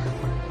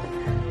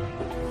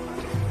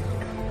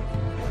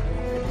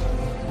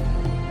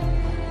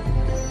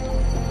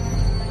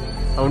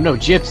 Oh no,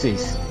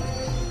 gypsies.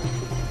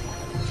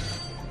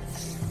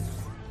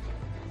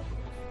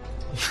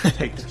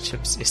 Like the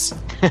gypsies.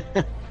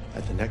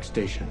 At the next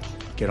station,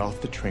 get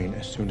off the train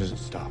as soon as it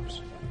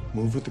stops.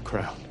 Move with the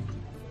crowd.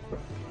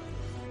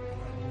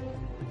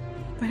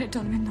 But I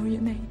don't even know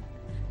your name.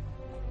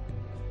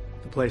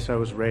 The place I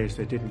was raised,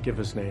 they didn't give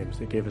us names,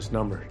 they gave us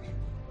numbers.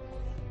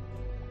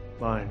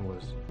 Mine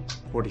was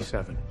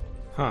 47.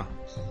 Huh.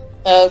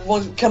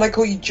 can I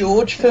call you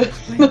George for?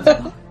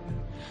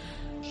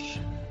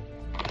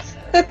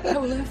 How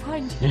will I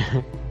find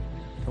you?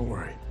 Don't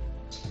worry.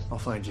 I'll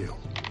find you.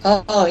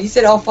 Oh, he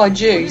said I'll find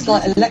you. He's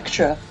like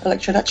Electra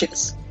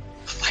Natchez.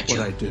 What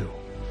I do.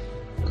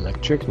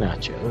 Electric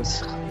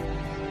nachos.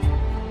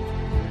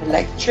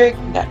 Electric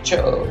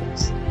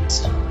nachos.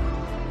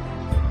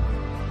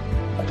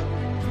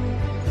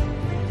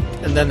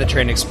 And then the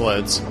train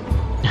explodes.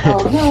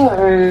 Oh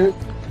no.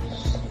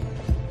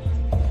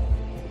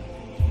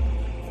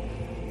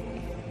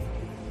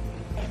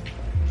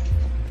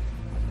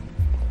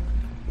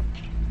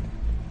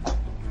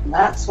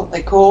 That's what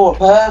they call a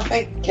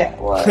perfect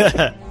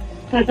getaway.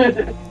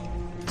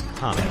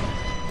 Huh.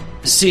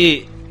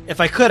 See, if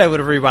I could, I would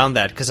have rewound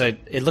that because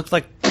it looked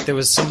like there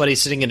was somebody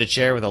sitting in a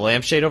chair with a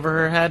lampshade over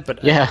her head,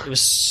 but Yeah. it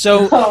was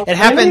so Oh, it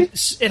happened.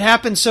 It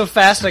happened so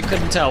fast I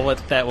couldn't tell what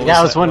that was. Yeah,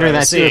 I was wondering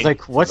what that too. I was seeing.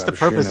 like, what's the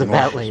purpose of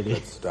that lady?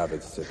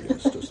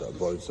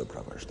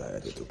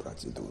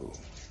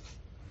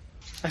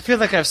 I feel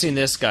like I've seen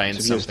this guy in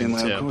something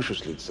too.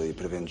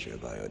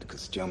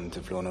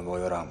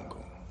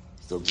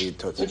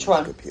 Which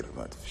one?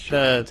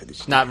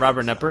 The not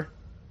Robert Nepper.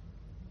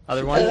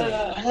 Other one.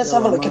 Let's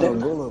have a look at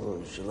him.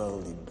 Oh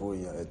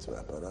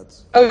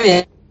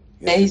yeah.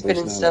 Yeah, he's been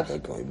in stuff.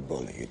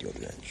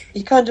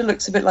 He kind of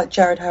looks a bit like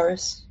Jared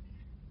Harris.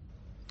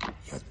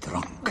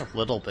 A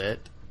little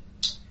bit.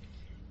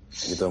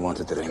 You don't want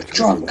to drink.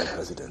 Drunk.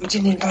 You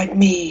didn't invite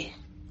me.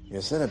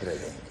 You're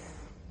celebrating.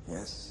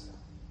 Yes.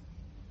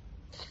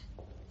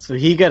 So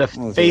he got a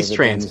face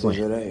transplant.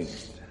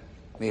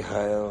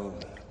 Mikhail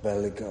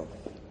Belikov.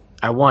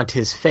 I want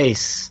his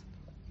face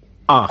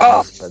off.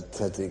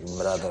 Pathetic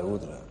brother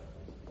Udra.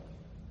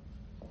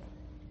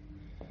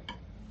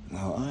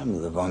 Now I'm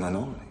the one and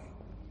only.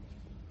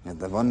 And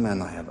the one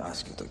man I have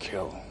asked you to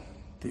kill.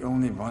 The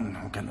only one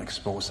who can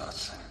expose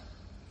us.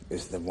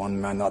 Is the one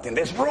man not in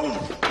this room.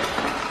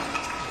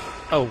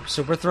 Oh,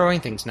 so we're throwing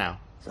things now.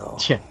 So,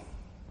 Yeah.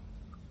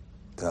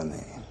 tell me.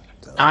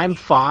 I'm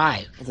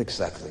 5. What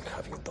exactly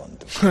have you done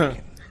to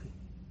him?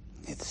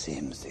 It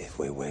seems if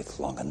we wait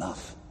long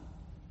enough,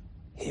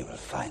 he will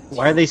find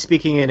Why are they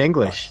speaking in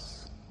English?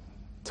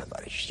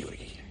 Tavarish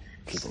Yuri.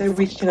 So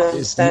we can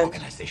understand.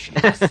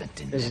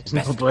 There's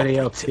nobody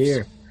else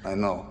here. I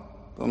know.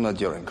 Don't let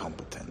your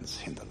incompetence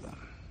hinder them.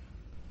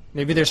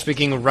 Maybe they're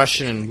speaking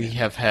Russian and we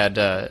have had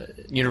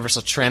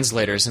universal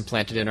translators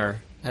implanted in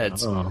our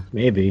heads. Oh,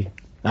 maybe.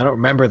 I don't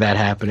remember that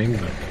happening,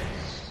 but...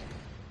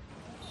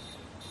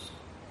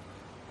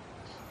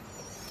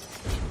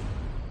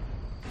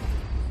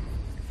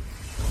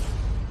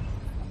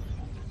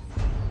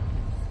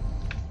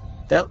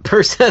 That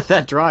person,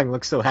 that drawing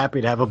looks so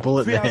happy to have a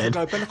bullet in the 3 head.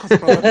 hours ago, Belikov's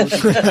brother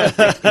was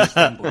in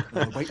Istanbul.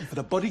 They were waiting for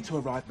the body to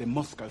arrive in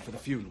Moscow for the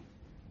funeral.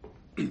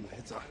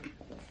 Heads up.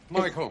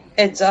 Michael,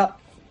 Heads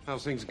up.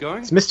 How's things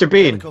going? It's Mr.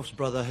 Bean. Belikov's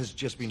brother has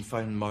just been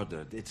found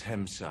murdered. It's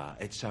him, sir.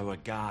 It's our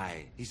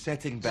guy. He's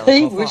setting He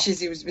Belikov wishes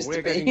up. he was Mr.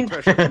 We're Bean. getting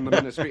pressure from the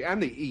Ministry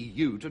and the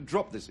EU to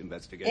drop this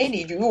investigation. They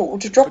need you all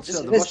to drop this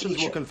The Russians will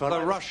investigation. confirm.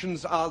 The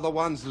Russians are the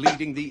ones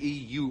leading the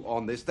EU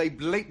on this. They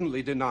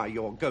blatantly deny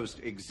your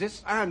ghost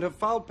exists and have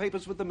filed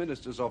papers with the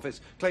Minister's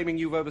office claiming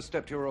you've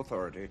overstepped your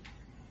authority.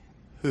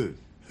 Who?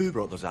 Who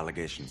brought those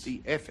allegations?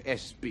 The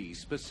FSB,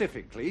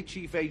 specifically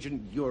Chief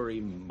Agent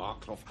Yuri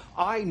Markov.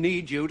 I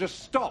need you to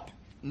stop.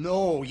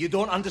 No, you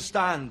don't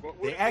understand.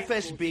 The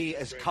FSB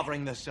is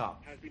covering this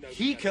up.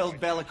 He killed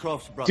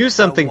Belikov's brother. Do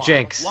something, Now, why?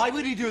 Jenks. Why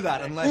would he do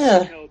that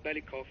unless...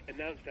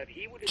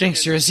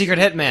 Jinx, you're a secret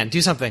hitman.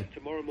 Do something.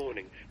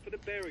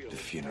 The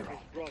funeral.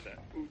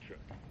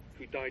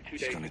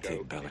 He's gonna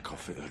take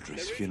Belikov at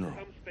Urdri's funeral.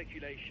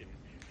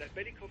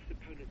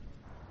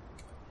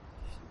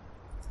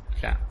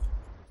 Yeah.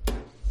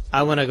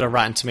 I want to go to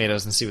Rotten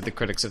Tomatoes and see what the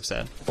critics have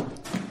said.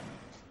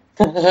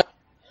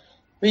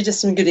 Read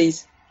us some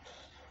goodies.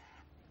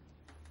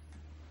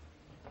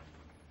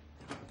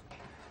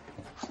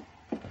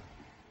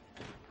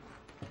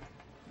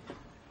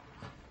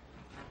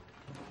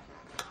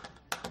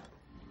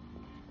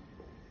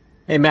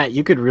 Hey, Matt,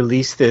 you could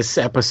release this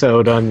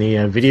episode on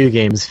the video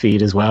games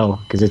feed as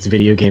well, because it's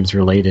video games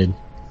related.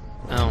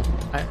 Oh,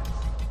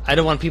 I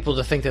don't want people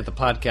to think that the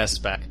podcast is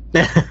back.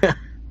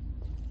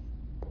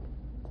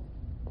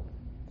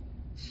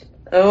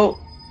 Oh.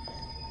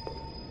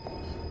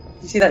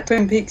 You see that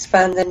Twin Peaks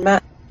fan then,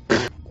 Matt?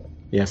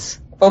 Yes.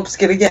 Bob's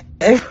gonna get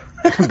him.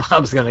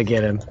 Bob's gonna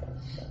get him.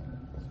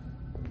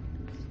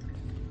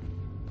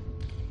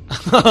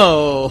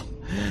 Oh,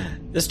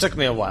 this took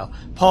me a while.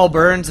 Paul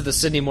Burns of the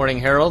Sydney Morning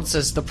Herald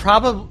says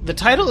the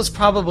title is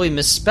probably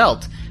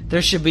misspelt.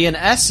 There should be an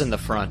S in the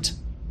front.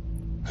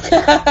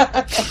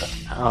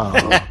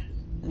 Oh.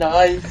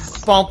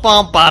 Nice. Bum,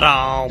 bum,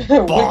 ba-dum,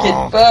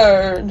 Wicked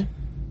burn.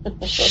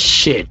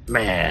 Shit,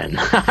 man.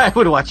 I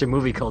would watch a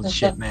movie called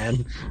Shit,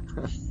 Man.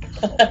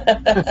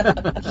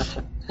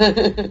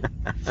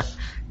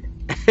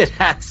 It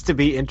has to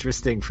be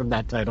interesting from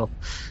that title.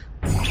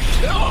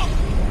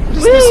 What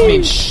does this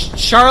mean?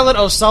 Charlotte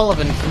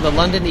O'Sullivan from the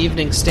London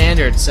Evening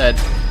Standard said,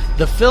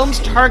 the film's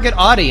target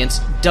audience,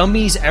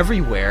 dummies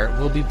everywhere,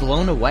 will be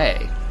blown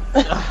away.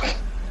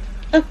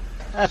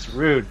 That's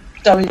rude.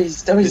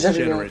 Dummies This everywhere.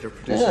 generator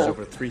produces Yeah.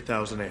 over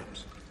 3,000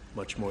 amps,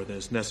 much more than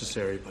is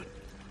necessary, but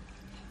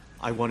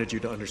I wanted you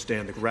to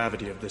understand the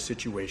gravity of the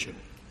situation.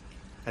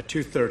 At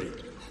 2:30,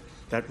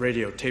 that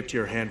radio taped to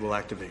your hand will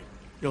activate.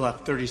 You'll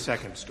have 30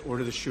 seconds to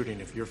order the shooting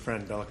of your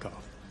friend Belikov.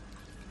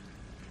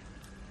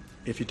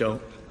 If you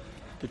don't,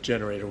 the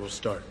generator will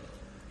start.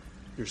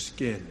 Your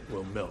skin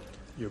will melt.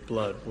 Your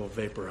blood will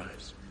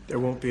vaporize. There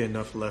won't be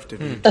enough left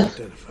of you to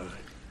identify.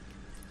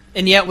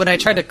 And yet, when I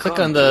try to click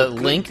on the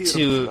link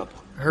to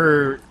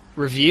her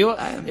review,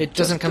 it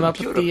doesn't come up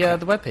with the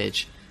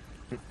webpage.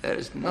 There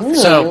is nothing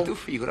So, I do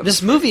for you.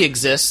 this movie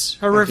exists,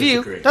 her I review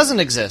disagree. doesn't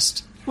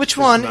exist. Which This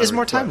one not is a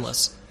more request.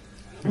 timeless?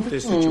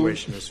 This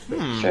situation is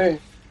fixed. True.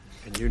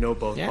 And you know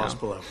both Yeah.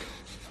 possible outcomes.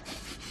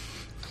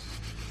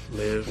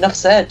 Live Enough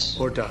said.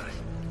 or die.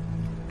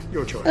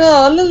 Your choice.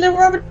 Oh, little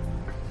rubber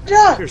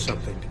duck. Here's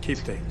something to keep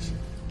things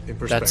in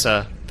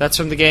perspective. That's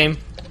from the game.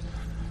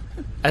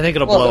 I think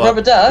it'll What, blow the up.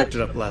 rubber duck? Picked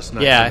it up last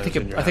night. Yeah, when I think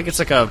was in your I think house.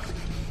 it's like a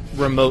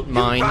remote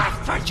mine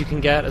that you can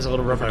get as a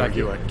little rubber If I were ducky.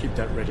 you, I'd keep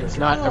that radio. It's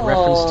not a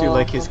reference to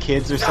like his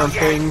kids or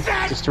something,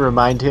 just to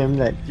remind him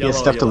that he has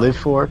stuff to live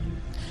for.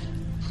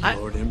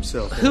 Lord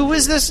himself. Who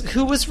is this?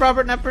 Who was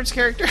Robert Knepper's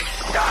character?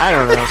 I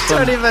don't know.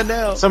 I don't even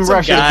know. Some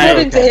Russian guy.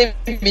 According to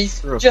him,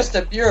 he's just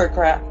a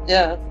bureaucrat.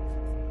 Yeah.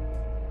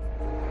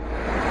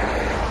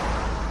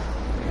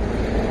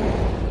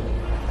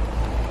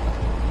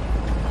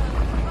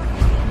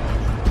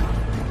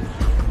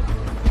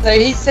 So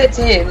he said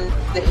to him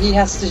that he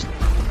has to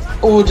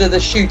order the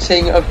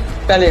shooting of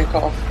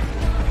Belikov,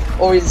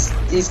 or he's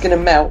going to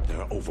melt.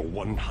 There are over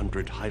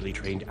 100 highly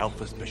trained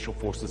Alpha Special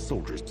Forces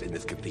soldiers in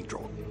this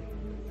cathedral.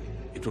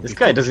 It would This be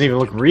guy doesn't even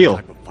look foolish to real.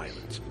 type of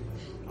violence.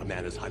 A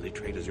man as highly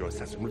trained as your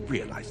assassin would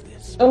realize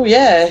this. Oh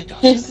yeah,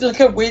 he's like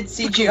a weird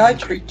CGI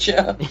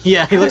creature.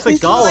 Yeah, he looks like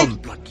He's like-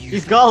 Gollum.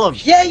 He's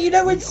Gollum. Yeah, you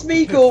know when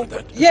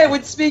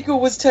Smeagol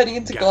was turning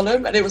into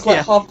Gollum, and it was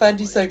like half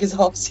Andy Serkis,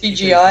 half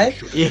CGI.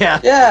 Yeah.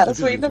 Yeah,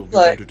 that's what he looked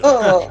like.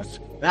 Oh,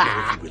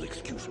 Ah. You will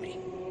excuse me.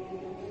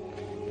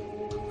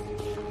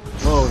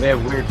 Oh, they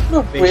have weird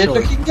what a weird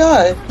looking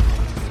guy.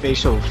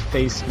 facial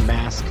face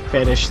mask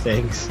fetish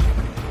things.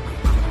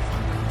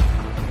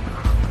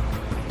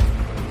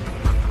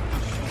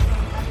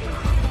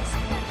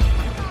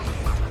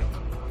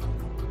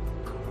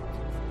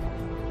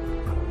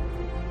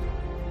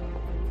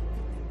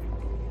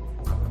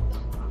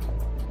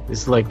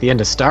 This is like the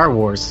end of Star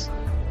Wars.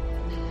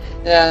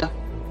 Yeah.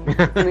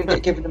 Didn't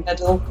get given a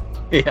medal.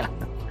 Yeah.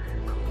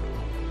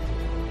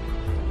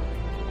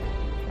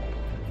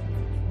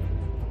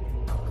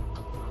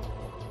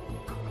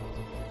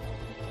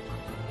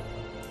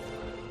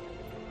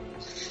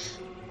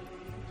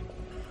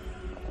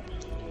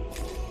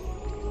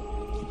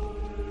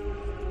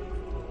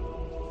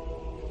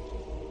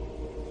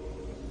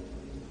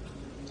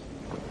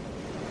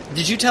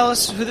 Did you tell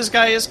us who this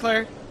guy is,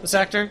 Claire? This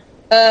actor?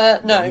 No, I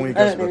don't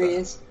know who he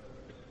is.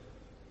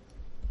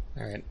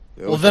 Alright.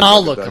 Well, then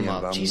I'll look him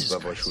up. Jesus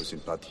Christ. It's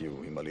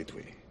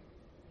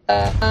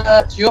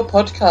your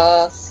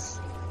podcast.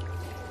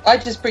 I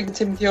just bring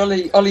Timothy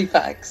Ollie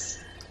facts.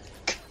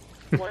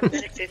 1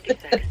 minute 50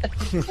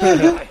 seconds.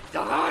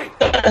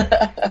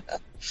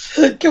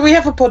 Can we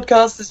have a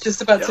podcast that's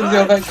just about Timothy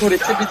Ollie and call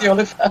it Timothy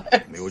Ollie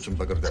facts?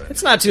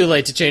 It's not too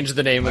late to change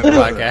the name of the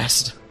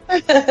podcast.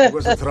 He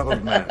was a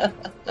troubled man.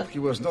 He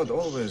was not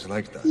always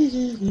like that.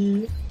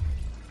 1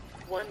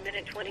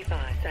 minute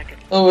 25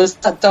 seconds. Oh, was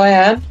that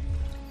Diane?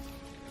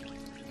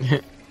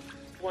 1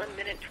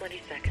 minute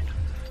 20 seconds.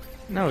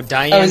 No,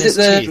 Diane is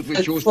Should we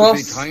the choose cross?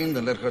 to be kind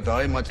and let her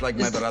die, much like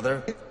my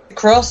brother?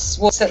 Cross?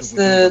 What sets Should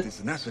we do what the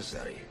is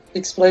necessary?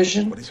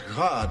 explosion? But it's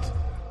hard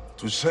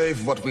to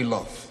save what we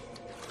love.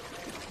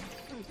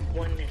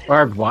 1 minute.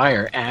 Barbed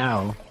wire,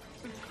 ow.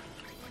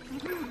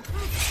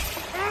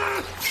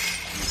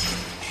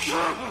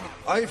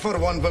 I, for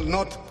one, will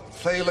not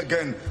fail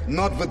again.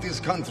 Not with this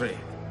country.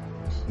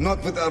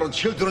 Not with our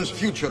children's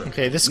future.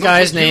 Okay, this Not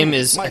guy's with you, name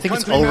is, my I think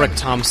it's countrymen. Ulrich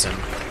Thompson.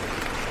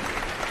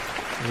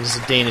 He's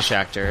a Danish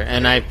actor,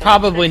 and I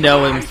probably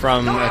know him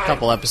from a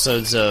couple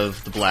episodes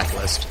of The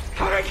Blacklist.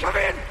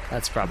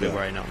 That's probably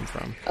where I know him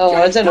from. Oh,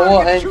 I don't know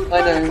what I know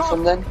him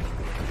from then.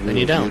 Then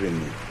you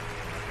don't.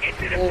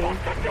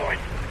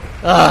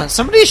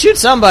 Somebody shoot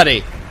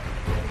somebody!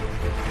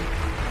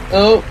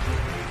 Oh.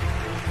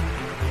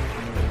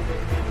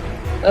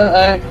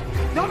 Uh-oh.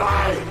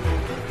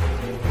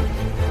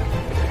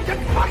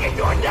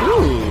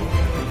 Ooh.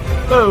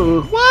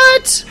 Oh.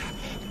 What?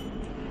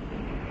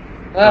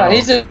 Wow, he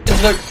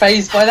doesn't look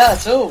fazed by that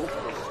at all.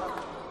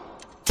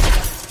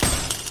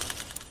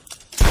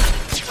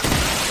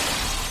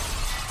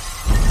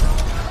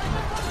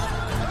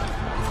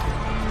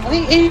 I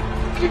think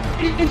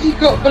if you've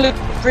got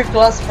bulletproof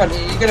glass in front of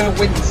you, you're going to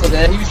wince on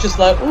it. He was just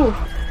like, ooh.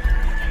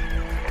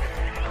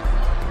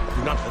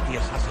 Do not let the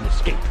assassin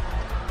escape.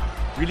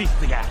 Release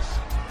the gas.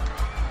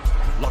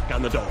 Lock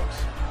down the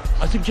doors.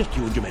 I suggest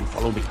you and your men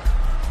follow me.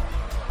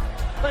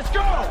 Let's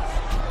go!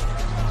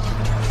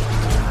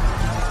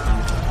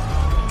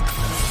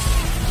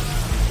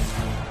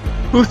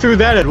 Who threw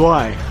that and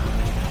why?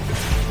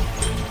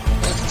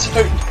 I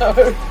don't know.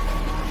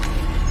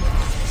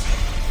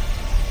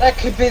 That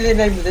could be the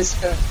name of this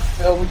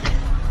film.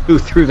 Who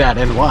threw that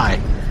and why?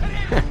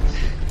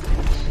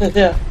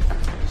 Yeah.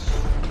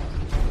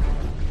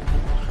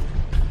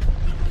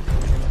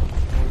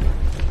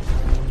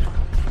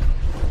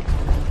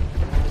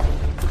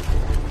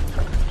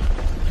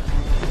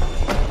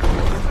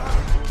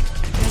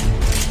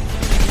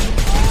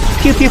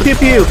 Pew pew pew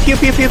pew pew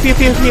pew pew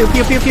pew pew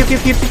pew pew pew pew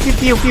pew pew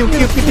pew pew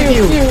pew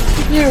pew.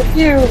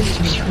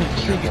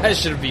 You guys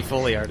should be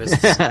Foley artists.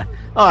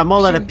 Oh, I'm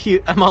all out of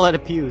pew. I'm all out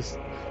of pews.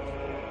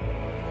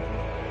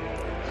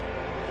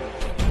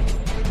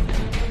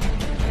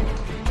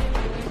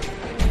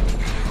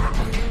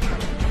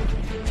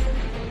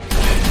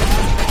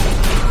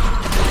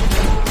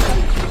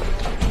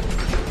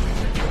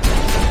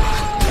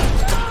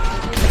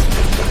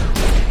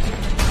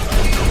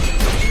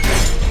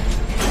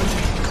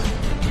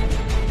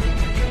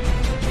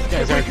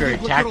 Guys aren't very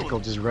tactical,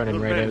 just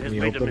running right out in the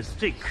made a open.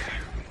 mistake.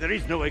 There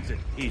is no exit.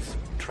 He's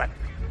trapped.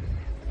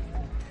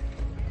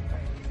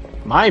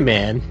 My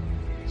man.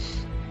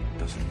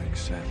 Doesn't make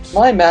sense.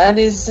 My man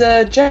is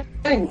Jenks.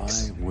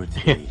 Why would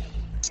he?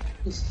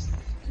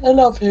 I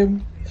love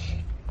him.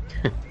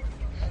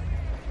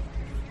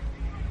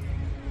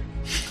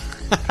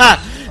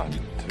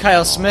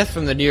 Kyle Smith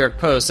from the New York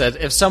Post said,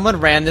 if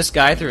someone ran this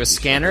guy through a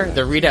scanner,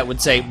 the readout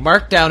would say,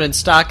 marked down in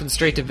stock and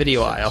straight to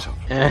video aisle.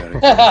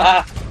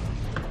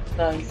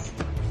 Nice.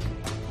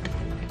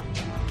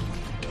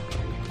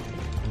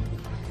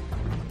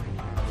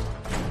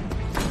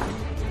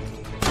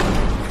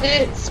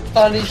 It's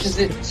funny because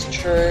it's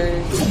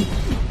true.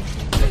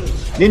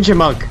 Ninja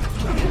Monk.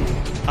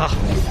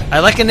 I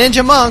like a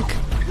ninja monk.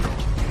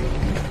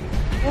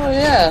 Oh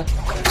yeah.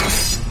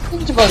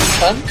 Ninja Monk's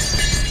fun.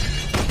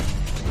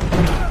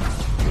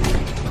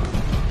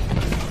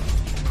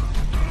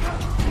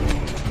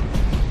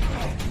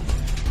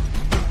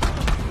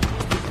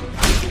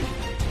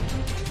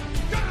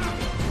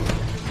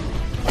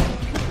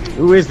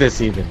 Who is this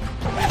even?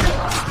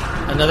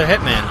 Another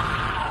hitman.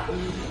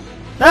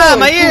 Ah,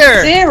 my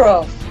ear!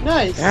 Zero.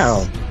 Nice.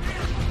 Ow.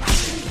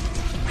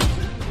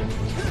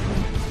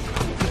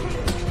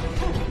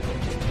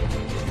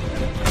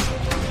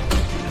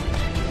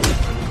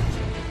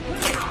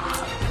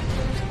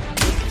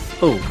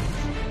 Oh.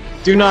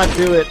 Do not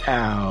do it.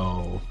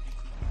 Ow.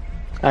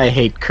 I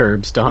hate curb Where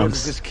does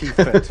stomps. this key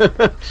fit?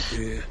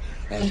 Here,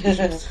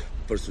 Archbishop's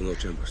personal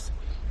chambers.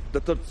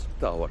 The third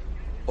tower,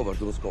 over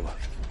to Moscova.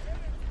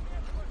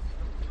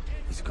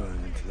 He's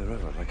going into the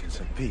river like in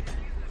St. Pete.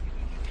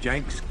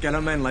 Jenks, get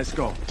him in, let's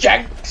go.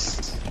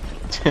 Jenks.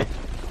 He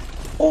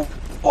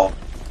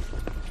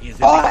is in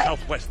the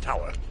southwest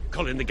tower.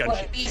 Call in the gunship.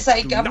 What do you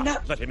say, Do Governor?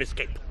 not let him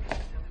escape.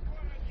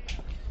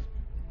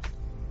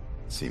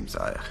 Seems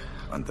I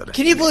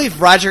Can you believe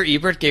Roger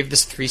Ebert gave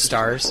this 3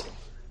 stars?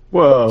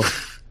 Whoa.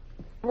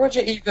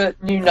 Roger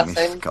Ebert knew nothing.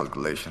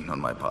 Miscalculation on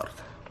my part.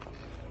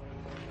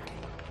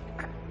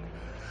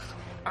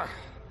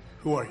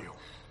 Who are you?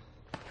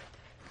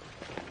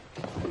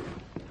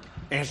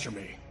 Answer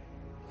me.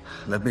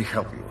 Let me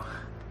help you.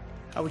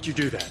 How would you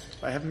do that?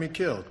 I haven't been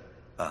killed.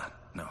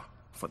 No.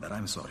 For that,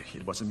 I'm sorry.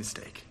 It was a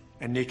mistake.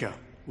 And Nika,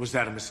 was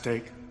that a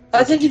mistake?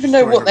 I don't even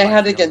know what they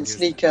had against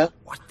Nika.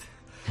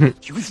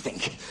 You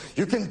think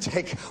you can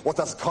take what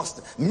has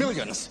cost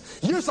millions,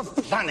 years of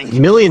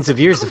planning, Millions of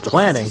years of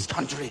planning. this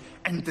country,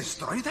 And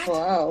destroy that?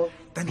 Wow.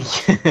 Then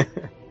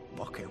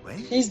walk away?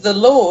 He's the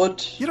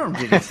Lord. You don't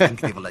really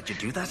think they will let you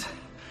do that?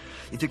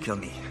 If you kill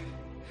me,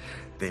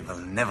 they will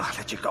never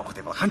let you go.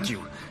 They will hunt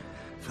you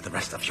for the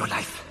rest of your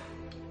life.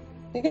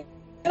 They're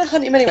gonna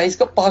hunt him anyway. He's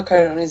got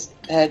barcode on his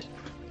head.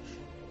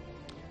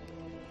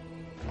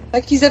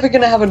 Like he's ever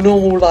gonna have a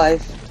normal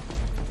life.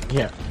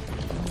 Yeah.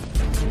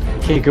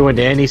 Can't go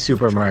into any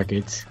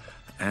supermarkets.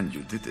 And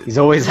you did it. He's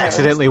always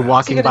accidentally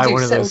walking What's he by gonna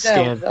one do, of those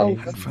settle scan down?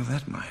 things. And for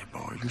that, my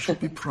boy, you should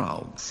be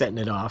proud. Setting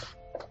it off.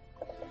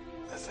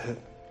 That's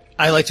it.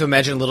 I like to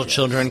imagine little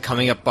children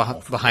coming up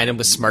behind him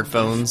with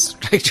smartphones,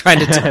 like trying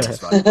to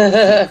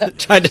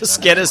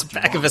get his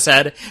back of his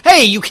head.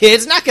 Hey, you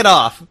kids, knock it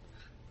off!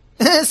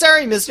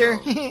 Sorry, mister.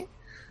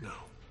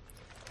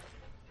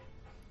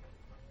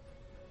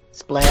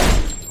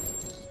 Splat.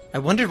 I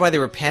wondered why they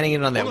were panning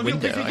in on that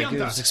window. I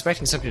was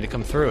expecting something to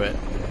come through it.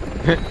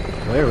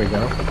 There we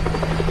go.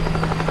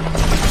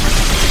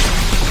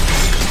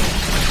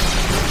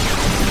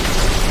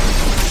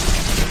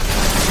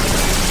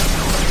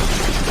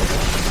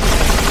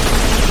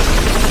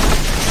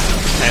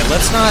 Okay,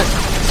 let's not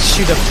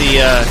shoot up the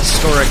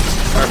historic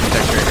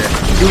architecture here.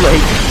 Too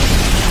late.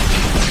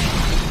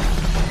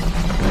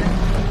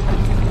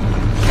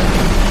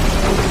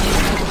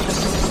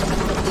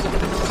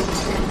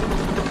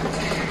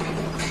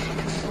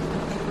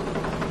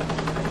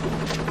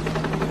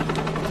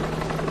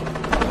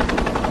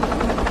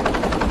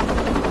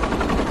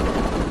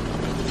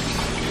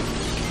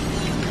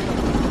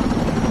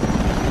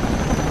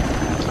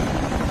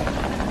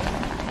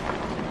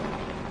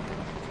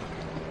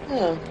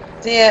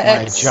 Dear My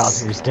ex job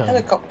here's done.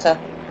 helicopter.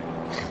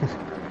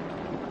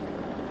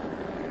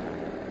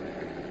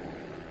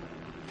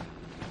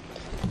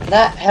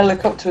 That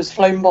helicopter was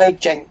flown by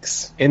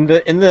Jenks. In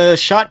the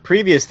shot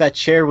previous, that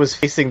chair was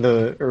facing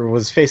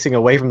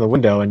away from the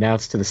window, and now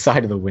it's to the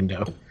side of the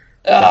window.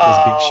 That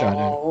was being shot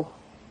at.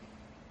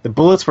 The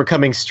bullets were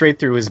coming straight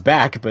through his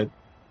back, but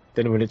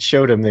then when it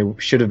showed him, they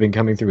should have been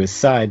coming through his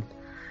side.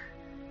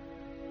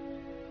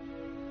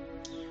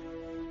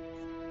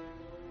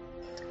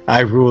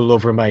 I rule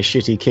over my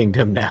shitty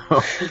kingdom now.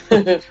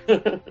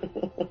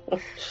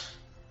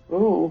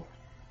 Ooh.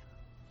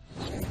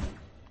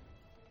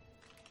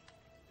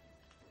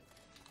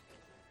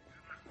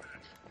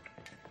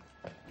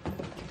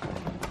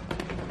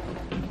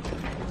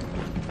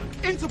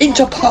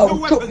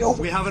 Interpol, drop your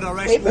We have an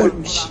arrest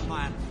warrant for that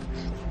man.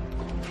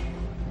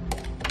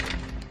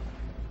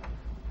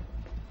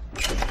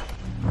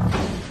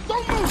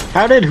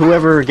 How did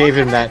whoever gave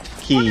him that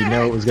key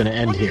know it was going to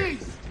end here?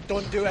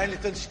 Don't do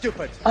anything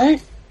stupid.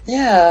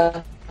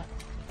 Yeah.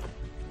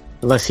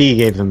 Unless he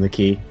gave them the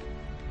key.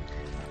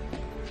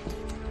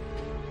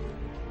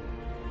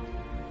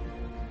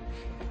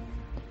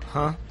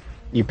 Huh?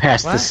 You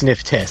passed the What?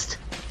 sniff test.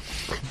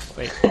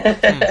 Wait.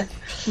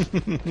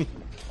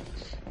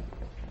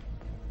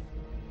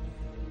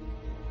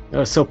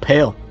 Oh, so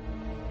pale.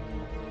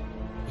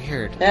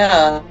 Weird.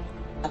 Yeah.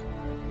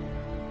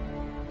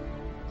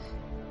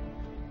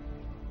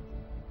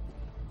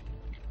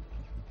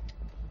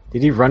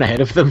 Did he run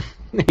ahead of them?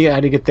 He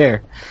had to get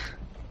there.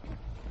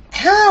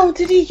 How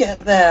did he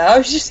get there? I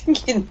was just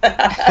thinking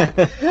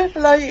that.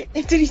 Like,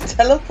 did he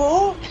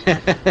teleport?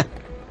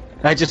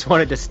 I just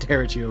wanted to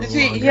stare at you a little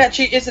He longer.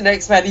 actually is an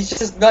X-Man. He's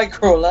just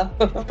Nightcrawler.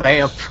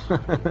 Bam.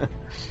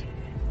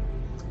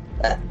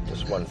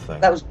 Just one thing.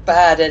 That was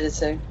bad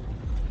editing.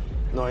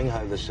 Knowing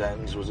how this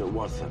ends, was it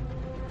worth it?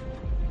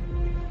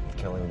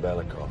 Killing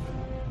Belikov.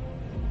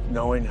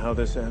 Knowing how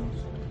this ends?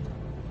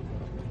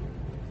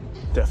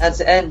 That's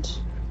the end.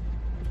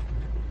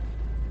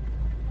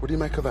 What do you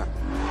make of that?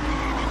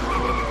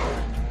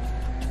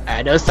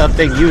 I know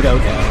something you don't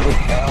know.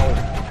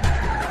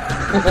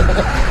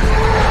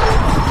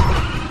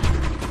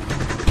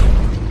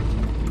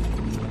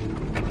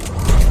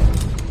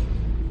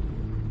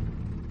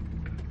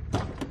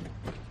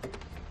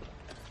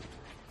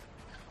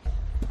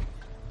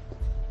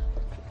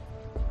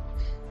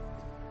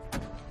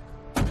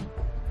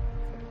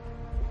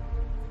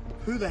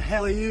 Who the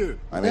hell are you?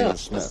 I'm Agent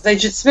Smith.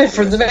 Agent Smith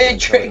from The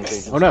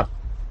Matrix. Oh no.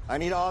 I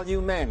need all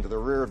you men to the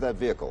rear of that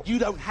vehicle. You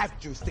don't have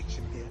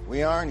jurisdiction here.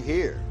 We aren't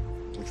here.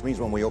 Which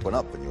means when we open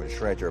up and you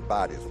shred your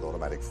bodies with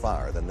automatic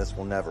fire, then this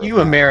will never You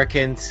happen.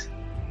 Americans.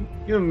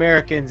 You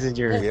Americans and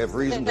your We have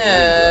reason to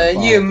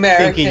believe You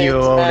Americans. thinking you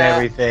own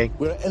everything.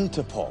 We're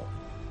Interpol.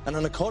 And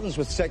in accordance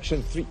with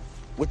Section 3,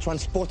 we're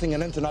transporting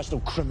an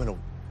international criminal.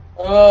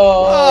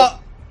 Oh.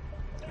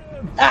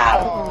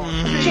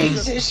 Ow!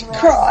 Jesus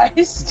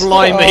Christ!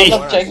 Blimey. Oh, I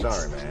love James.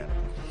 Sorry, man.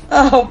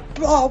 Oh,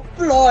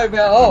 blimey!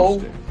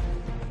 Oh,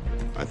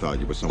 I thought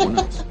you were someone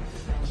else.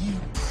 You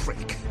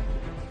prick.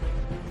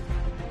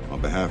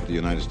 On behalf of the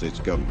United States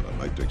government, I'd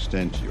like to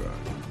extend to you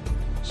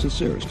our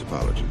sincerest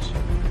apologies.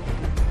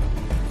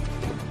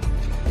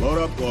 Load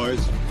up,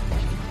 boys.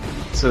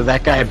 So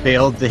that guy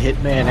bailed the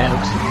hitman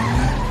out.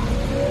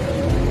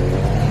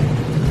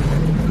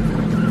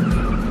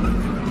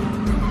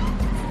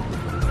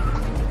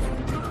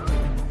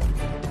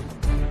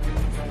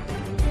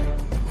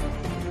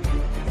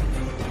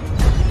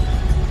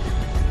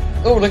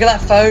 oh, look at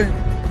that phone.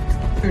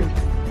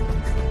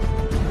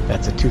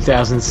 That's a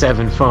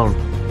 2007 phone.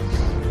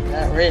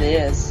 That really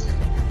is.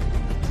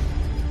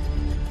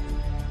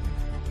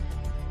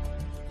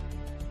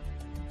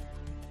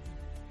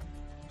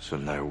 So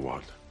now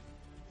what?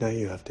 Now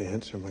you have to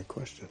answer my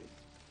question.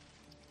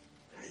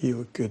 Are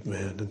you a good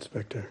man,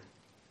 Inspector?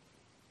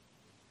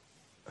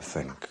 I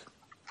think.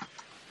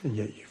 And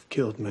yet you've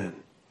killed men.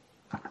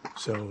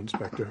 So,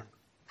 Inspector,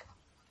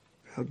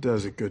 how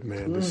does a good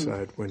man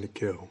decide when to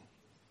kill?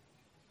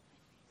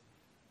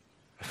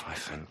 If I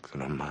think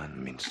that a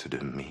man means to do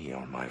me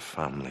or my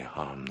family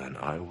harm, then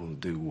I will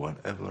do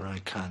whatever I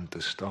can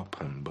to stop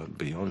him. But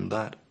beyond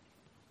that,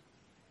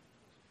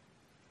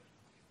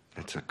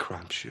 it's a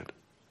crapshoot.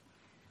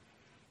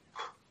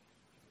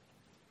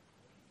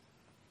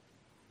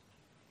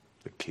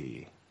 The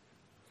key.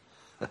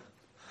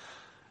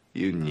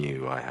 You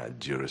knew I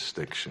had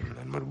jurisdiction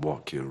and would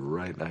walk you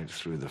right out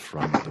through the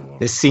front door.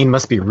 This scene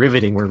must be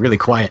riveting. We're really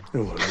quiet.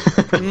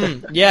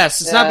 Yes,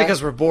 it's not Yeah.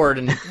 because we're bored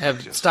and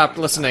have stopped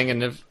listening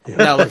and have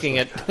now looking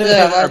at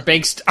our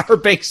bank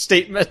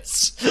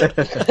statements. This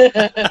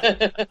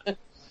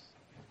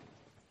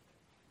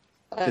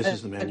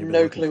is the man I have you've been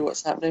no looking clue for.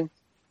 what's happening.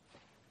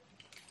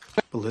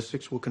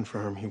 Ballistics will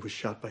confirm he was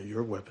shot by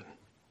your weapon.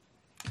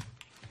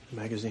 The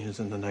magazine is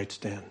in the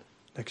nightstand,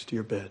 next to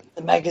your bed.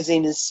 The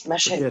magazine is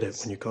smashing. Forget it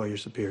when you call your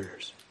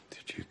superiors.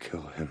 Did you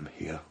kill him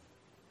here?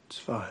 It's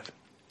 5.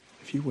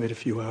 If you wait a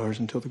few hours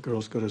until the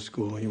girls go to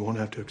school, you won't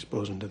have to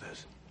expose them to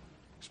this.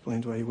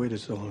 Explains why you waited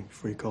so long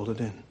before you called it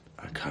in.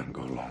 I can't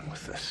go along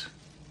with this.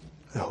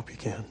 I hope you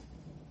can.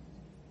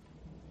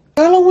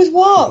 Go along with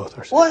what? Both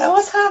are safe.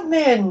 What's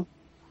happening?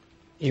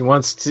 He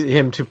wants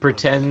him to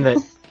pretend that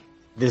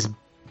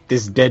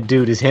this dead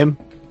dude is him.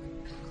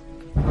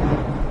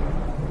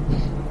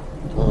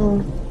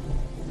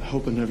 I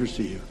hope I never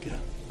see you again.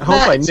 I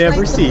hope I Matt, never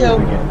take the see you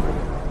film. again.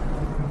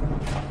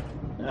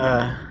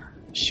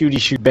 Shooty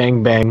shoot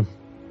bang bang.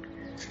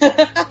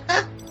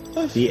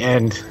 The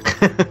end.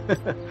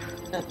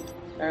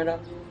 Fair enough.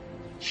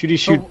 Shooty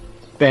shoot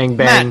bang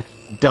bang.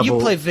 Matt, Double. you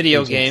play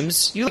video agents.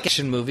 games. You like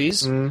action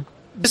movies.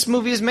 This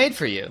movie is made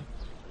for you,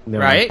 No.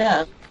 right?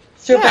 Yeah.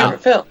 It's your Yeah.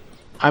 favorite film.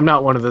 I'm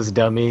not one of those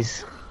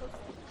dummies.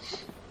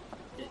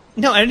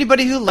 No,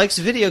 anybody who likes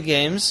video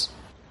games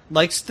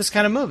likes this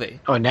kind of movie.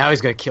 Oh, now he's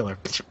gonna kill her.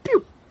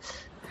 Pew.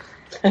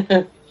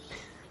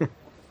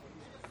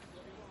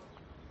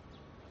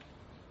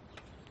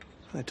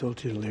 I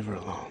told you to leave her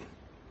alone.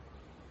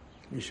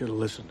 You should have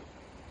listened.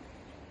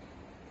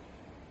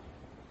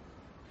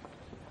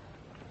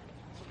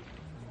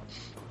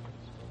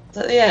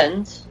 At the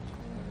end,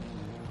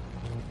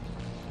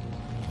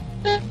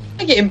 I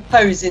get him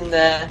posing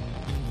there,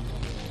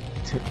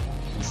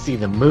 See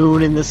the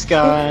moon in the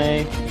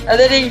sky. and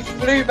then he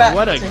flew back.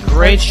 What a to his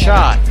great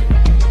hotel. shot!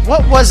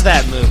 What was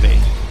that movie?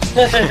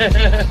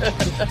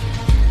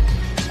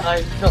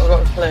 I've not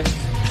got a clue.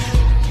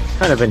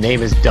 Kind of a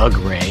name is Doug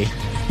Ray.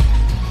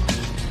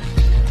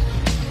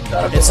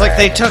 It's like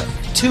they took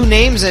two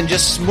names and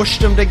just smushed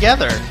them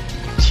together.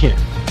 Yeah.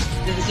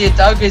 Is he a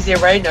Doug? Is he a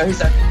Ray? No,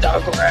 he's a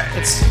Doug Ray.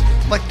 It's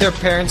like their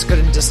parents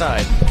couldn't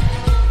decide.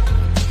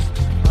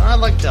 I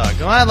like Doug.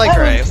 Oh, I like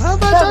Ray. How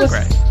about Doug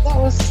Ray? That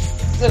was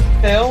the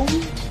film,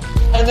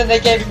 and then they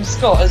gave him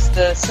Scott as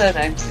the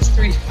surname. So it's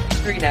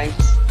three names.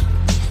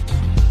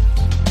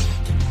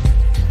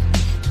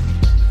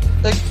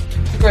 The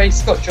Grey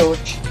Scott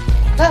George.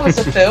 That was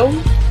a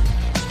film.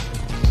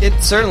 It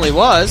certainly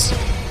was.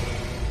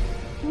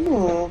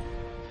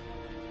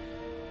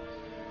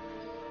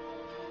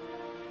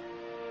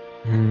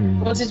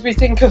 What did we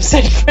think of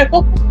said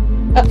film?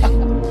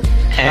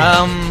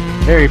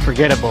 Very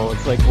forgettable.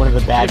 It's like one of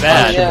the bad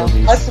Punisher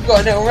movies. I've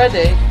forgotten it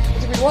already.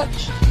 What did we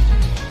watch?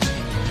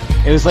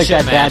 It was like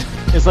Shit, that man.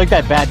 bad. It's like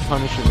that bad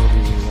Punisher movie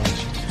we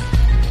watched.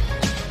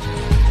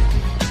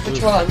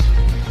 Which one?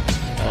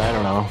 I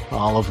don't know,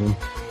 all of them.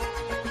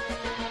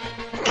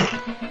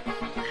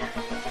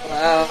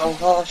 Wow,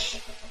 gosh.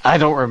 I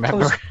don't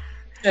remember.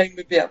 Jane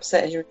would be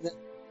upset hearing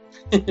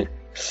that.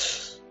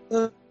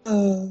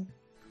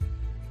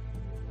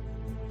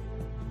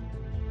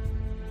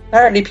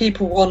 Apparently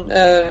people want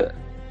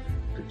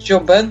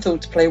John Bernthal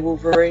to play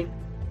Wolverine.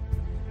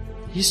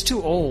 He's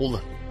too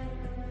old.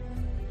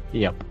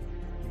 Yep.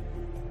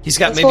 He's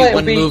got That's why maybe it'll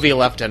one be- movie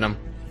left in him.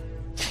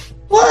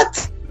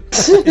 What?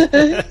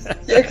 Yeah,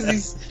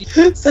 because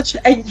he's such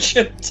an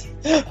ancient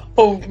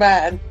old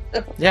man.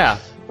 Yeah.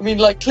 I mean,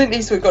 like, Clint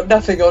Eastwood got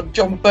nothing on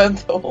John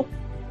Bernthal.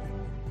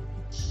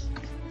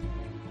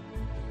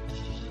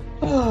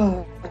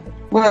 Oh,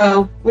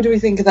 well, what do we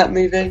think of that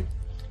movie?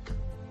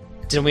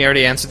 Didn't we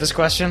already answer this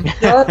question?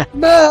 Not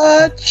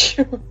much.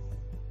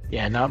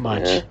 Yeah, not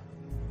much. Yeah.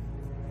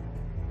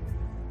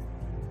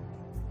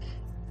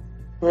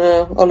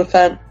 Well,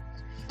 Oliphant.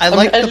 I'm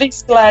at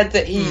least glad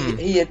that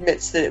he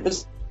admits that it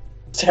was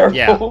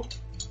terrible.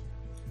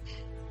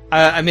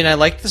 Yeah. I mean, I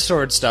like the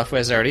sword stuff,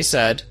 as I already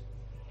said.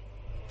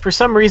 For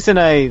some reason,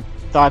 I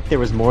thought there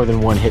was more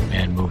than one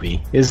Hitman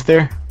movie. Is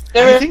there?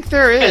 I think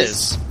there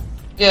is.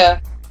 Yeah.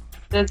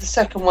 There's the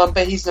second one,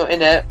 but he's not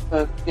in it.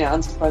 But, yeah,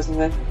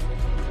 unsurprisingly.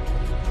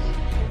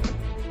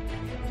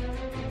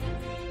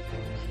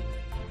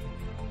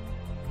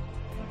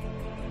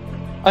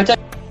 I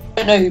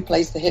don't know who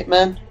plays the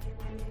Hitman.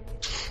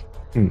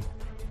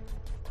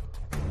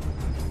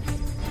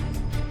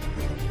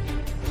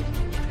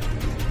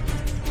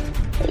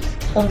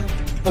 Let's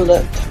have a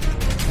look.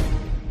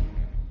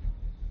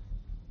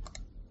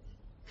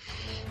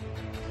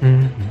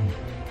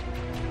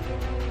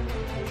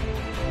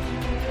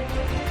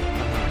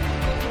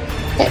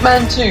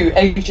 Hitman 2,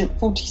 Agent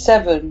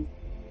 47.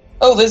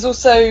 Oh, there's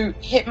also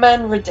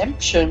Hitman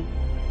Redemption.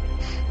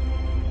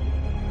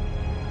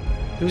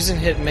 Who's in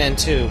Hitman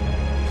 2?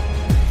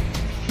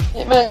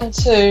 Hitman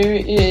 2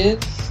 is...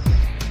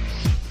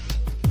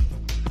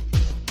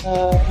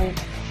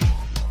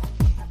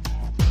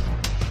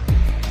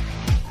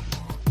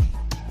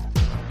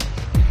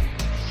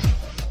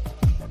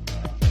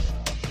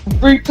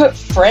 Rupert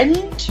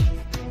Friend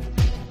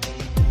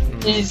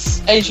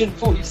is Agent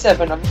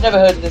 47. I've never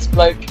heard of this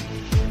bloke.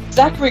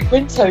 Zachary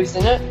Quinto's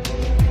in it.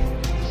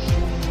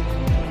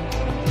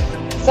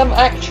 Some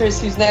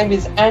actress whose name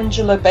is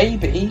Angela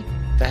Baby.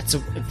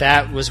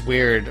 That was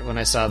weird when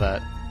I saw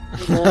that.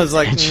 Yeah. I was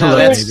like, Angela no,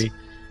 that's... Baby.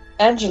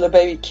 Angela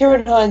Baby.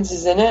 Kieran Hines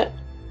is in it.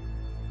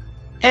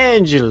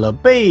 Angela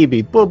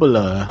Baby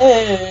Bubbler.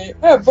 Hey,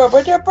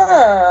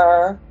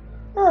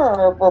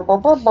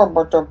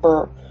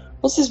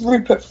 what's this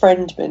Rupert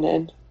Friend been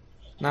in?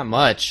 Not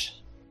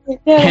much.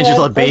 Yeah,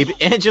 Angela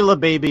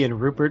Baby and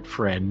Rupert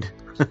Friend.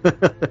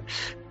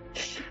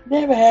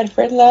 Never had a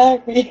friend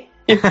like me.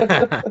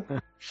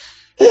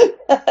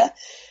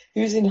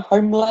 He was in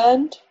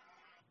Homeland,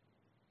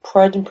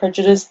 Pride and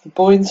Prejudice, The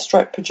Boy in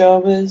Striped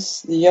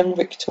Pajamas, The Young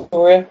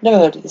Victoria. Never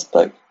heard of this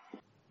bloke.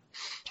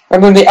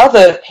 And then the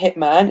other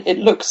Hitman, it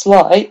looks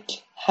like,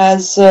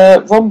 has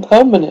Ron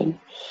Perlman in,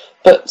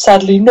 but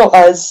sadly not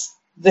as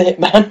the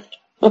Hitman.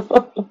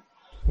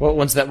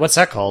 What's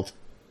that called?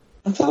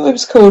 I thought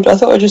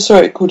I just saw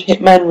it called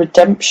Hitman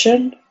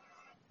Redemption.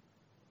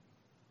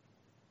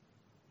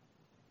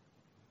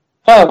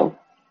 Oh.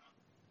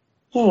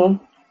 I'm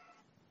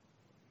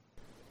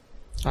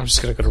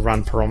just gonna go to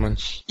Ron Perlman.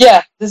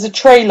 Yeah, there's a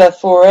trailer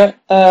for it.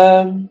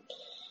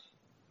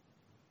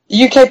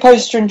 UK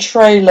poster and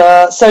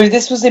trailer. So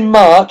this was in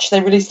March. They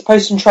released the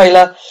poster and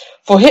trailer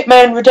for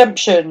Hitman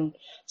Redemption,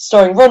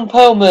 starring Ron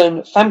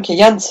Perlman, Famke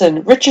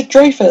Janssen, Richard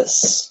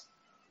Dreyfuss.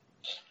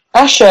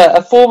 Asher,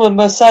 a former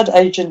Mossad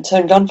agent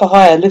turned gun for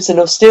hire, lives an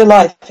austere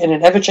life in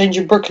an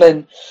ever-changing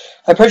Brooklyn.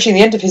 Approaching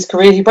the end of his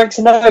career, he breaks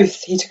an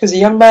oath he took as a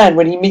young man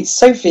when he meets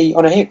Sophie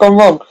on a hit gone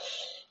wrong.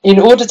 In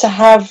order to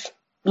have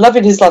love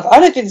in his life. I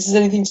don't think this has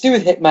anything to do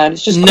with Hitman.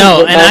 It's just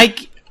no,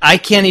 and I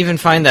can't even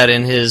find that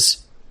in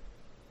his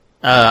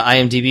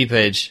IMDb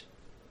page.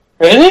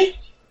 Really?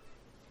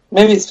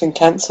 Maybe it's been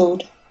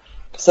cancelled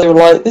because they were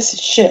like, "This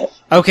is shit."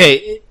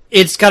 Okay,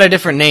 it's got a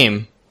different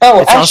name.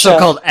 Oh, it's Asher. Also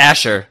called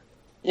Asher.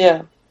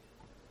 Yeah.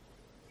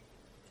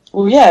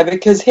 Well, yeah,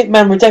 because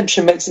Hitman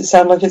Redemption makes it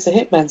sound like it's a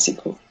Hitman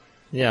sequel.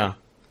 Yeah.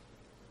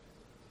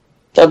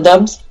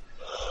 Dum-dums.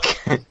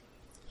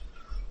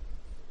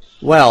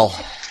 Well,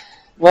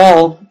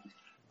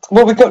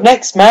 what we got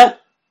next, Matt?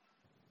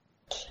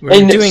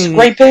 We're doing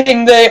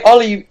scraping the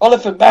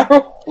Oliphant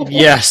barrel.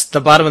 Yes,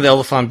 the bottom of the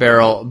Oliphant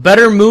barrel.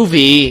 Better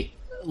movie,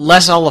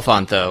 less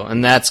Oliphant though,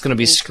 and that's going to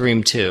be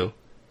Scream 2.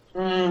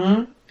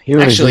 Mm-hmm.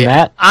 Actually,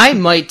 I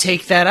might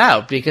take that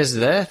out because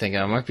I think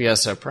that might be a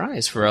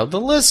surprise for all the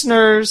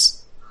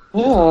listeners.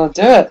 Oh,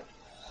 do it.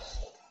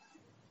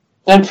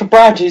 And for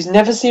Brad, who's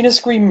never seen a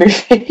Scream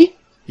movie.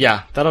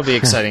 Yeah, that'll be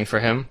exciting for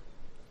him.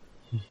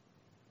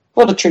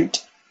 What a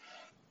treat.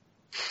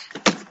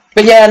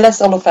 But yeah,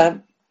 less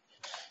Oliphant.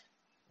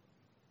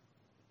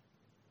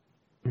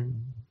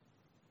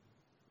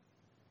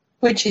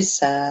 Which is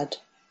sad.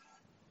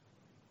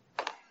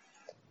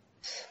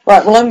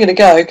 Right, well, I'm going to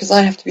go because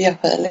I have to be up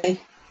early.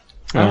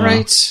 All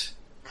right.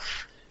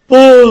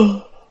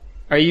 Oh.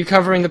 Are you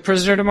covering The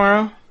Prisoner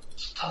tomorrow?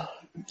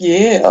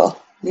 Yeah.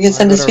 You going to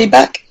send us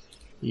feedback?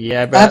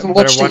 Yeah, I haven't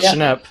watched better watch it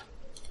yet. up.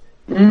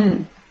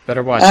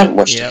 Better watch it. I haven't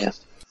watched it yet.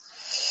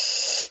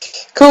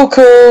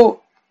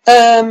 Cool.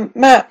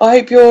 Matt, I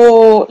hope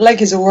your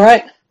leg is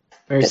alright.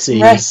 Get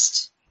some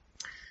rest.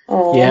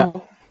 Aww. Yeah.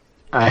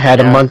 I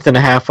had a month and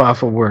a half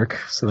off of work,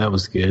 so that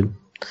was good.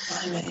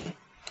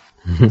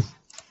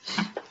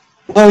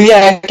 Well,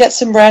 yeah, get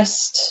some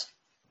rest.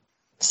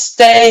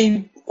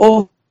 Stay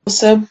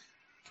awesome.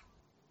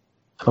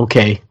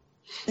 Okay.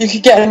 You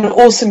could get an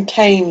awesome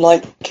cane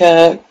like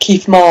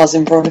Keith Mars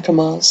in Veronica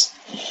Mars.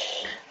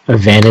 A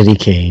vanity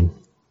cane.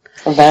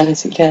 A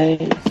vanity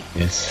cane.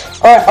 Yes.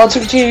 Alright, I'll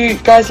talk to you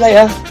guys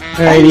later.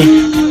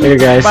 Alrighty. Later,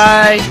 guys.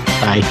 Bye.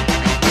 Bye.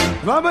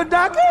 Rubber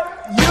ducky,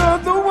 you're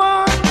the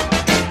one.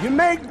 You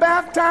make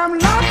bath time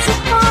lots of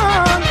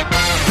fun.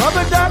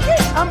 Rubber ducky,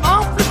 I'm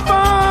awfully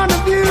fond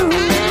of you.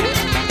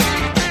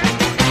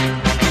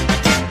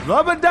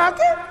 Rubber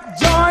ducky,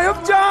 joy of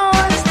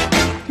joys.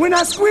 When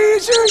I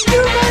squeeze you,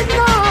 you make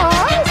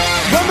noise.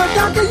 Rubber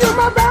ducky, you're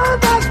my very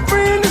best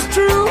friend, it's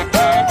true.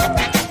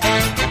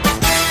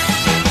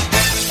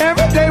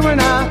 Every day when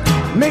I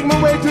make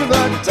my way to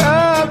the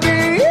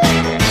tubby,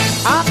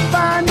 I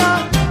find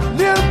a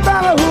little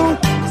fella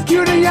who's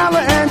cute and yellow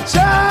and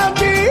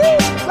chubby.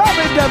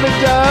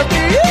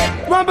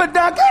 Rubber-dubby-dubby,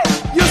 rubber-ducky,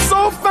 you're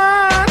so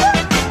fine,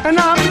 and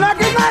I'm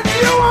lucky that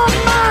you are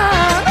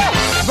mine.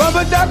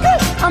 Rubber-ducky,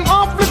 I'm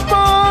awfully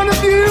fond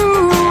of you.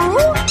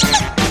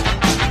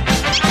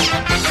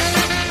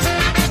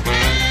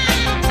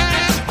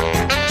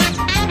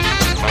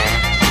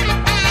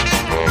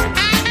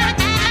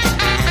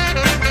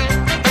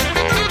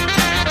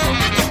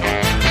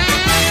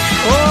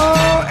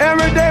 Oh,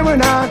 every day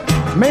when I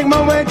make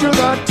my way to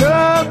the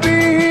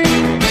tubby,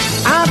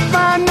 I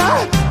find a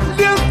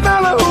little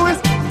fella who is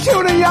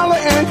cute and yellow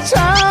and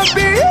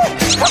chubby.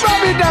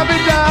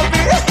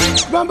 Rubby-dubby-dubby,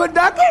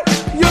 rubber-ducky,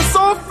 you're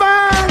so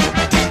fine,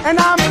 and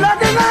I'm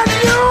lucky that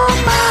you're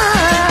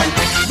mine.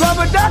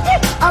 Rubber-ducky,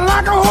 I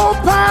like a whole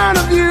pound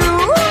of you.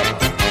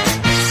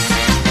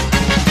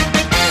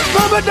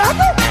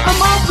 Rubber-ducky,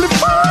 I'm awfully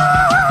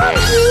fond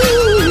of you.